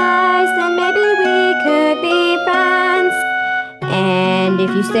you're nice, and maybe we could be friends. And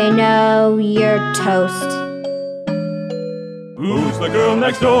if you say no, you're toast. Who's the girl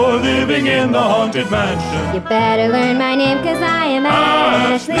next door living in the haunted mansion? You better learn my name, 'cause I am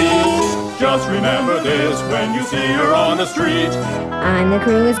Ashley. Just remember this when you see her on the street. I'm the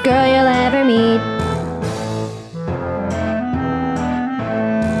cruelest girl you'll ever meet.